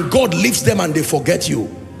 and God lifts them and they forget you.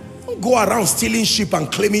 Don't go around stealing sheep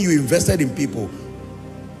and claiming you invested in people.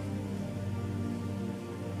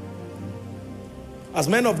 As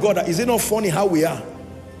men of God, is it not funny how we are?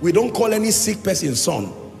 We don't call any sick person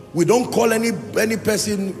son. We don't call any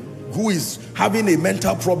person who is having a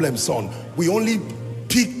mental problem son. We only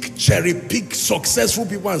cherry pick successful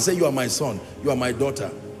people and say, you are my son, you are my daughter.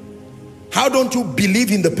 How don't you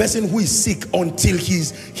believe in the person who is sick until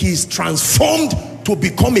he's transformed to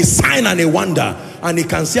become a sign and a wonder? And he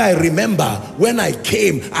can say, I remember when I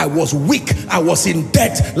came, I was weak, I was in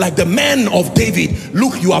debt, like the men of David.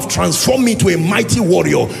 Look, you have transformed me to a mighty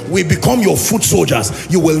warrior. We become your foot soldiers.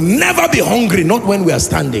 You will never be hungry, not when we are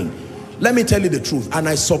standing. Let me tell you the truth, and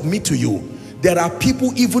I submit to you. There are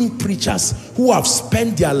people, even preachers, who have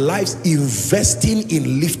spent their lives investing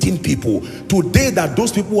in lifting people. Today that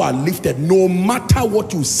those people are lifted, no matter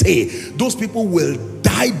what you say, those people will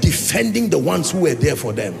die defending the ones who were there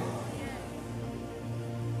for them.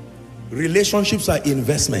 Relationships are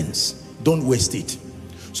investments. Don't waste it.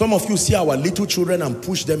 Some of you see our little children and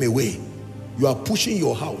push them away. You are pushing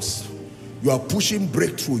your house. You are pushing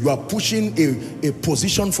breakthrough. You are pushing a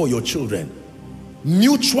position for your children.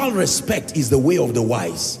 Mutual respect is the way of the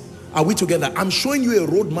wise. Are we together? I'm showing you a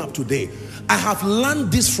roadmap today. I have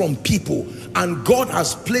learned this from people, and God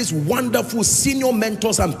has placed wonderful senior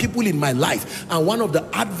mentors and people in my life. And one of the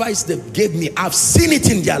advice they gave me, I've seen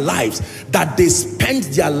it in their lives, that they spend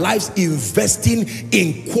their lives investing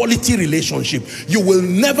in quality relationship. You will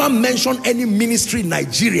never mention any ministry in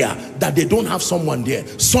Nigeria that they don't have someone there.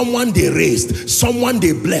 Someone they raised, someone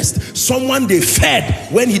they blessed, someone they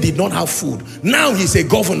fed when he did not have food. Now he's a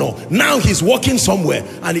governor. Now he's working somewhere,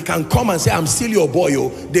 and he can can come and say, I'm still your boy. Oh.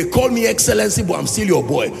 They call me excellency, but I'm still your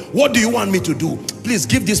boy. What do you want me to do? Please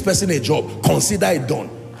give this person a job. Consider it done.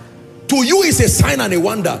 To you, it's a sign and a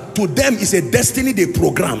wonder. To them, it's a destiny they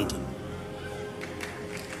programmed.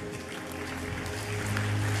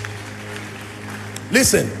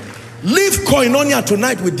 Listen, leave Koinonia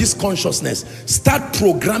tonight with this consciousness. Start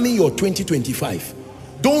programming your 2025.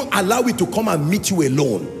 Don't allow it to come and meet you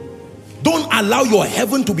alone. Don't allow your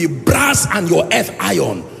heaven to be brass and your earth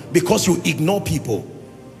iron because you ignore people.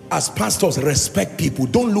 As pastors, respect people.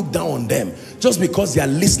 Don't look down on them just because they are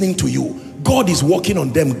listening to you. God is working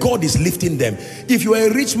on them. God is lifting them. If you are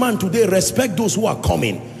a rich man today, respect those who are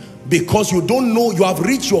coming, because you don't know, you have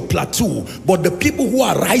reached your plateau, but the people who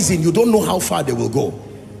are rising, you don't know how far they will go.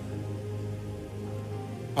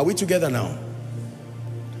 Are we together now?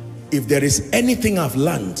 If there is anything I've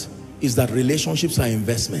learned, is that relationships are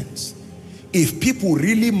investments. If people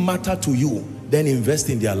really matter to you, then invest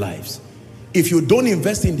in their lives. If you don't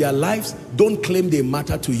invest in their lives, don't claim they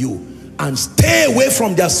matter to you, and stay away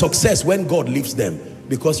from their success when God lifts them,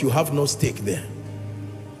 because you have no stake there.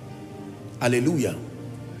 Hallelujah.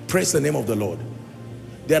 Praise the name of the Lord.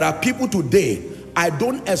 There are people today, I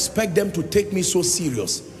don't expect them to take me so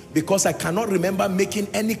serious, because I cannot remember making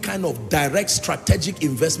any kind of direct strategic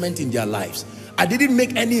investment in their lives. I didn't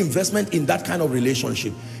make any investment in that kind of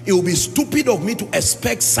relationship. It will be stupid of me to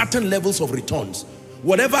expect certain levels of returns.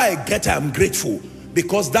 Whatever I get, I'm grateful,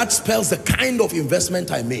 because that spells the kind of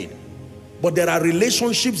investment I made. But there are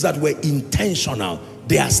relationships that were intentional.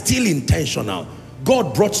 They are still intentional.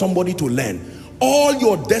 God brought somebody to learn. All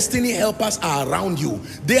your destiny helpers are around you.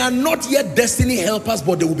 They are not yet destiny helpers,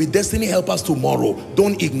 but they will be destiny helpers tomorrow.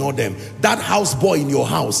 Don't ignore them. That house boy in your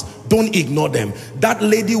house, don't ignore them. That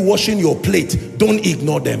lady washing your plate, don't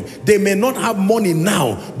ignore them. They may not have money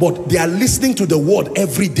now, but they are listening to the word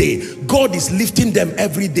every day. God is lifting them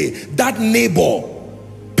every day. That neighbor,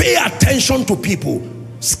 pay attention to people.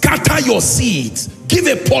 Scatter your seeds. Give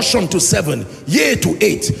a portion to 7, yea to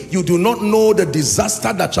 8. You do not know the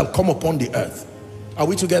disaster that shall come upon the earth. Are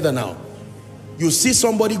we together now? You see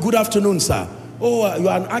somebody, good afternoon, sir. Oh, you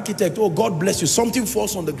are an architect. Oh, God bless you. Something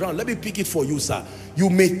falls on the ground. Let me pick it for you, sir. You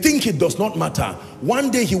may think it does not matter. One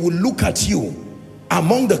day he will look at you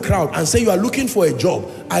among the crowd and say, you are looking for a job.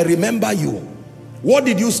 I remember you. What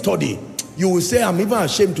did you study? You will say, I'm even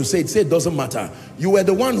ashamed to say it. Say it doesn't matter. You were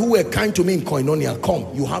the one who were kind to me in Koinonia. Come,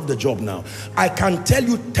 you have the job now. I can tell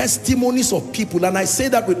you testimonies of people, and I say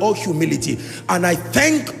that with all humility. And I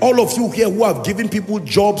thank all of you here who have given people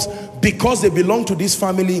jobs because they belong to this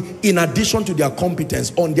family in addition to their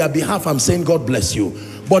competence. On their behalf, I'm saying God bless you.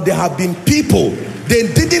 But there have been people,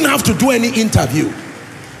 they didn't have to do any interview.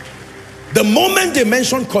 The moment they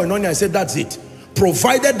mentioned Koinonia, I said, that's it.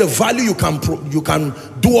 Provided the value you can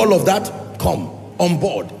do all of that, come on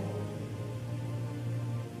board.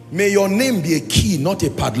 May your name be a key, not a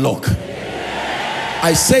padlock.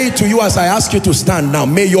 I say it to you as I ask you to stand now.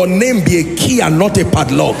 May your name be a key and not a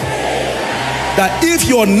padlock. That if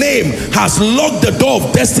your name has locked the door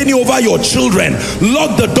of destiny over your children,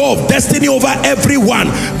 locked the door of destiny over everyone,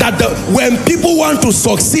 that when people want to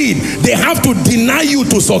succeed, they have to deny you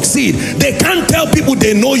to succeed. They can't tell people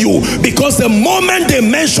they know you, because the moment they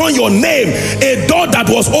mention your name, a door that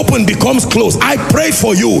was open becomes closed. I pray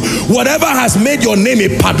for you, whatever has made your name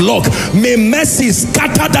a padlock, may mercy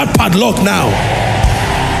scatter that padlock now.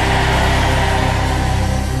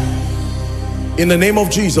 In the name of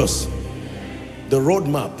Jesus. The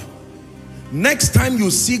roadmap. Next time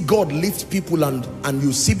you see God lift people and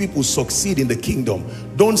you see people succeed in the kingdom,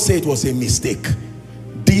 don't say it was a mistake.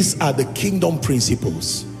 These are the kingdom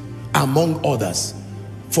principles, among others.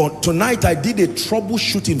 For tonight, I did a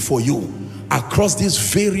troubleshooting for you across these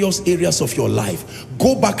various areas of your life.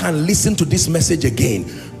 Go back and listen to this message again.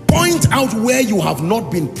 Point out where you have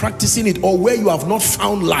not been practicing it, or where you have not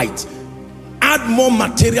found light. Add more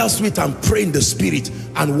materials to it and pray in the spirit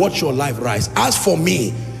and watch your life rise. As for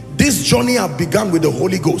me, this journey I've begun with the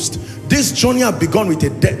Holy Ghost. This journey I've begun with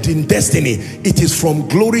in destiny. It is from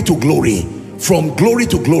glory to glory. From glory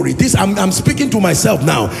to glory. This I'm speaking to myself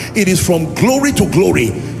now. It is from glory to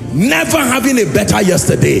glory. Never having a better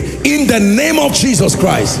yesterday. In the name of Jesus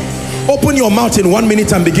Christ. Open your mouth in 1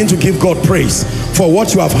 minute and begin to give God praise for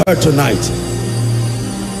what you have heard tonight.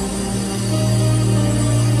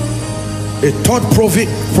 A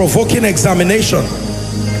thought-provoking examination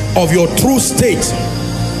of your true state.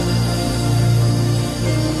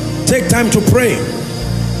 Take time to pray.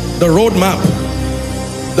 The roadmap.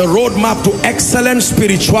 The roadmap to excellent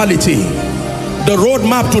spirituality. The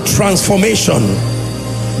roadmap to transformation.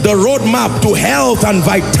 The roadmap to health and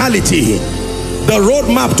vitality. The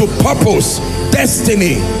roadmap to purpose.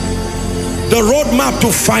 destiny, the roadmap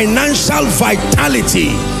to financial vitality,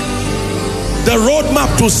 the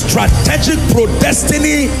roadmap to strategic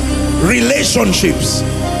pro-destiny relationships.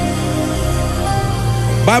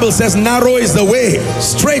 Bible says narrow is the way,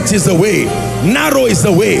 straight is the way, narrow is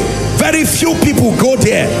the way. Very few people go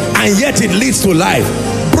there, and yet it leads to life.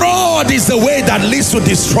 Broad is the way that leads to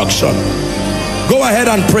destruction. Go ahead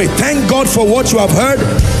and pray. Thank God for what you have heard,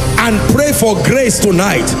 and pray for grace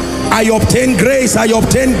tonight. I obtain grace, I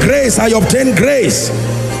obtain grace, I obtain grace.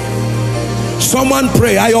 Someone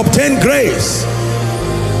pray, I obtain grace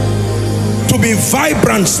to be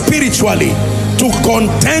vibrant spiritually, to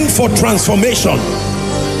contend for transformation,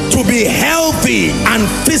 to be healthy and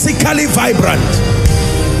physically vibrant,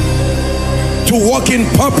 to walk in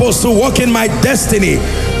purpose, to walk in my destiny.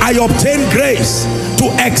 I obtain grace to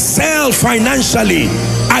excel financially.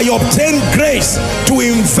 I obtain grace to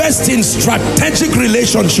invest in strategic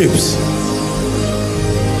relationships.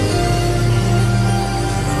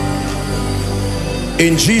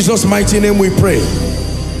 In Jesus' mighty name we pray.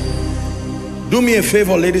 Do me a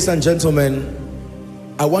favor, ladies and gentlemen.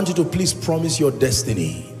 I want you to please promise your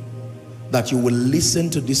destiny that you will listen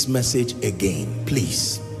to this message again.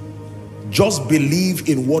 Please. Just believe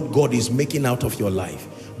in what God is making out of your life.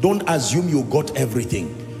 Don't assume you got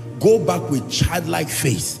everything. Go back with childlike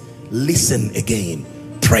faith. Listen again.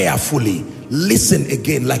 Prayerfully. Listen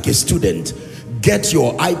again like a student. Get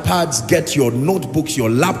your iPads, get your notebooks, your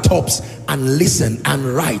laptops, and listen and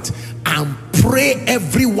write and pray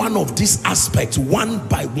every one of these aspects one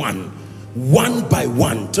by one. One by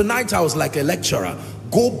one. Tonight I was like a lecturer.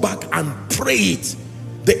 Go back and pray it.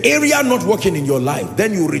 The area not working in your life,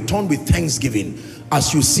 then you return with thanksgiving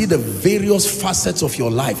as you see the various facets of your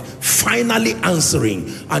life finally answering,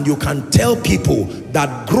 and you can tell people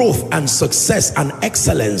that growth and success and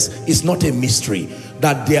excellence is not a mystery,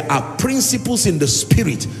 that there are principles in the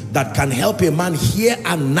spirit that can help a man here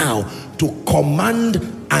and now to command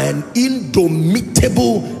an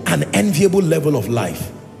indomitable and enviable level of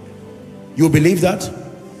life. You believe that?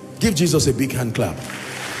 Give Jesus a big hand clap.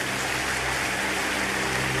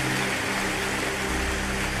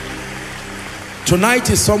 Tonight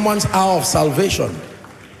is someone's hour of salvation.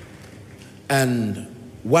 And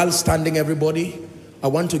while standing, everybody, I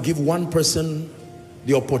want to give one person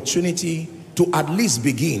the opportunity to at least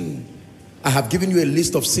begin. I have given you a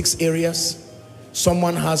list of 6 areas.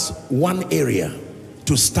 Someone has one area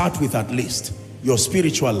to start with at least. Your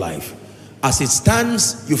spiritual life. As it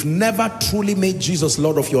stands, you've never truly made Jesus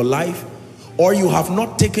Lord of your life, or you have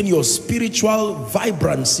not taken your spiritual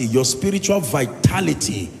vibrancy, your spiritual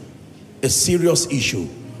vitality a serious issue.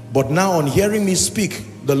 But now on hearing me speak,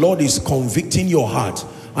 the Lord is convicting your heart,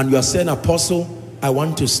 and you are saying, Apostle, I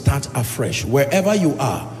want to start afresh. Wherever you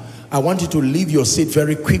are, I want you to leave your seat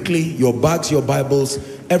very quickly, your bags, your Bibles,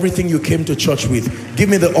 everything you came to church with. Give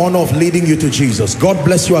me the honor of leading you to Jesus. God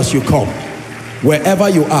bless you as you come. Wherever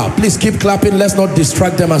you are, please keep clapping. Let's not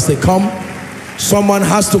distract them as they come. Someone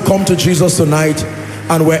has to come to Jesus tonight.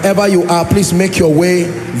 And wherever you are, please make your way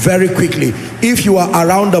very quickly. If you are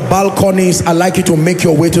around the balconies, I'd like you to make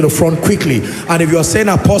your way to the front quickly. And if you are saying,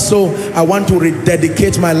 Apostle, I want to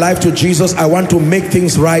rededicate my life to Jesus, I want to make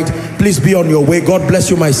things right, please be on your way. God bless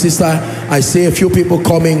you, my sister. I see a few people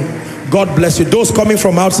coming. God bless you. Those coming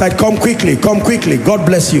from outside, come quickly. Come quickly. God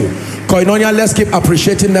bless you. Koinonia, let's keep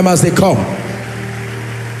appreciating them as they come.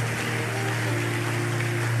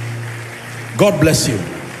 God bless you.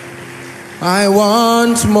 I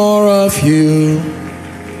want more of you.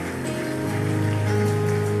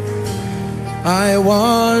 I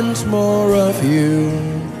want more of you,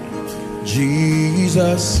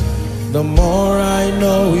 Jesus. The more I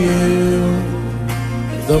know you,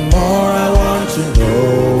 the more I want to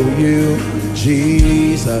know you,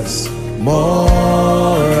 Jesus. More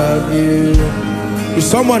of you. Is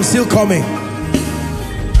someone still coming?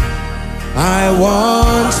 I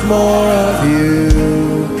want more of you.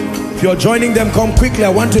 If you're joining them, come quickly. I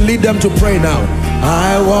want to lead them to pray now.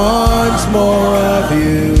 I want more of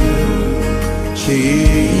you,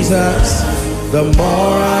 Jesus. The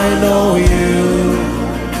more I know you,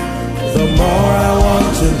 the more I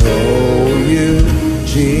want to know you,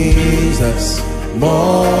 Jesus.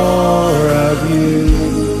 More of you.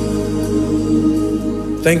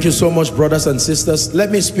 Thank you so much, brothers and sisters. Let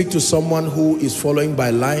me speak to someone who is following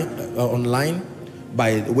by online,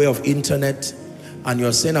 by way of internet. And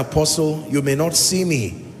you're saying, Apostle, you may not see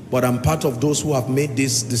me, but I'm part of those who have made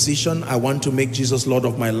this decision. I want to make Jesus Lord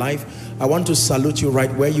of my life. I want to salute you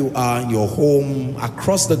right where you are, in your home,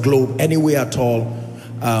 across the globe, anywhere at all.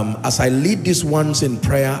 As I lead these ones in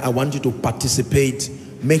prayer, I want you to participate.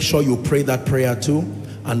 Make sure you pray that prayer too.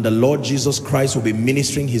 and the Lord Jesus Christ will be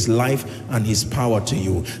ministering his life and his power to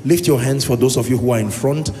you. Lift your hands for those of you who are in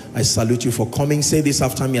front. I salute you for coming. Say this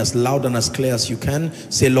after me as loud and as clear as you can.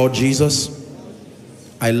 Say, Lord Jesus,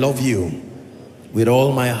 I love you with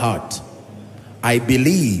all my heart. I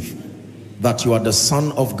believe that you are the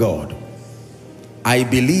Son of God. I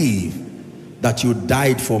believe that you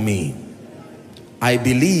died for me. I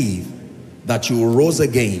believe that you rose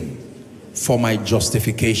again for my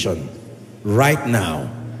justification. Right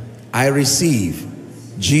now, I receive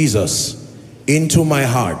Jesus into my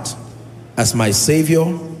heart as my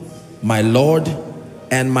Savior, my Lord,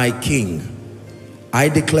 and my King. I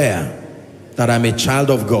declare that I'm a child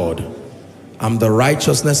of God. I'm the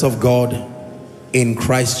righteousness of God in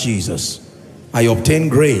Christ Jesus. I obtain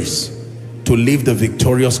grace to live the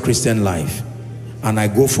victorious Christian life, and I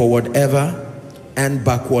go forward ever and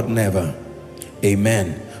backward never.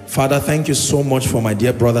 Amen. Father, thank you so much for my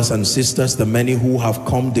dear brothers and sisters, the many who have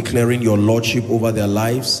come declaring your lordship over their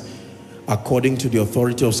lives. According to the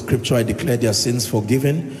authority of scripture, I declare their sins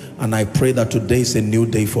forgiven, and I pray that today is a new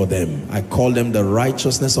day for them. I call them the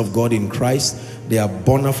righteousness of God in Christ. They are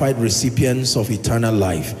bona fide recipients of eternal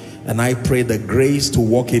life, and I pray the grace to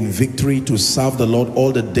walk in victory, to serve the Lord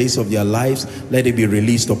all the days of their lives, let it be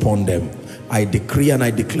released upon them. I decree and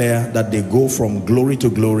I declare that they go from glory to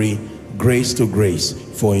glory, grace to grace,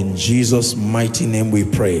 for in Jesus' mighty name we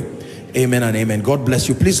pray. Amen and amen. God bless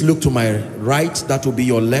you. Please look to my right. That will be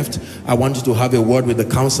your left. I want you to have a word with the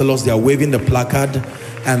counselors. They are waving the placard,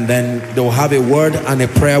 and then they'll have a word and a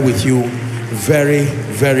prayer with you very,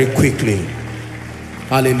 very quickly.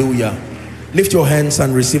 Hallelujah. Lift your hands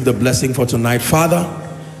and receive the blessing for tonight. Father,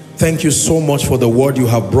 thank you so much for the word you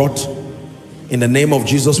have brought. In the name of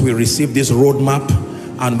Jesus, we receive this roadmap,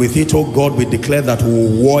 and with it, oh God, we declare that we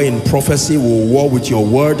will war in prophecy, we will war with your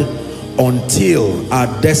word until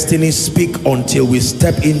our destinies speak, until we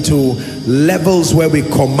step into levels where we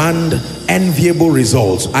command enviable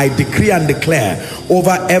results. I decree and declare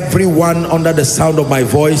over everyone under the sound of my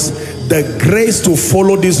voice, the grace to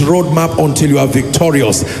follow this roadmap until you are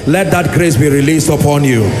victorious. Let that grace be released upon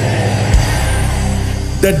you.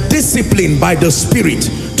 The discipline by the Spirit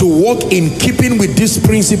to walk in keeping with these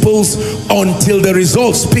principles until the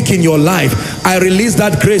results speak in your life. I release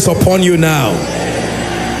that grace upon you now.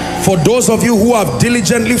 For those of you who have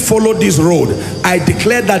diligently followed this road, I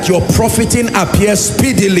declare that your profiting appears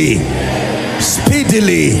speedily,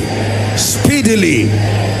 speedily, speedily,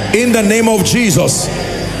 in the name of Jesus.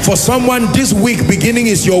 For someone, this week beginning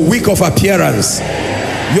is your week of appearance,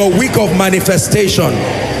 your week of manifestation,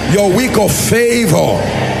 your week of favor.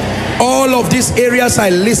 All of these areas I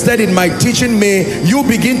listed in my teaching, may you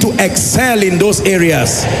begin to excel in those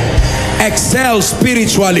areas. Excel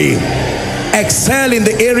spiritually, excel in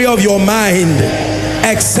the area of your mind,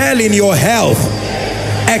 excel in your health,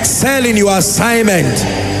 excel in your assignment,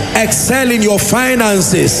 excel in your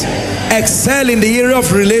finances, excel in the area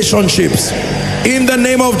of relationships. In the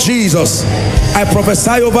name of Jesus, I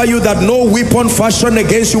prophesy over you that no weapon fashioned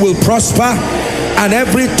against you will prosper, and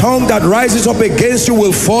every tongue that rises up against you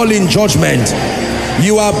will fall in judgment.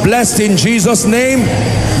 You are blessed in Jesus' name.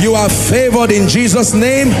 You are favored in Jesus'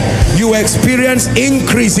 name. You experience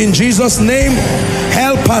increase in Jesus' name.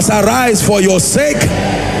 Help us arise for your sake.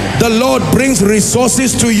 The Lord brings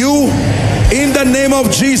resources to you in the name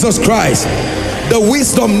of Jesus Christ. The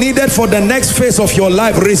wisdom needed for the next phase of your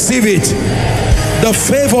life, receive it. The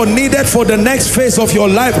favor needed for the next phase of your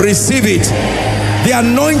life, receive it. The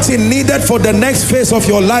anointing needed for the next phase of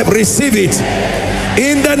your life, receive it.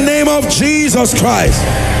 In the name of Jesus Christ.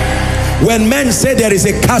 When men say there is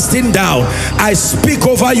a casting down, I speak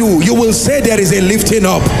over you. You will say there is a lifting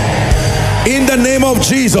up. In the name of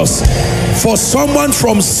Jesus. For someone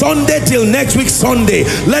from Sunday till next week Sunday,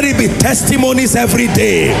 let it be testimonies every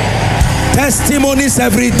day. Testimonies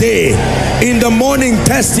every day. In the morning,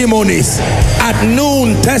 testimonies. At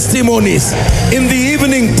noon, testimonies. In the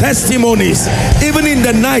evening, testimonies. Even in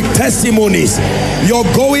the night, testimonies. Your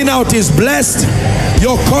going out is blessed.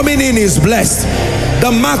 Your coming in is blessed. The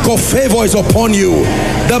mark of favor is upon you.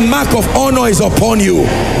 The mark of honor is upon you.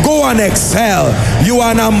 Go and excel. You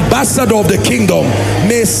are an ambassador of the kingdom.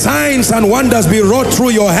 May signs and wonders be wrought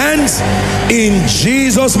through your hands. In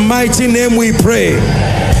Jesus' mighty name we pray.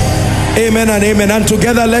 Amen and amen. And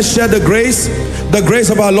together let's share the grace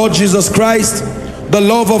of our Lord Jesus Christ, the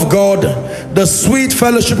love of God, the sweet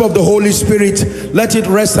fellowship of the Holy Spirit. Let it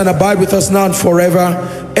rest and abide with us now and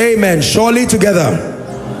forever. Amen. Surely together,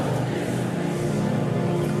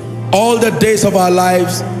 all the days of our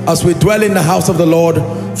lives, as we dwell in the house of the Lord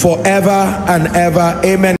forever and ever.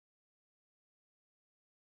 Amen.